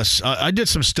with us. I did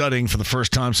some studying for the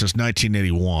first time since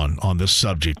 1981 on this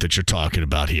subject that you're talking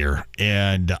about here.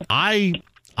 And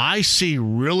I see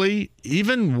really,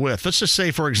 even with, let's just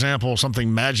say, for example,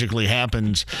 something magically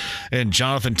happens and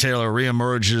Jonathan Taylor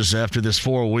reemerges after this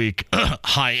 4-week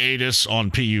hiatus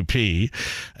on PUP,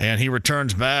 and he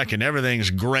returns back and everything's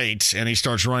great and he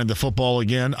starts running the football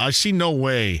again. I see no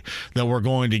way that we're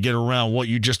going to get around what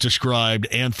you just described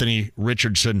Anthony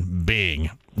Richardson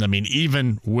being. I mean,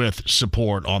 even with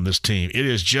support on this team, it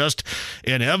is just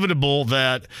inevitable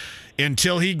that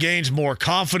until he gains more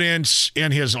confidence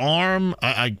in his arm,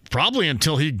 I probably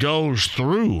until he goes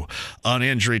through an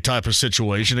injury type of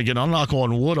situation. Again, I'll knock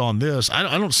on wood on this.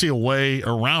 I don't see a way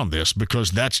around this,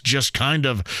 because that's just kind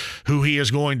of who he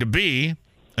is going to be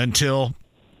until,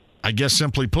 I guess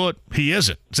simply put, he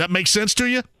isn't. Does that make sense to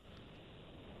you?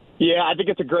 Yeah, I think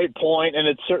it's a great point, and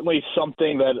it's certainly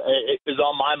something that is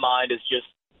on my mind. Is just,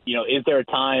 is there a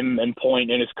time and point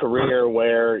in his career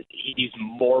where he's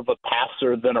more of a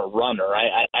passer than a runner?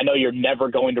 I know you're never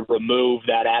going to remove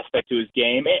that aspect to his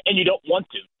game, and you don't want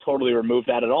to totally remove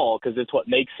that at all, because it's what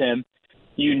makes him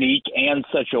unique and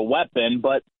such a weapon.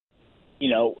 But, in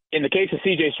the case of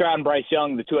C.J. Stroud and Bryce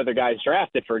Young, the 2 other guys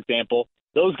drafted, for example,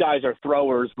 those guys are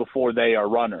throwers before they are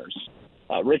runners.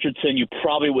 Richardson, you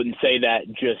probably wouldn't say that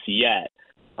just yet.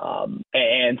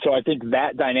 And so I think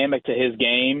that dynamic to his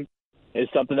game is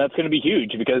something that's going to be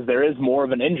huge, because there is more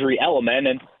of an injury element.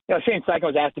 And, Shane Steichen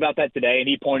was asked about that today, and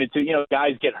he pointed to,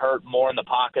 guys get hurt more in the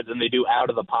pocket than they do out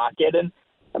of the pocket. And,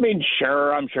 I mean,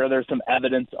 sure, I'm sure there's some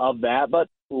evidence of that, but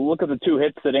look at the 2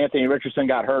 hits that Anthony Richardson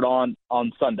got hurt on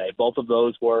Sunday. Both of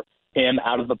those were him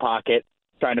out of the pocket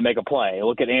trying to make a play.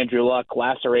 Look at Andrew Luck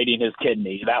lacerating his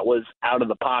kidney. That was out of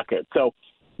the pocket. So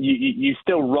you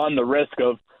still run the risk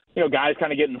of, guys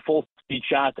kind of getting full speed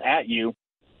shots at you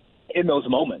in those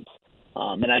moments.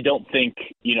 And I don't think,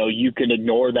 you can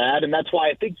ignore that. And that's why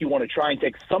I think you want to try and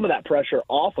take some of that pressure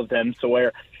off of him so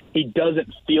where he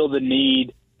doesn't feel the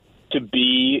need to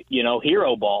be,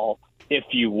 hero ball, if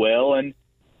you will. And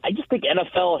I just think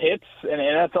NFL hits and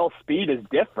NFL speed is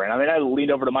different. I mean, I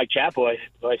leaned over to Mike Chapo,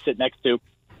 who I sit next to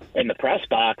in the press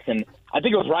box, and I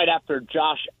think it was right after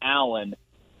Josh Allen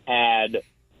had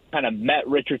kind of met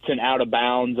Richardson out of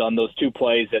bounds on those two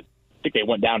plays that I think they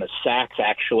went down to sacks,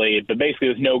 actually. But basically,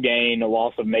 it was no gain, a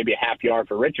loss of maybe a half yard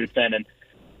for Richardson. And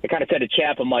I kind of said to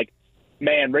Chap, I'm like,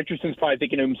 man, Richardson's probably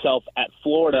thinking to himself, at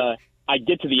Florida, I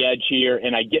get to the edge here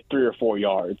and I get 3 or 4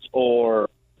 yards. Or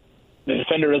the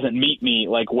defender doesn't meet me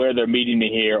like where they're meeting me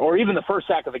here. Or even the first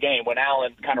sack of the game when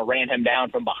Allen kind of ran him down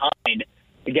from behind.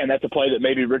 Again, that's a play that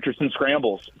maybe Richardson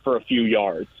scrambles for a few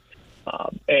yards.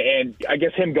 And I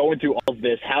guess him going through all of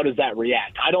this, how does that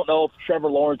react? I don't know if Trevor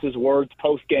Lawrence's words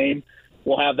post-game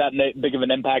will have that big of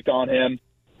an impact on him.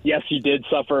 Yes, he did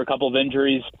suffer a couple of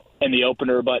injuries in the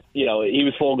opener, but, he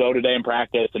was full go today in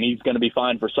practice, and he's going to be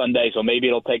fine for Sunday, so maybe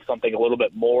it'll take something a little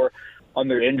bit more on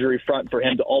their injury front for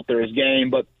him to alter his game.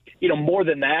 But, more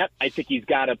than that, I think he's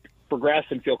got to progress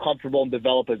and feel comfortable and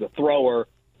develop as a thrower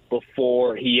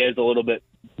before he is a little bit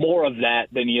more of that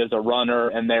than he is a runner,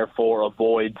 and therefore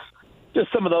avoids just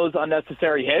some of those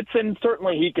unnecessary hits. And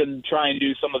certainly he can try and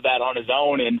do some of that on his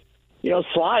own and,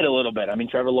 slide a little bit. I mean,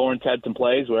 Trevor Lawrence had some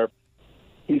plays where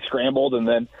he scrambled and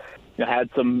then had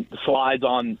some slides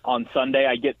on Sunday.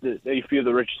 I get a few of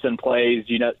the Richardson plays,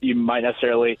 you might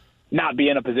necessarily not be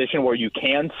in a position where you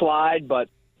can slide, but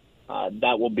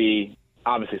that will be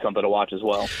obviously something to watch as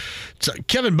well. So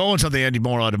Kevin Bowen's on the Andy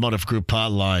Moore Automotive Group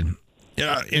hotline.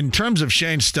 In terms of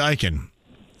Shane Steichen,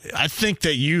 I think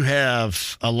that you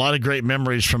have a lot of great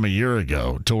memories from a year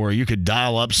ago to where you could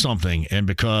dial up something, and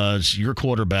because your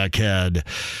quarterback had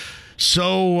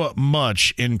so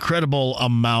much incredible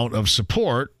amount of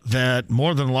support that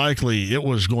more than likely it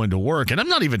was going to work. And I'm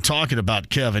not even talking about,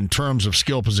 Kev, in terms of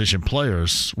skill position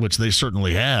players, which they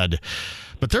certainly had,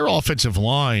 but their offensive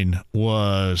line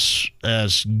was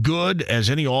as good as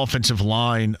any offensive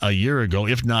line a year ago,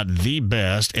 if not the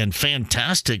best, and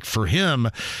fantastic for him.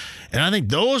 And I think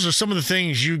those are some of the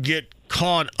things you get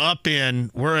caught up in,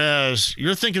 whereas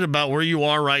you're thinking about where you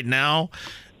are right now,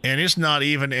 and it's not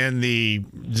even in the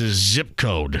zip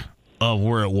code of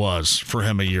where it was for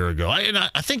him a year ago.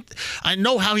 I think I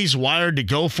know how he's wired to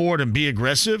go for it and be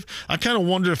aggressive. I kind of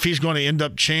wonder if he's going to end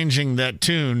up changing that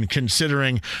tune,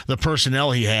 considering the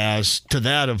personnel he has, to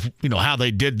that of how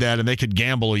they did that, and they could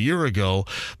gamble a year ago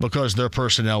because their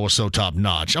personnel was so top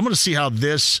notch. I'm going to see how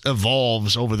this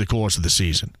evolves over the course of the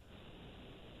season.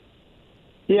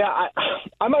 Yeah,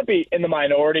 I might be in the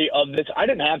minority of this. I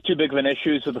didn't have too big of an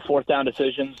issue with the fourth down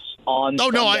decisions on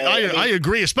Sunday. No, I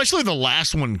agree, especially the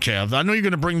last one, Kev. I know you're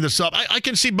going to bring this up. I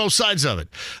can see both sides of it.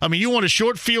 I mean, you want a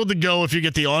short field to go if you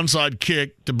get the onside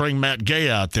kick to bring Matt Gay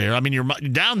out there. I mean, you're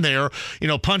down there,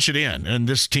 punch it in. And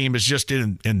this team is just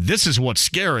in, and this is what's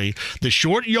scary. The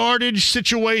short yardage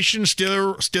situation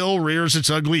still rears its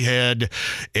ugly head,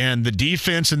 and the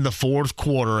defense in the fourth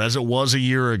quarter, as it was a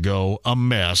year ago, a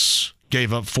mess.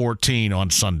 Gave up 14 on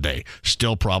Sunday.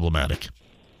 Still problematic.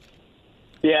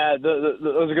 Yeah, those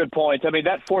are good points. I mean,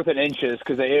 that 4th and inches,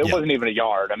 because it wasn't even a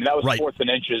yard. I mean, that was 4th and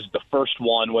inches, the first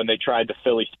one when they tried the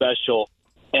Philly special.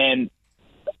 And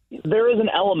there is an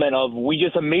element of we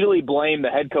just immediately blame the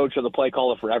head coach or the play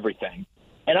caller for everything.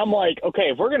 And I'm like, okay,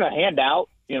 if we're going to hand out,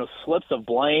 slips of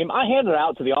blame, I hand it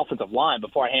out to the offensive line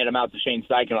before I hand them out to Shane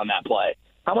Steichen on that play.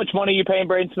 How much money are you paying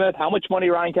Braden Smith? How much money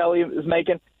Ryan Kelly is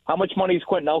making? How much money is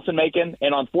Quentin Nelson making?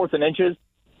 And on 4th and inches,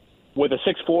 with a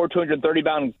 6'4",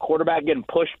 230-pound quarterback getting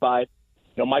pushed by,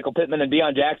 Michael Pittman and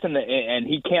Deion Jackson, and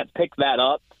he can't pick that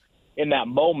up in that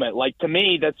moment. Like, to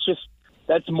me,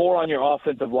 that's more on your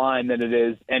offensive line than it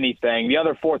is anything. The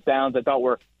other 4th downs I thought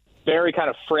were very kind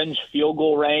of fringe field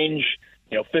goal range,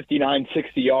 59,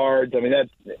 60 yards. I mean,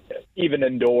 that's even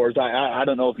indoors. I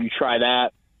don't know if you try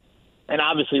that. And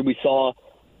obviously we saw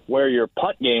where your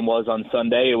punt game was on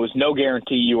Sunday. It was no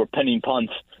guarantee you were pinning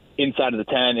punts inside of the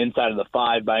 10, inside of the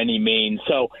 5 by any means.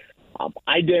 So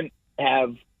I didn't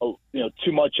have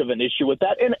too much of an issue with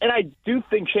that. And I do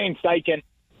think Shane Steichen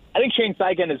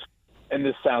is, and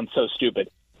this sounds so stupid,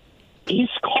 he's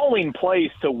calling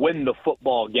plays to win the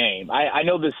football game. I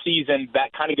know this season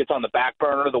that kind of gets on the back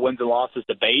burner, the wins and losses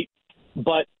debate.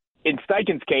 But in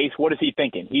Steichen's case, what is he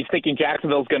thinking? He's thinking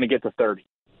Jacksonville's going to get to 30.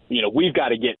 we've got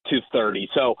to get to 30.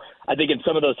 So I think in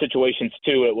some of those situations,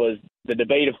 too, it was the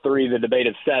debate of 3, the debate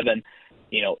of 7.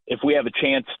 If we have a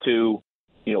chance to,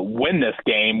 win this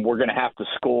game, we're going to have to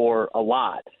score a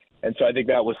lot. And so I think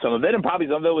that was some of it. And probably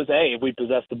some of it was, hey, if we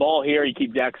possess the ball here, you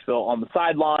keep Jacksonville on the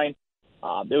sideline.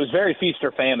 It was very feast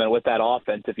or famine with that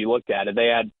offense if you looked at it. They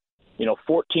had,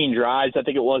 14 drives, I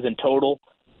think it was, in total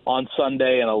on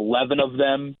Sunday, and 11 of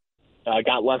them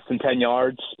got less than 10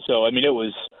 yards. So, it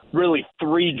was really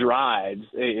 3 drives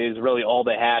is really all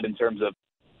they had in terms of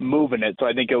moving it. So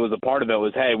I think it was a part of it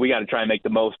was, hey, we got to try and make the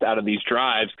most out of these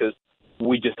drives because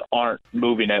we just aren't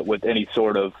moving it with any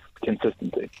sort of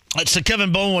consistency. It's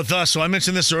Kevin Bowen with us. So I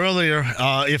mentioned this earlier.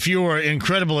 If you are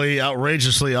incredibly,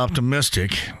 outrageously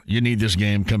optimistic, you need this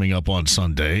game coming up on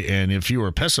Sunday. And if you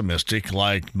are pessimistic,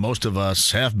 like most of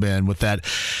us have been with that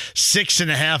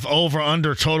 6.5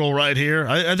 over-under total right here,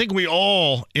 I think we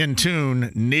all in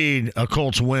tune need a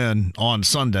Colts win on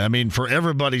Sunday. For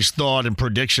everybody's thought and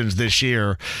predictions this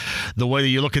year, the way that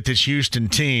you look at this Houston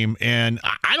team, and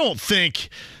I don't think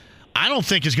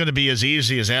it's going to be as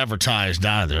easy as advertised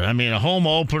either. A home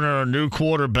opener, new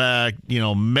quarterback,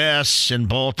 mess in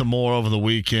Baltimore over the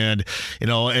weekend,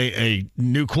 a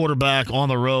new quarterback on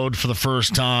the road for the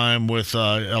first time with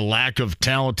a lack of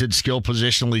talented, skill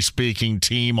positionally speaking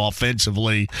team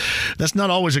offensively. That's not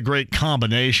always a great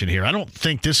combination here. I don't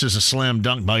think this is a slam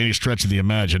dunk by any stretch of the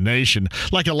imagination,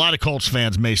 like a lot of Colts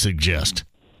fans may suggest.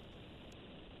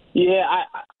 Yeah,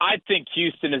 I think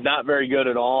Houston is not very good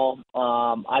at all.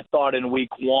 I thought in week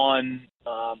 1,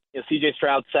 C.J.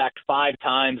 Stroud sacked 5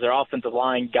 times. Their offensive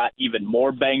line got even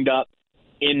more banged up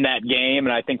in that game,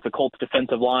 and I think the Colts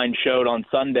defensive line showed on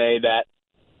Sunday that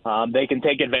they can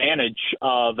take advantage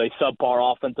of a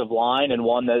subpar offensive line and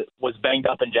one that was banged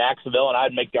up in Jacksonville, and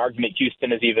I'd make the argument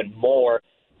Houston is even more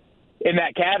in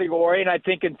that category. And I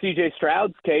think in C.J.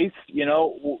 Stroud's case,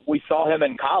 we saw him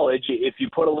in college. If you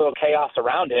put a little chaos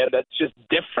around him, that's just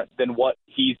different than what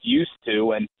he's used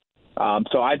to. And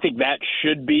so I think that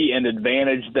should be an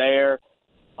advantage there.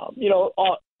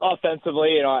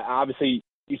 Offensively, obviously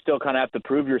you still kind of have to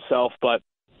prove yourself. But,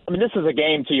 this is a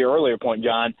game, to your earlier point,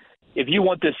 John. If you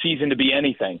want this season to be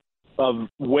anything of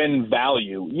win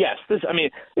value, yes, this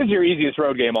is your easiest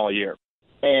road game all year.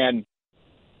 And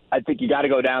I think you got to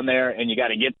go down there and you got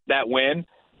to get that win.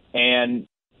 And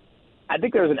I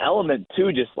think there's an element,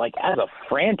 too, just like as a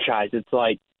franchise, it's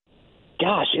like,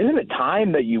 gosh, isn't it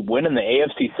time that you win in the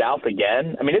AFC South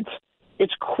again?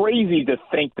 It's crazy to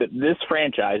think that this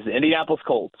franchise, the Indianapolis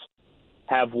Colts,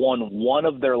 have won one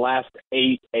of their last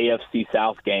 8 AFC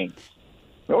South games.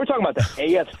 We're talking about the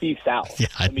AFC South. Yeah,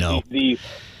 I know. The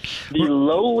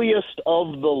lowliest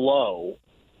of the low.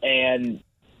 And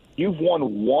you've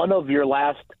won one of your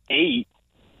last 8,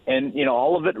 and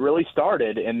all of it really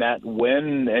started in that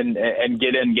win and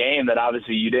get in game that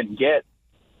obviously you didn't get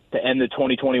to end the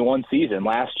 2021 season.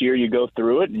 Last year you go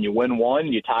through it and you win 1,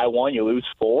 you tie 1, you lose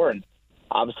 4, and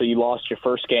obviously you lost your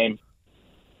first game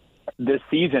this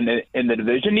season in the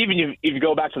division. Even if you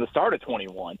go back to the start of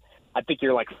 21, I think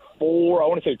you're like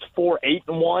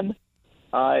 4-8-1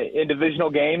 in divisional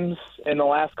games in the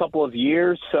last couple of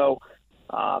years. So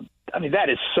that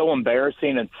is so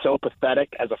embarrassing and so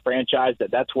pathetic as a franchise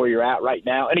that's where you're at right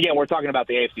now. And again, we're talking about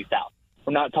the AFC South.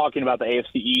 We're not talking about the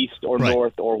AFC East or right.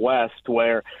 North or West,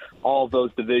 where all of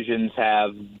those divisions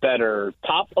have better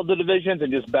top of the divisions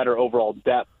and just better overall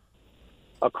depth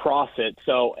across it.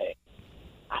 So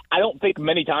I don't think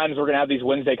many times we're going to have these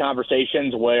Wednesday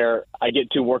conversations where I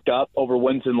get too worked up over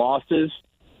wins and losses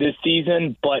this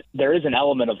season, but there is an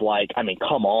element of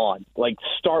come on,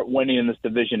 start winning in this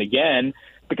division again,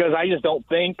 because I just don't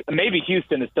think, maybe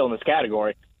Houston is still in this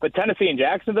category, but Tennessee and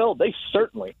Jacksonville, they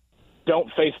certainly don't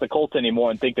face the Colts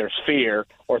anymore and think there's fear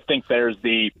or think there's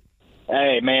the,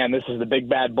 hey, man, this is the big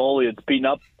bad bully that's beaten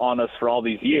up on us for all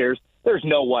these years. There's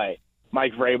no way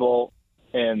Mike Vrabel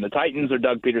and the Titans or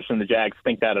Doug Peterson, the Jags,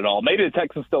 think that at all. Maybe the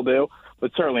Texans still do,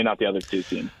 but certainly not the other 2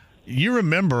 teams. You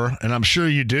remember, and I'm sure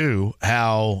you do,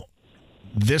 how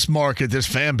this market, this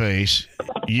fan base,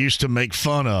 used to make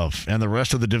fun of, and the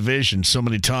rest of the division so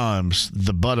many times,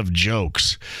 the butt of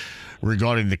jokes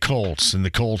regarding the Colts, and the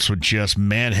Colts would just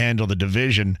manhandle the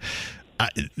division.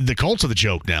 The Colts are the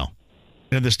joke now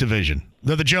in this division.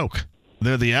 They're the joke.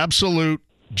 They're the absolute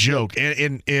joke.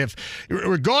 And if,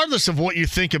 regardless of what you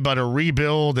think about a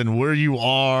rebuild and where you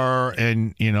are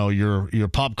and, your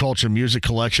pop culture music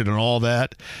collection and all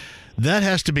that, that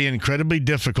has to be incredibly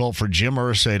difficult for Jim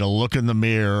Irsay to look in the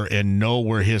mirror and know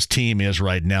where his team is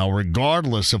right now,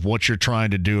 regardless of what you're trying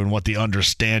to do and what the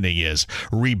understanding is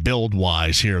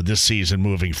rebuild-wise here this season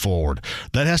moving forward.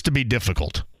 That has to be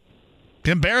difficult.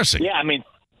 Embarrassing. Yeah,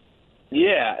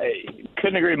 Yeah, I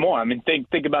couldn't agree more. I mean, think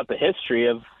about the history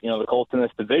of the Colts in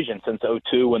this division since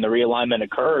 2002 when the realignment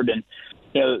occurred, and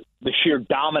the sheer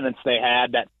dominance they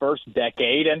had that first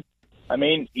decade. And I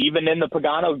mean, even in the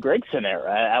Pagano-Gregson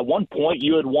era, at one point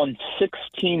you had won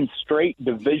 16 straight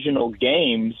divisional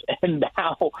games, and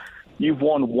now you've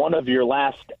won one of your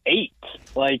last 8.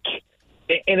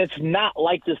 And it's not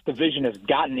like this division has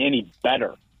gotten any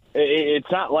better. It's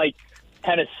not like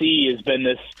Tennessee has been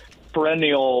this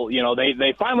perennial,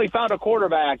 they finally found a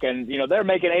quarterback and, they're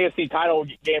making AFC title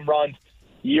game runs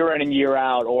year in and year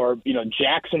out. Or,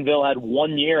 Jacksonville had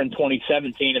 1 year in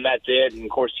 2017 and that's it. And of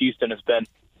course, Houston has been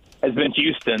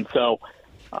Houston. So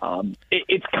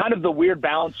it's kind of the weird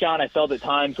balance, John, I felt at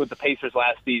times with the Pacers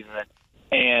last season.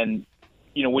 And,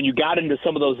 when you got into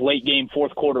some of those late game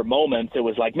fourth quarter moments, it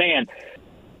was like, man,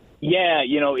 yeah,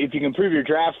 if you can improve your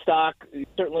draft stock,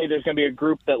 certainly there's going to be a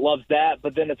group that loves that.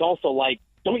 But then it's also like,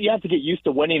 don't you have to get used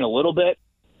to winning a little bit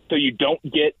so you don't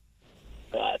get,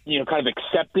 kind of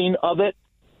accepting of it,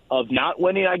 of not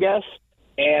winning, I guess.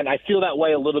 And I feel that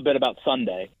way a little bit about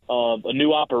Sunday, of a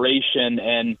new operation.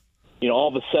 And, all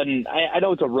of a sudden, I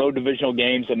know it's a road divisional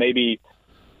game, so maybe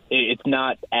it's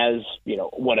not as,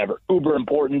 uber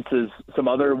importance as some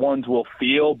other ones will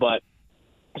feel. But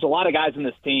there's a lot of guys in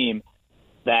this team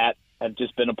that have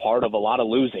just been a part of a lot of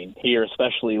losing here,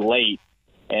 especially late.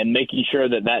 And making sure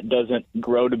that doesn't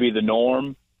grow to be the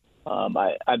norm,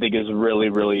 I think is really,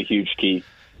 really a huge key.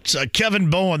 It's Kevin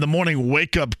Bowen, the morning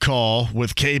wake-up call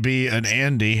with KB and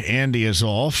Andy. Andy is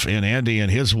off, and Andy and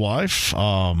his wife,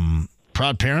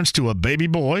 proud parents to a baby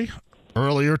boy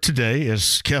earlier today,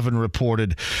 as Kevin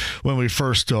reported when we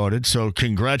first started. So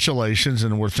congratulations,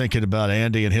 and we're thinking about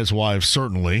Andy and his wife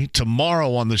certainly.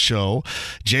 Tomorrow on the show,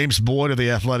 James Boyd of The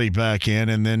Athletic back in,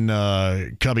 and then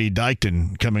Cubby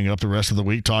Dykton coming up the rest of the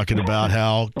week talking about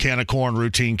how can of corn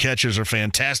routine catches are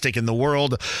fantastic in the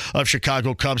world of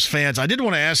Chicago Cubs fans. I did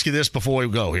want to ask you this before we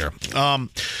go here.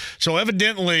 So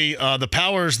evidently the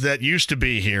powers that used to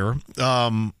be here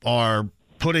are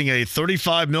putting a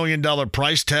 $35 million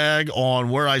price tag on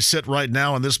where I sit right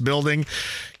now in this building.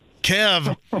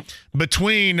 Kev,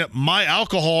 between my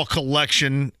alcohol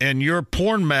collection and your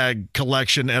porn mag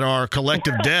collection at our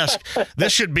collective desk,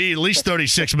 this should be at least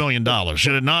 $36 million,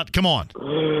 should it not? Come on.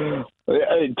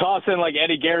 Toss in like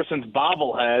Eddie Garrison's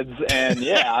bobbleheads, and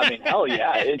hell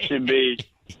yeah, it should be.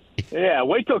 Yeah,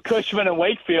 wait till Cushman and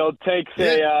Wakefield takes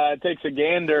a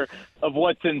gander of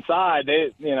what's inside.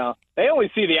 They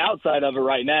only see the outside of it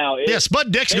right now.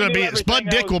 Spud Dick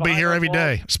will be here every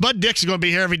day. Spud Dick's going to be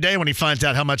here every day when he finds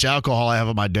out how much alcohol I have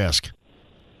at my desk.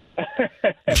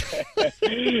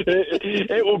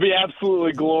 It will be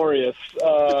absolutely glorious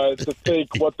to think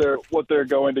what they're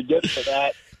going to get for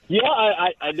that. Yeah,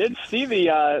 I did see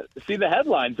the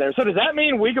headlines there. So does that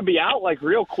mean we could be out like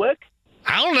real quick?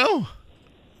 I don't know.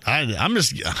 I'm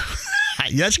just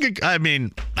that's good. I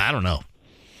mean, I don't know.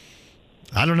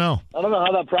 I don't know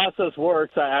how that process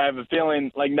works. I have a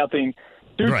feeling like nothing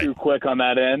too quick on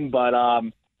that end, but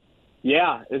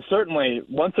it's certainly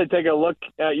once they take a look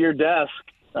at your desk,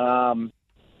 that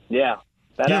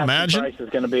asking price is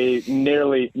going to be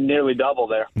nearly double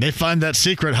there. They find that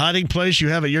secret hiding place you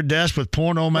have at your desk with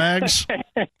porno mags.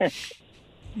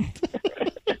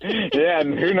 Yeah,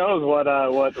 and who knows what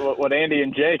Andy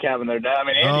and Jake have in their desk. I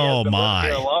mean, Andy has been living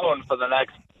here alone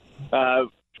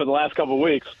for the last couple of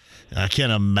weeks. I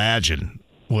can't imagine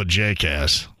what Jake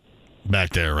has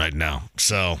back there right now.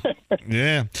 So,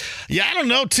 yeah, I don't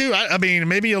know too. I mean,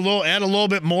 maybe add a little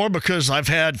bit more because I've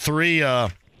had 3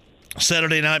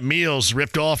 Saturday night meals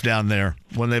ripped off down there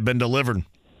when they've been delivered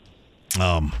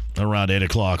around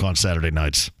 8:00 on Saturday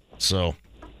nights. So,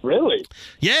 really,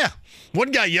 yeah.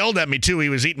 One guy yelled at me too. He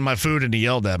was eating my food and he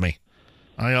yelled at me.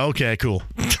 I go, okay, cool.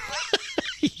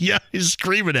 Yeah, he's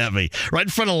screaming at me right in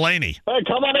front of Laney. Hey,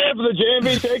 come on in for the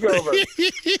JMV takeover.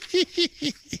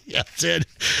 Yeah,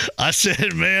 I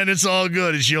said, man, it's all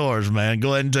good. It's yours, man.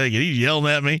 Go ahead and take it. He yelled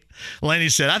at me. Laney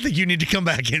said, I think you need to come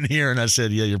back in here. And I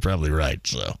said, yeah, you're probably right.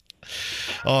 So,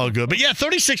 all good. But yeah,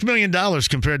 $36 million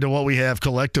compared to what we have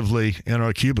collectively in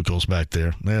our cubicles back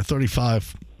there. Yeah,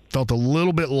 35 felt a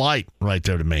little bit light right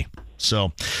there to me.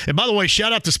 So, and by the way,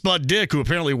 shout out to Spud Dick, who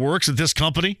apparently works at this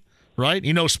company. Right?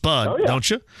 You know Spud, don't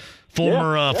you?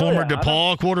 Former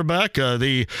DePaul quarterback,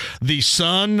 the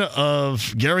son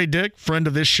of Gary Dick, friend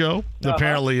of this show,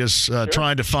 apparently is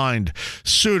trying to find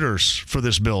suitors for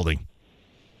this building.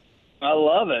 I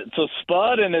love it. So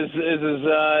Spud and is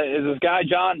his guy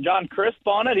John Crisp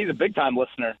on it? He's a big time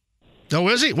listener. Oh,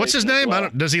 is he? What's his name?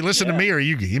 Does he listen to me or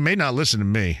you? He may not listen to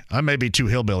me. I may be too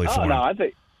hillbilly for him. No, I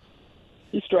think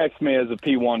he strikes me as a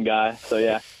P1 guy. So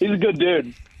yeah, he's a good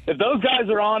dude. If those guys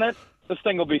are on it, This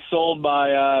thing will be sold by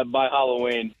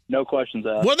Halloween. No questions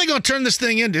asked. What are they going to turn this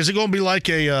thing into? Is it going to be like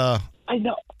a I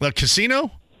know. A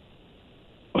casino?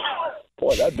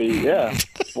 Boy, that'd be,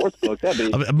 sportsbook.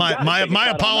 That'd be. My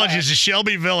apologies to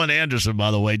Shelbyville and Anderson,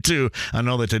 by the way, too. I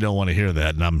know that they don't want to hear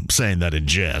that, and I'm saying that in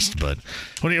jest. But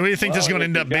what do you think this is going to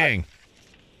end up being?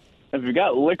 If you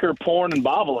got liquor, porn, and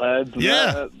bobbleheads,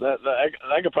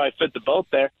 that could probably fit the boat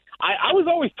there. I was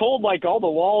always told like all the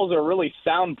walls are really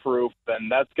soundproof,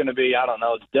 and that's going to be, I don't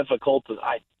know, it's difficult to.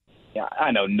 I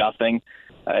know nothing,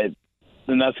 and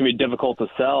that's going to be difficult to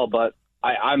sell. But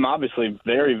I'm obviously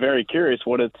very, very curious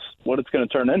what it's going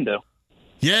to turn into.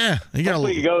 Yeah,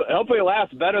 hopefully it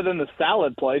lasts better than the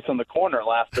salad place on the corner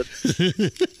lasted.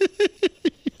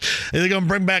 Are they going to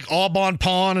bring back Au Bon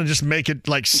Pawn and just make it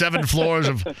like 7 floors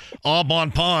of Au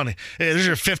Bon Pawn? Hey, there's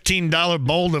your $15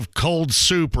 bowl of cold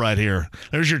soup right here.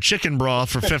 There's your chicken broth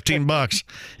for $15.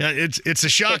 Yeah, it's a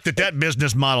shock that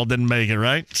business model didn't make it,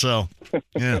 right? So,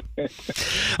 yeah. All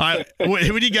right,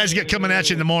 who do you guys get coming at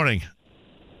you in the morning?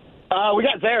 We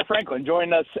got Zaire Franklin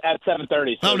joining us at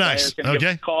 7:30. So nice. Give us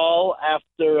a call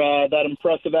after that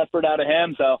impressive effort out of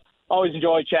him. So always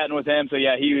enjoy chatting with him. So,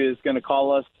 yeah, he is going to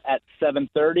call us at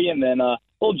 7:30. And then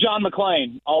little John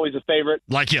McClain, always a favorite.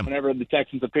 Like him. Whenever the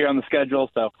Texans appear on the schedule.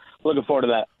 So looking forward to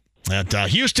that. At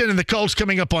Houston and the Colts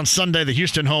coming up on Sunday, the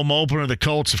Houston home opener. The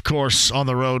Colts, of course, on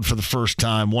the road for the first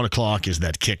time. 1 o'clock is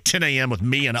that kick. 10 a.m. with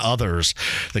me and others.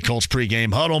 The Colts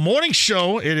pregame huddle morning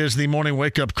show. It is the morning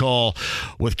wake-up call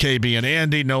with KB and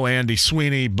Andy. No Andy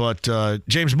Sweeney, but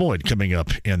James Boyd coming up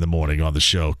in the morning on the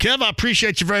show. Kev, I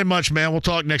appreciate you very much, man. We'll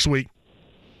talk next week.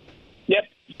 Yep.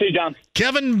 See you, John.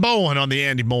 Kevin Bowen on the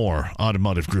Andy Moore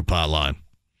Automotive Group hotline.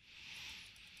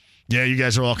 Yeah, you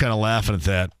guys are all kind of laughing at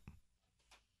that.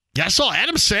 Yeah, I saw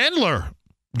Adam Sandler,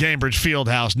 Gainbridge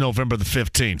Fieldhouse, November the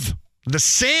 15th. The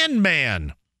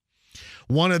Sandman.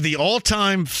 One of the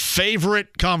all-time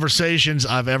favorite conversations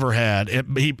I've ever had.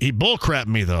 He bullcrapped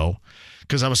me, though,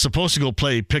 because I was supposed to go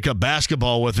play pickup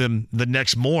basketball with him the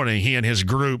next morning, he and his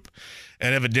group.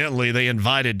 And evidently they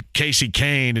invited Casey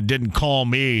Kane and didn't call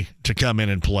me to come in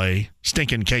and play.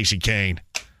 Stinking Casey Kane.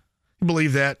 You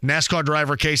believe that? NASCAR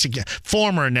driver Casey Kane.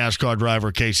 Former NASCAR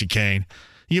driver Casey Kane.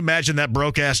 You imagine that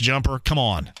broke-ass jumper? Come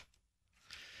on.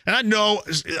 And I know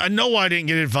why I didn't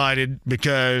get invited,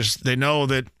 because they know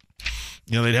that,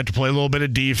 they'd have to play a little bit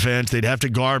of defense. They'd have to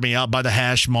guard me out by the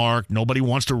hash mark. Nobody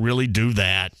wants to really do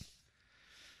that.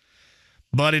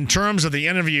 But in terms of the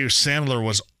interview, Sandler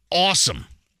was awesome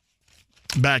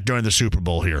back during the Super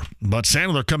Bowl here. But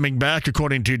Sandler coming back,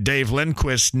 according to Dave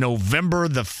Lindquist, November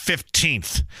the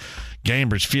 15th.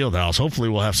 Gainbridge Fieldhouse. Hopefully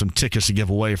we'll have some tickets to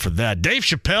give away for that. Dave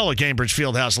Chappelle at Gainbridge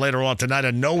Fieldhouse later on tonight. I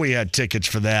know we had tickets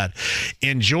for that.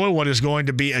 Enjoy what is going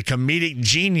to be a comedic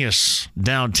genius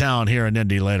downtown here in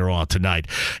Indy later on tonight.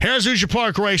 Here's Hoosier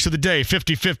Park race of the day.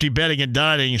 50-50 betting and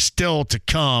dining is still to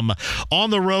come. On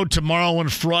the road tomorrow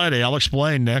and Friday. I'll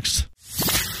explain next.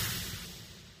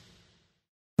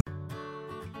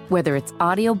 Whether it's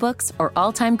audiobooks or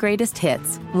all-time greatest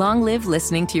hits, long live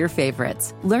listening to your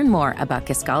favorites. Learn more about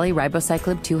Kisqali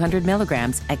Ribociclib 200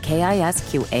 milligrams at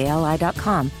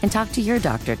KISQALI.com and talk to your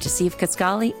doctor to see if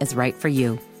Kisqali is right for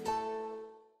you.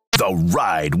 The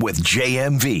Ride with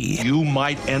JMV. You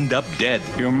might end up dead.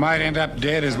 You might end up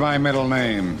dead is my middle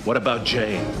name. What about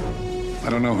Jane? I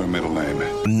don't know her middle name.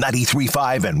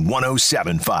 93.5 and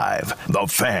 107.5. The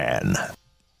Fan.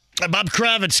 Bob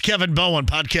Kravitz, Kevin Bowen,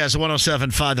 podcast at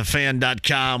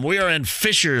 1075thefan.com. We are in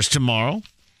Fishers tomorrow.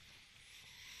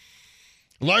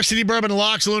 Larceny Bourbon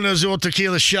Locks, Luna Azul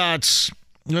Tequila Shots.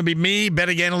 Going to be me,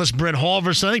 betting analyst Brent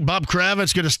Halverson. I think Bob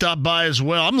Kravitz going to stop by as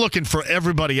well. I'm looking for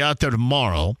everybody out there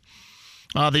tomorrow.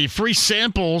 The free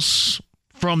samples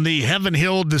from the Heaven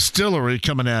Hill Distillery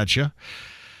coming at you.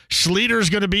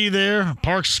 Sleater's going to be there.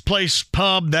 Parks Place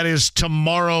Pub. That is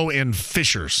tomorrow in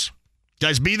Fishers.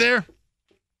 Guys, be there?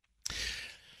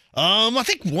 I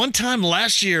think one time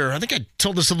last year, I think I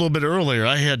told this a little bit earlier,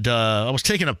 I was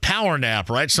taking a power nap,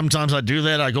 right? Sometimes I do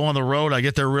that. I go on the road. I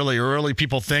get there really early.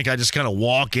 People think I just kind of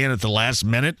walk in at the last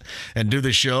minute and do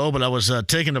the show. But I was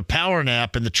taking a power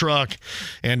nap in the truck,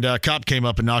 and a cop came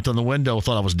up and knocked on the window,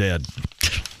 thought I was dead.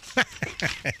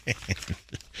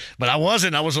 But I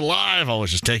wasn't. I was alive. I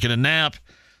was just taking a nap,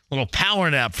 a little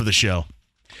power nap for the show.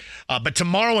 But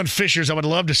tomorrow in Fishers, I would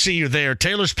love to see you there.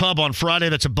 Taylor's Pub on Friday.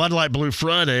 That's a Bud Light Blue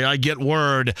Friday. I get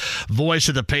word. Voice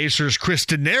of the Pacers, Chris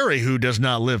Denary, who does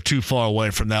not live too far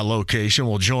away from that location,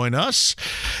 will join us.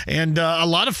 And a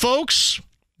lot of folks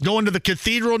going to the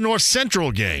Cathedral North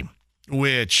Central game,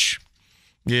 which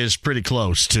is pretty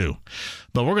close, too.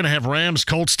 But we're going to have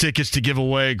Rams-Colts tickets to give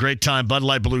away. Great time, Bud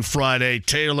Light Blue Friday,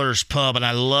 Taylor's Pub, and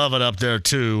I love it up there,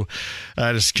 too.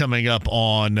 That is coming up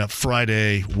on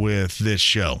Friday with this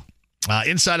show.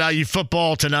 Inside IU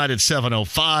football tonight at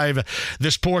 7:05.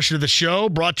 This portion of the show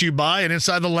brought to you by and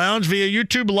Inside the Lounge via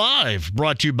YouTube Live.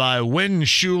 Brought to you by Wynn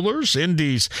Schuler's,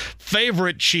 Indy's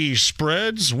favorite cheese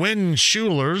spreads. Wynn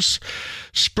Schuler's,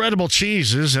 spreadable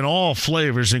cheeses in all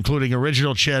flavors, including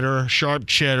original cheddar, sharp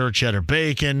cheddar, cheddar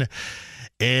bacon,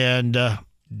 and I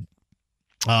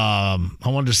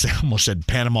wanted to say, almost said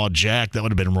Panama Jack. That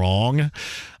would have been wrong.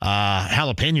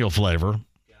 Jalapeno flavor.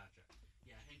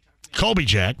 Colby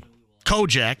Jack.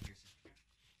 Kojak.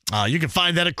 You can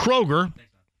find that at Kroger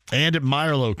and at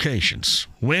Meijer locations.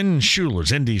 Wynn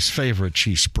Schuler's, Indy's favorite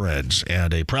cheese spreads,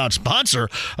 and a proud sponsor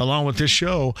along with this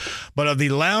show, but of the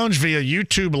Lounge via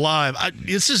YouTube Live.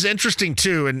 This is interesting,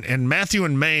 too, and Matthew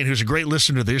in Maine, who's a great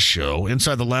listener to this show,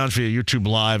 Inside the Lounge via YouTube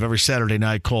Live, every Saturday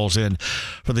night calls in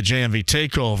for the JMV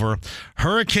Takeover.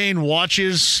 Hurricane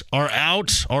watches are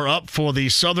up for the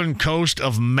southern coast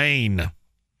of Maine.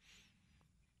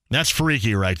 That's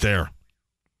freaky right there.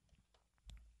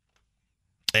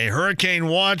 A hurricane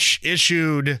watch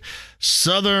issued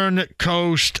southern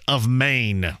coast of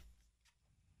Maine.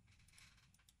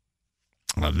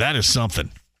 Now, that is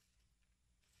something.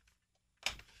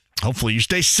 Hopefully you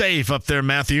stay safe up there,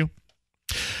 Matthew.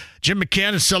 Jim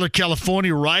McCann in Southern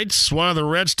California writes, why are the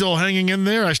Reds still hanging in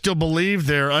there? I still believe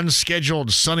their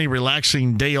unscheduled sunny,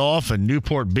 relaxing day off in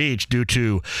Newport Beach due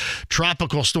to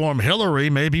Tropical Storm Hillary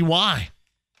may be why.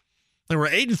 They were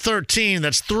 8-13.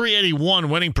 That's .381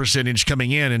 winning percentage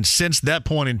coming in. And since that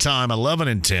point in time,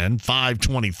 11-10,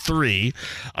 .523.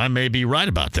 I may be right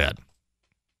about that.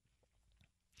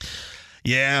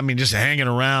 Yeah, I mean, just hanging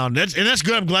around. That's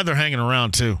good. I'm glad they're hanging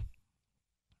around, too.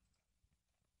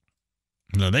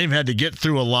 No, they've had to get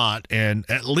through a lot, and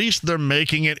at least they're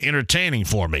making it entertaining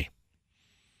for me.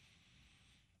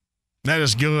 That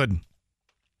is good.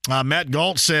 Matt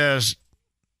Galt says,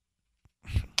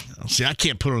 see, I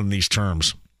can't put it in these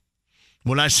terms.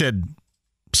 When I said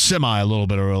semi a little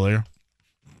bit earlier.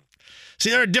 See,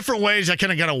 there are different ways I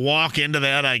kind of got to walk into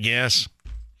that, I guess.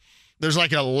 There's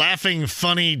like a laughing,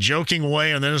 funny, joking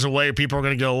way, and then there's a way people are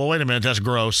going to go, well, wait a minute, that's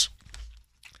gross.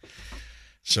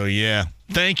 So, yeah.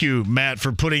 Thank you, Matt,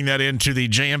 for putting that into the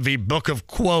JMV Book of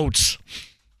Quotes.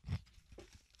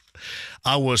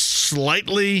 I was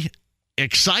slightly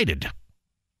excited.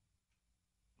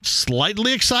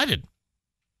 Slightly excited.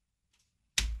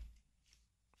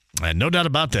 And no doubt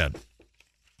about that.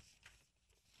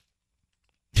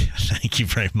 Thank you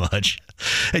very much.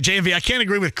 Hey, JMV, I can't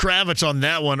agree with Kravitz on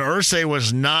that one. Irsay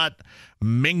was not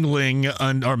mingling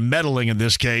or meddling in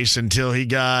this case until he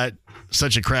got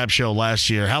such a crap show last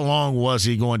year. How long was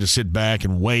he going to sit back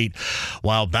and wait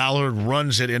while Ballard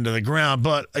runs it into the ground?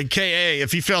 But, KA,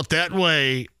 if he felt that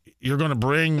way, you're going to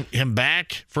bring him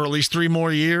back for at least 3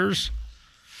 more years?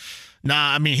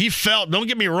 Nah, I mean, he felt, don't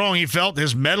get me wrong, he felt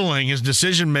his meddling, his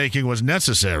decision-making was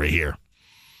necessary here.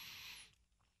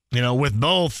 You know, with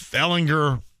both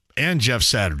Ellinger and Jeff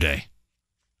Saturday.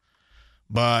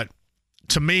 But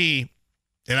to me,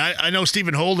 and I know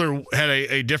Stephen Holder had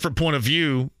a different point of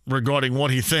view regarding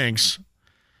what he thinks,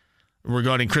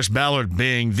 regarding Chris Ballard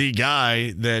being the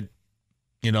guy that,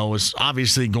 you know, is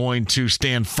obviously going to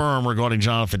stand firm regarding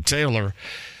Jonathan Taylor.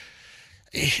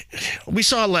 We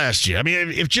saw it last year. I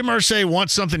mean, if Jim Irsay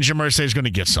wants something, Jim Irsay is going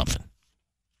to get something.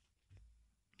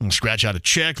 And scratch out a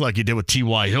check like you did with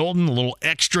T.Y. Hilton, a little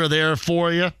extra there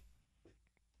for you.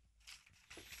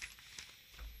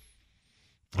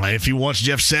 If he wants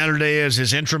Jeff Saturday as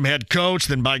his interim head coach,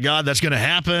 then by God, that's going to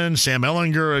happen. Sam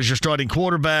Ellinger as your starting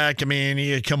quarterback. I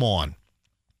mean, come on.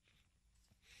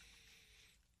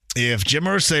 If Jim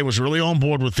Irsay was really on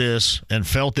board with this and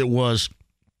felt it was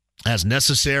as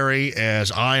necessary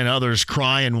as I and others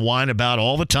cry and whine about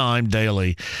all the time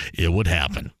daily, it would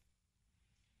happen.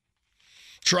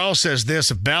 Charles says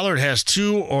this, if Ballard has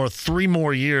 2 or 3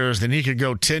 more years, then he could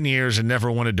go 10 years and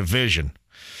never win a division.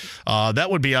 That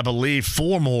would be, I believe,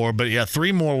 4 more, but yeah,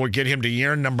 3 more would get him to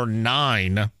year number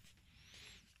 9.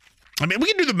 I mean, we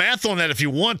can do the math on that if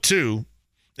you want to,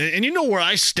 and you know where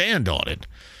I stand on it.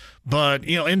 But,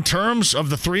 you know, in terms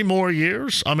of the 3 more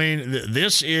years, I mean,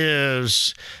 this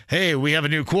is, hey, we have a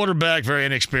new quarterback, very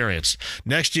inexperienced.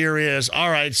 Next year is, all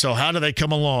right, so how do they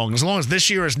come along? As long as this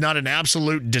year is not an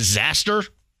absolute disaster,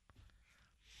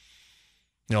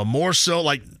 you know, more so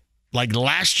like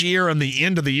last year and the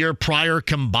end of the year prior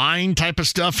combined type of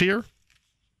stuff here.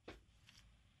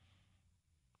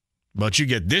 But you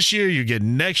get this year, you get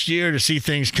next year to see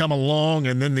things come along,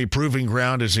 and then the proving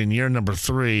ground is in year number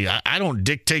 3. I don't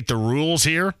dictate the rules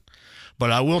here,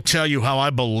 but I will tell you how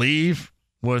I believe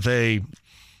with a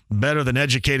better than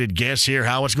educated guess here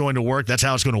how it's going to work. That's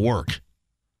how it's going to work.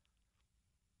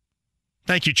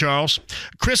 Thank you, Charles.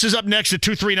 Chris is up next at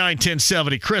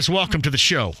 239-1070. Chris, welcome to the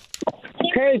show.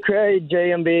 Hey, Craig,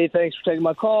 JMB. Thanks for taking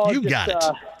my call. You got it.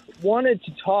 Wanted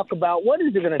to talk about what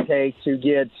is it going to take to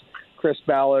get Chris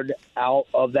Ballard out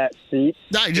of that seat.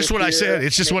 No, just what I said.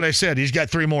 It's just what I said. He's got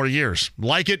 3 more years.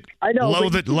 Like it, I know,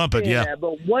 loathe it, lump it. Yeah.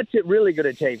 But what's it really going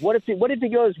to take? What if he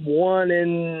goes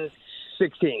 1-16?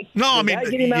 No, I mean,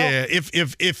 get him out? yeah.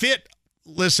 If it.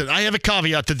 Listen, I have a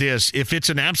caveat to this. If it's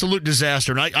an absolute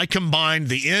disaster, and I combined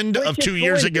the end of 2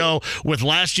 years ago with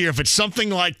last year, if it's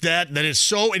something like that is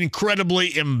so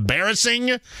incredibly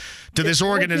embarrassing to this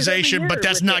organization, but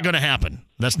that's not going to happen.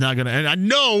 That's not going to. And I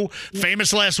know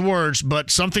famous last words, but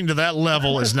something to that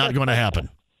level is not going to happen.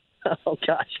 Oh,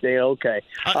 gosh, Dale. Okay.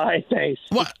 All right, thanks,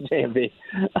 JMB.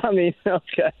 I mean,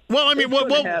 okay. Well, I mean,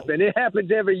 what happened? It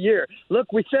happens every year.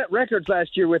 Look, we set records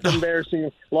last year with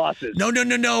embarrassing losses.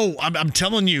 No. I'm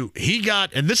telling you, he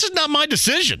got, and this is not my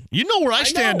decision. You know where I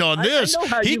stand on this.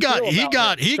 He got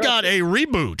a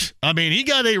reboot. I mean, he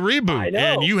got a reboot,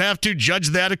 and you have to judge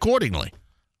that accordingly.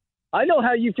 I know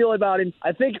how you feel about him.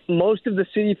 I think most of the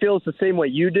city feels the same way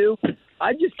you do.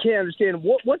 I just can't understand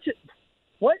what's it.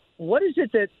 What is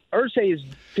it that Irsay is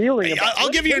feeling about? I'll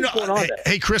give you another.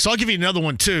 Hey, Chris, I'll give you another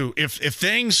one too. If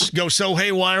things go so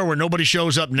haywire where nobody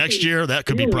shows up next year, that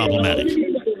could be problematic.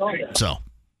 So,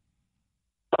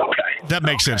 that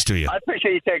makes sense to you. I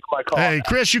appreciate you taking my call. Hey,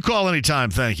 Chris, you call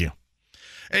anytime. Thank you.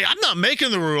 Hey, I'm not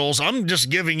making the rules. I'm just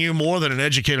giving you more than an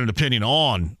educated opinion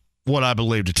on what I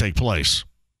believe to take place,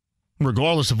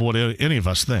 regardless of what any of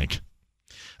us think.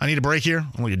 I need a break here.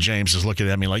 Look at James is looking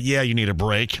at me like, yeah, you need a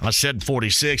break. I said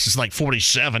 46. It's like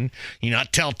 47. You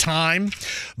not tell time.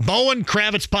 Bowen,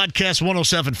 Kravitz Podcast,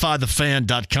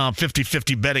 1075thefan.com,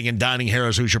 50-50 betting and dining,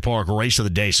 Harrah's Hoosier Park, race of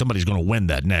the day. Somebody's going to win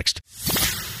that next.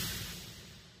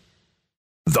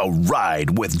 The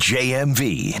Ride with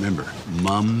JMV. Remember,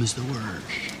 mum is the word.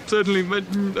 Certainly,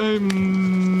 but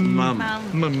mum.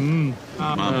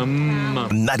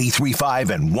 93.5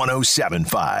 and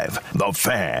 107.5. The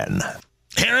Fan.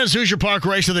 Harrah's Hoosier Park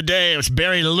race of the day. It was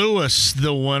Barry Lewis,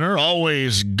 the winner.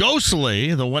 Always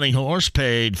Ghostly, the winning horse,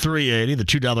 paid $3.80. The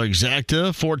 $2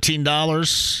 exacta,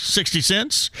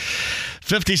 $14.60.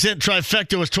 50-cent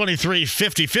trifecta was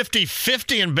 $23.50.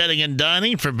 50-50 in betting and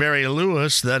dining for Barry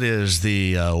Lewis. That is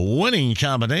the winning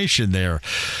combination there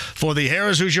for the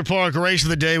Harrah's Hoosier Park race of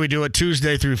the day. We do it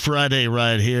Tuesday through Friday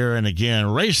right here. And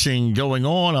again, racing going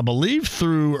on, I believe,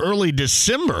 through early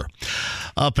December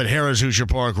up at Harrah's Hoosier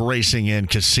Park Racing and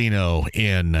Casino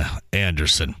in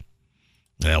Anderson.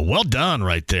 Yeah, well done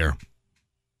right there.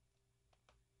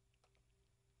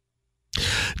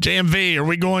 JMV, are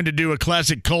we going to do a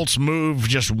classic Colts move,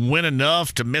 just win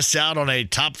enough to miss out on a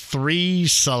top 3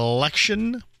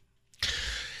 selection?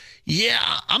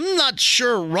 Yeah, I'm not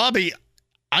sure, Robbie.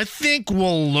 I think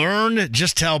we'll learn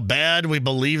just how bad we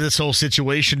believe this whole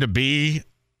situation to be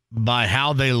by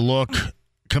how they look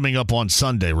coming up on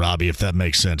Sunday, Robbie, if that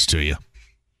makes sense to you.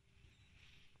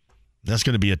 That's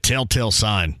going to be a telltale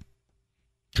sign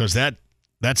because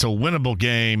that's a winnable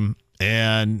game,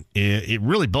 and it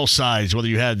really both sides, whether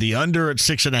you had the under at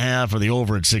 6.5 or the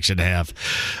over at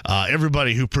 6.5.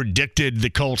 Everybody who predicted the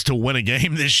Colts to win a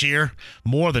game this year,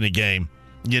 more than a game,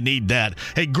 you need that.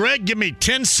 Hey, Greg, give me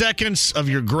 10 seconds of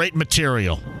your great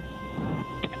material.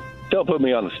 Don't put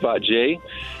me on the spot, Jay.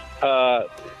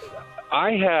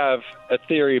 I have a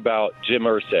theory about Jim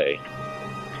Irsay.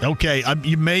 Okay,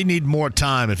 you may need more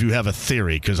time if you have a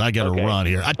theory because I got to run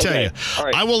here. I tell you,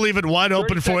 right. I will leave it wide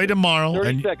open for you tomorrow.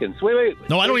 30 seconds. Wait.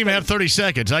 No, I don't even have 30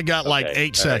 seconds. I got like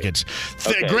 8 seconds.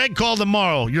 Right. Greg, call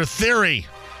tomorrow. Your theory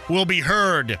will be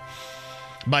heard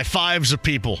by 5s of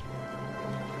people.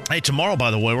 Hey, tomorrow, by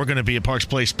the way, we're going to be at Parks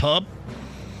Place Pub.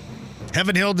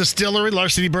 Heaven Hill Distillery,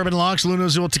 Larceny Bourbon Locks, Luna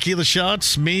Azul Tequila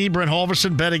Shots, me, Brent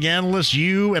Halverson, betting analyst,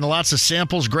 you, and lots of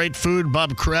samples, great food.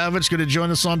 Bob Kravitz going to join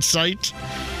us on site.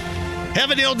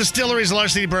 Heaven Hill Distillery's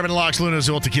Larceny Bourbon Locks, Luna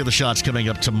Azul Tequila Shots coming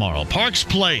up tomorrow. Parks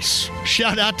Place.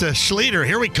 Shout out to Schleter.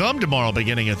 Here we come tomorrow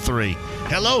beginning at 3.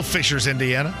 Hello, Fishers,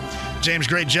 Indiana. James,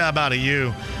 great job out of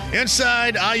you.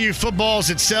 Inside IU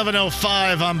footballs at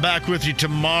 7:05. I'm back with you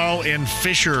tomorrow in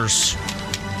Fishers.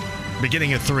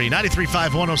 Beginning at 3. 93.5,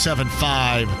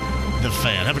 107.5, The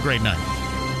Fan. Have a great night.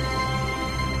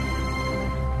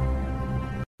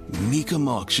 Mecum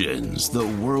Auctions, the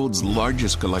world's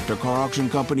largest collector car auction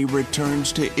company,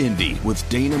 returns to Indy with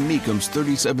Dana Mecum's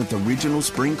 37th Original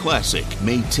Spring Classic,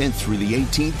 May 10th through the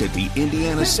 18th at the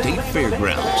Indiana State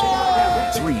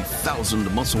Fairgrounds.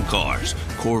 3,000 muscle cars,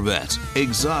 Corvettes,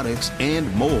 exotics,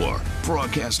 and more.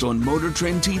 Broadcast on Motor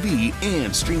Trend TV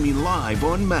and streaming live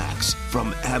on Max.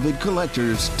 From avid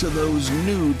collectors to those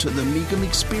new to the Mecum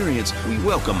experience, we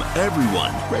welcome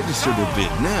everyone. Register to bid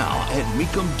now at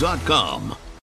Mecum.com.